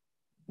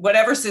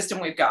 whatever system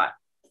we've got.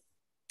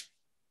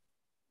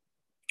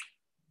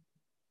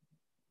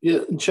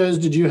 Yeah, Ches,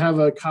 did you have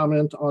a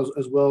comment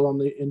as well on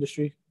the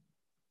industry?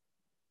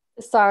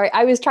 Sorry,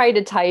 I was trying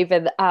to type,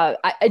 and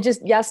I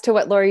just, yes to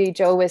what Lori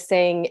Jo was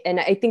saying. And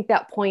I think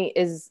that point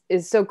is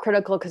so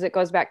critical, because it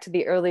goes back to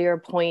the earlier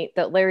point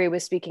that Larry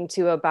was speaking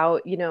to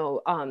about, you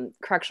know,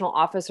 correctional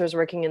officers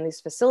working in these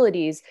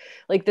facilities.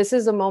 Like, this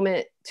is a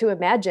moment to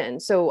imagine.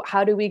 So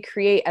how do we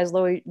create, as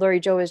Lori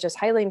Jo is just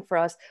highlighting for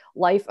us,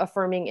 life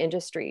affirming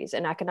industries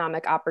and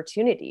economic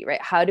opportunity,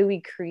 right? How do we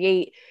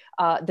create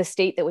the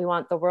state that we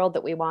want, the world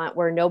that we want,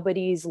 where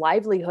nobody's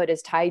livelihood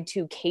is tied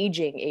to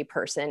caging a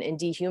person and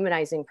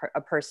dehumanizing a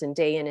person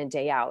day in and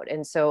day out?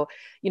 And so,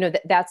 you know,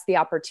 that's the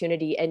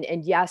opportunity.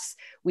 And yes,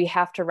 we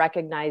have to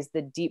recognize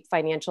the deep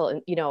financial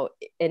and, you know,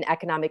 and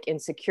economic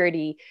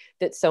insecurity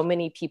that so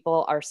many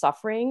people are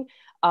suffering.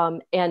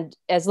 And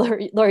as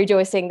Lori Jo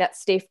is saying, that's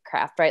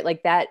statecraft, right?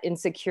 Like, that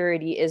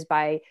insecurity is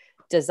by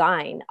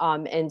design.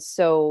 And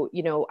so,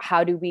 you know,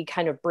 how do we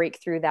kind of break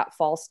through that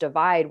false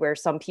divide where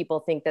some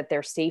people think that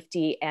their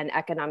safety and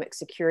economic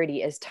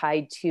security is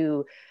tied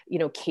to, you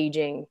know,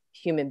 caging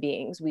human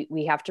beings?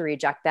 We have to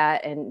reject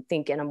that and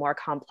think in a more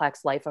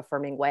complex, life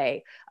affirming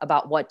way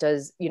about what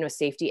does, you know,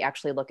 safety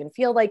actually look and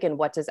feel like, and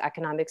what does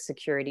economic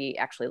security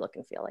actually look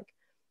and feel like.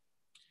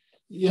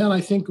 Yeah, and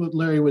I think what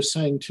Larry was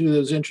saying too, that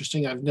was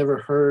interesting. I've never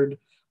heard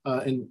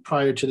and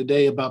prior to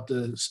today about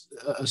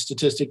a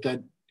statistic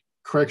that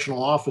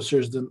correctional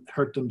officers then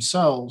hurt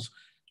themselves,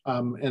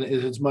 and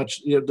as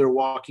much, you know, they're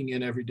walking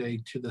in every day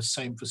to the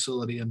same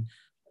facility and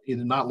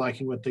either not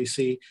liking what they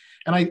see.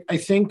 And I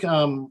think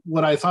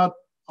what I thought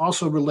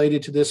also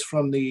related to this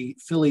from the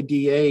Philly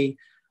DA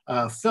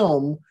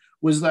film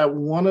was that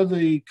one of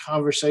the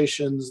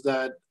conversations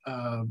that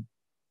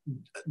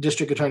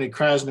District Attorney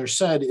Krasner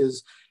said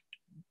is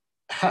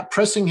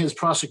pressing his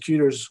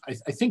prosecutors.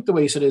 I think the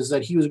way he said it is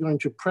that he was going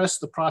to press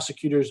the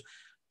prosecutors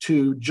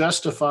to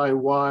justify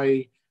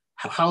why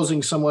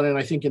housing someone, and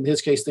I think in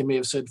his case, they may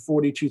have said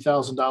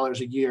 $42,000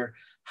 a year.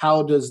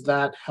 How does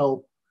that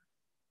help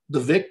the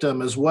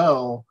victim as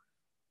well?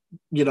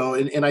 You know,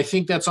 and I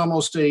think that's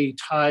almost a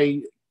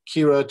tie,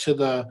 Kira, to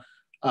the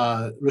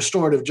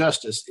restorative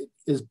justice.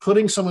 Is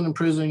putting someone in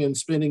prison and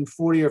spending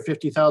 $40,000 or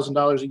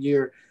 $50,000 a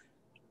year,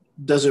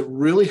 does it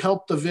really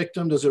help the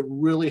victim? Does it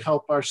really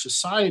help our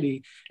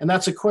society? And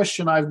that's a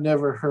question I've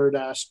never heard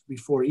asked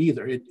before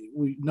either.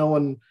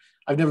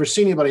 I've never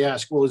seen anybody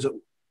ask, well,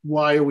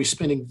 why are we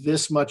spending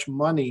this much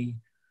money,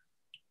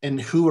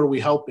 and who are we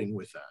helping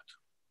with that?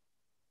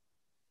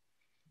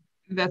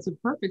 That's a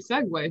perfect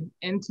segue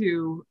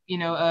into, you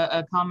know,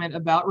 a comment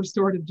about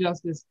restorative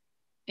justice.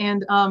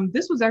 And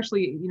this was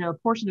actually, you know, a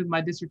portion of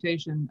my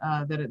dissertation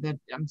that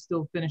I'm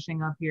still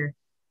finishing up here.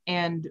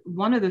 And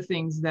one of the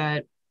things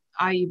that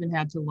I even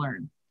had to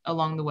learn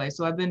along the way.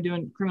 So I've been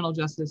doing criminal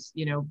justice,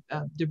 you know,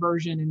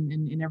 diversion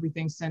and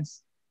everything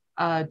since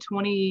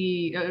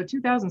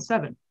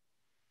 2007.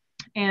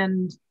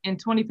 And in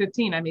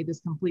 2015, I made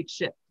this complete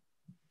shift,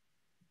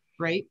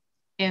 right?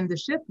 And the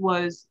shift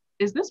was,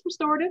 is this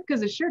restorative?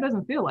 Because it sure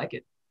doesn't feel like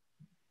it,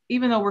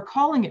 even though we're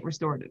calling it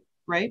restorative,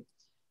 right?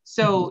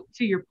 So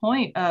to your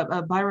point,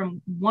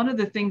 Byram, one of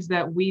the things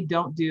that we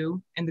don't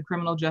do in the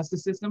criminal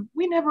justice system,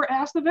 we never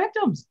ask the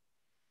victims.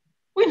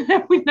 We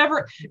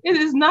never, it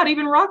is not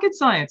even rocket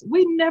science.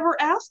 We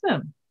never ask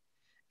them.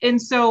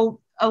 And so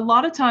a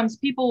lot of times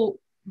people,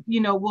 you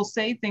know, will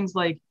say things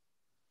like,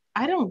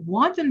 I don't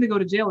want them to go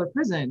to jail or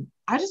prison.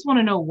 I just want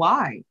to know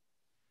why.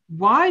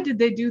 Why did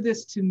they do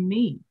this to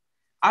me?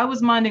 I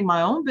was minding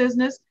my own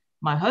business.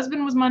 My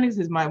husband was minding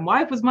his, my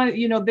wife was minding,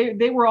 you know,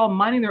 they were all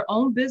minding their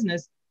own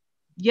business.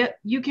 Yet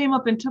you came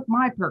up and took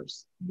my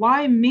purse.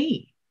 Why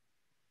me?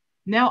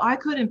 Now I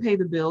couldn't pay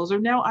the bills, or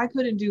now I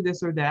couldn't do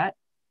this or that.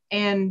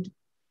 And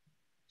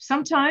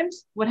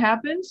sometimes what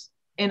happens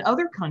in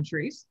other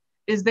countries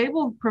is they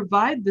will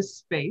provide the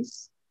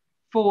space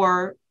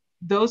for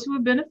those who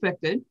have been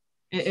affected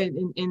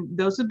and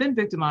those who have been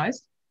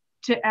victimized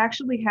to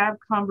actually have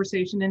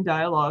conversation and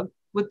dialogue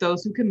with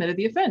those who committed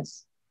the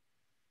offense.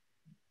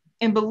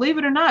 And believe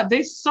it or not,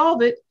 they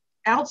solve it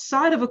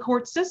outside of a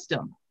court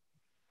system.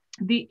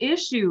 The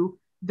issue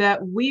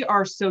that we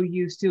are so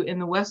used to in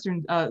the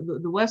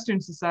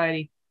Western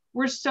society,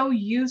 we're so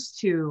used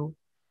to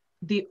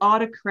the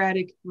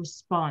autocratic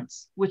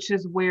response, which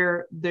is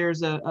where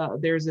there's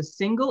a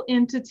single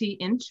entity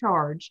in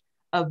charge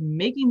of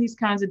making these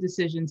kinds of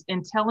decisions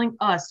and telling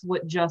us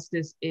what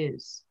justice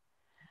is.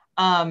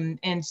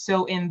 And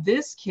so in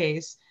this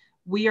case,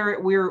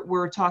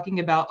 we're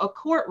talking about a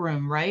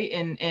courtroom, right?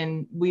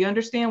 And we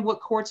understand what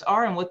courts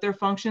are and what their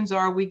functions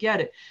are. We get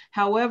it.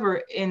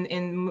 However,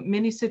 in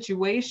many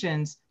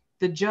situations,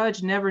 the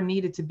judge never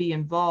needed to be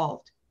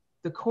involved.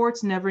 The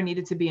courts never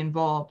needed to be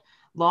involved.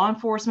 Law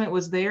enforcement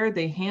was there.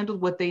 They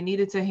handled what they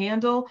needed to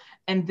handle,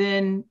 and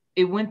then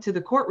it went to the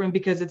courtroom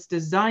because it's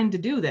designed to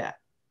do that.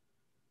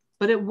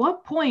 But at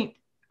what point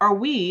are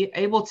we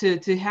able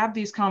to have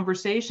these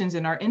conversations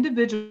in our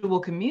individual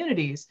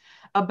communities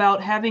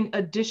about having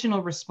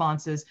additional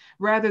responses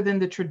rather than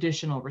the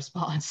traditional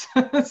response?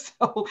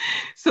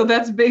 So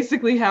that's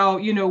basically how,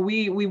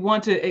 we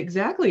want to,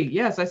 exactly.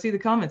 Yes, I see the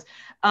comments.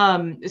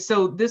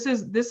 So this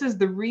is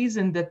the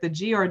reason that the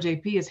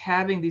GRJP is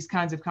having these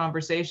kinds of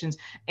conversations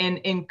and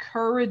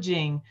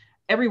encouraging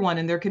everyone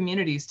in their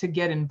communities to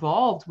get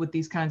involved with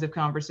these kinds of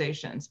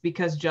conversations,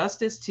 because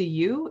justice to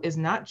you is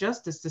not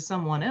justice to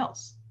someone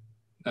else.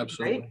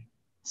 Absolutely. Right?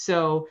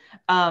 So,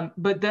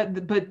 but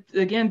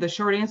again, the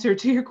short answer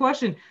to your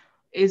question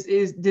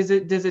is does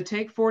it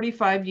take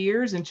 45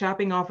 years and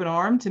chopping off an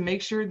arm to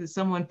make sure that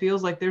someone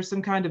feels like there's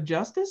some kind of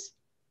justice?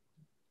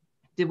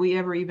 Did we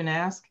ever even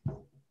ask?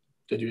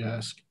 Did you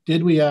ask?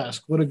 Did we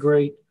ask? What a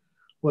great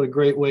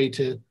way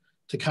to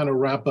kind of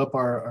wrap up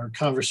our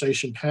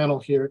conversation panel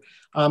here.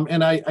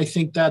 And I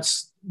think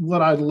that's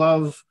what I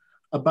love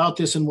about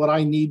this, and what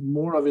I need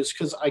more of is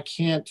because I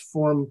can't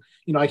form,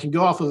 I can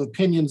go off of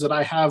opinions that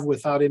I have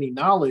without any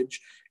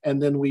knowledge,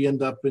 and then we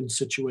end up in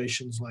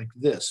situations like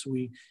this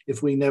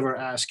if we never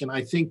ask. And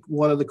I think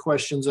one of the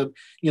questions that,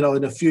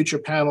 in a future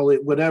panel,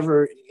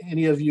 whatever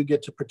any of you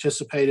get to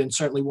participate in,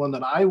 certainly one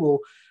that I will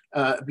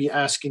be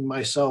asking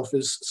myself,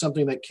 is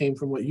something that came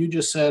from what you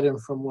just said and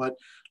from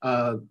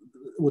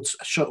what's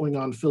showing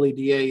on Philly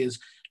DA, is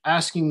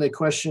asking the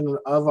question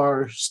of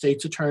our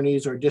state's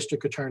attorneys or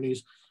district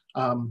attorneys,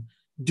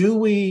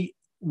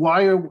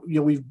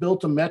 we've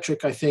built a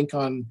metric, I think,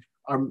 on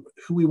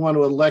who we want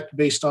to elect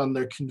based on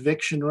their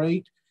conviction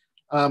rate.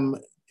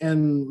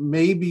 And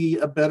maybe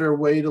a better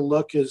way to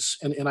look is,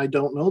 and I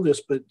don't know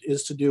this, but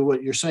is to do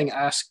what you're saying,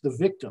 ask the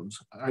victims.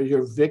 Are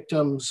your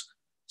victims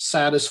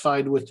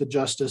satisfied with the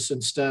justice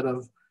instead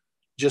of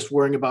just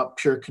worrying about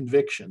pure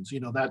convictions?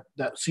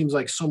 That seems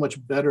like so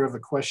much better of a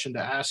question to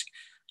ask.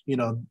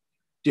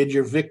 Did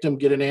your victim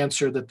get an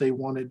answer that they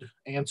wanted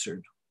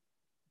answered?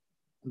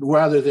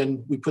 Rather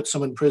than we put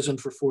someone in prison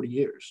for 40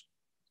 years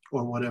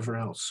or whatever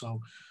else.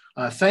 So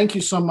thank you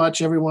so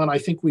much, everyone. I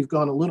think we've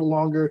gone a little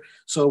longer,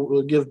 so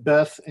we'll give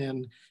Beth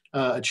and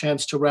a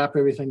chance to wrap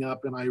everything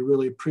up, and I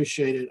really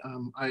appreciate it.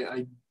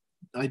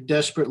 I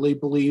desperately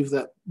believe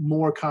that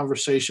more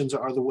conversations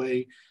are the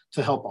way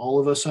to help all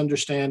of us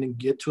understand and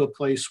get to a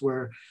place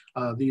where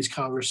these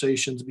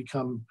conversations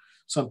become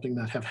something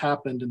that have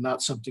happened and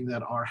not something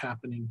that are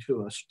happening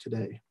to us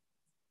today.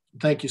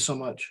 Thank you so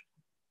much.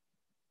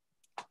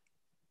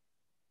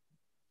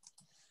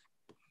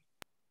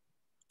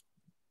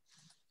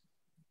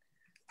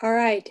 All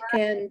right,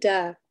 and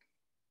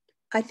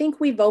I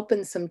think we've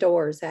opened some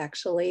doors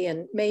actually,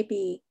 and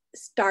maybe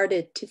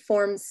started to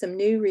form some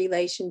new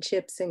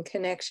relationships and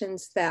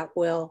connections that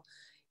will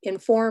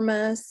inform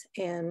us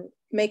and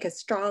make us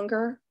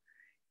stronger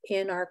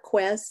in our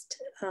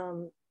quest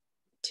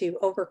to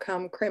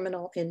overcome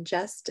criminal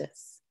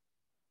injustice.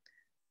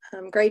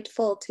 I'm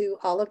grateful to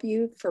all of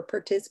you for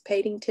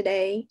participating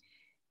today.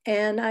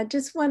 And I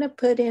just want to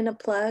put in a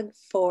plug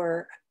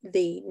for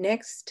the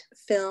next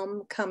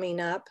film coming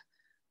up,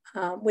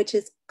 which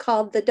is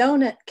called The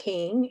Donut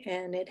King,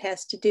 and it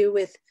has to do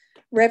with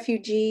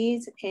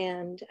refugees,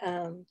 and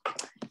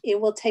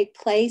it will take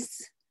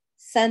place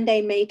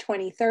Sunday, May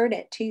 23rd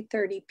at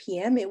 2:30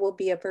 p.m. It will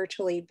be a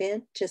virtual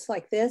event just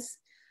like this.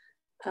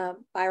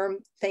 Byram,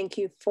 thank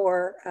you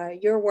for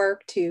your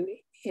work to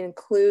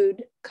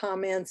include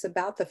comments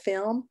about the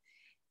film.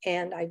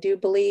 And I do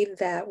believe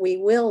that we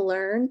will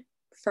learn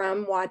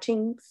from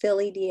watching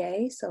Philly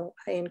DA. So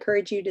I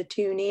encourage you to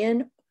tune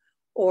in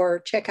or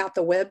check out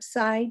the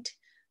website.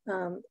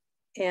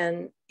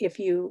 And if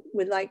you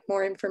would like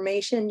more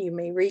information, you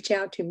may reach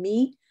out to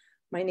me.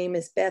 My name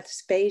is Beth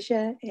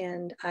Spasia,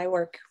 and I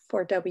work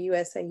for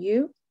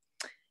WSIU.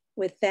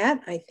 With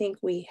that, I think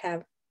we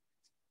have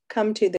come to the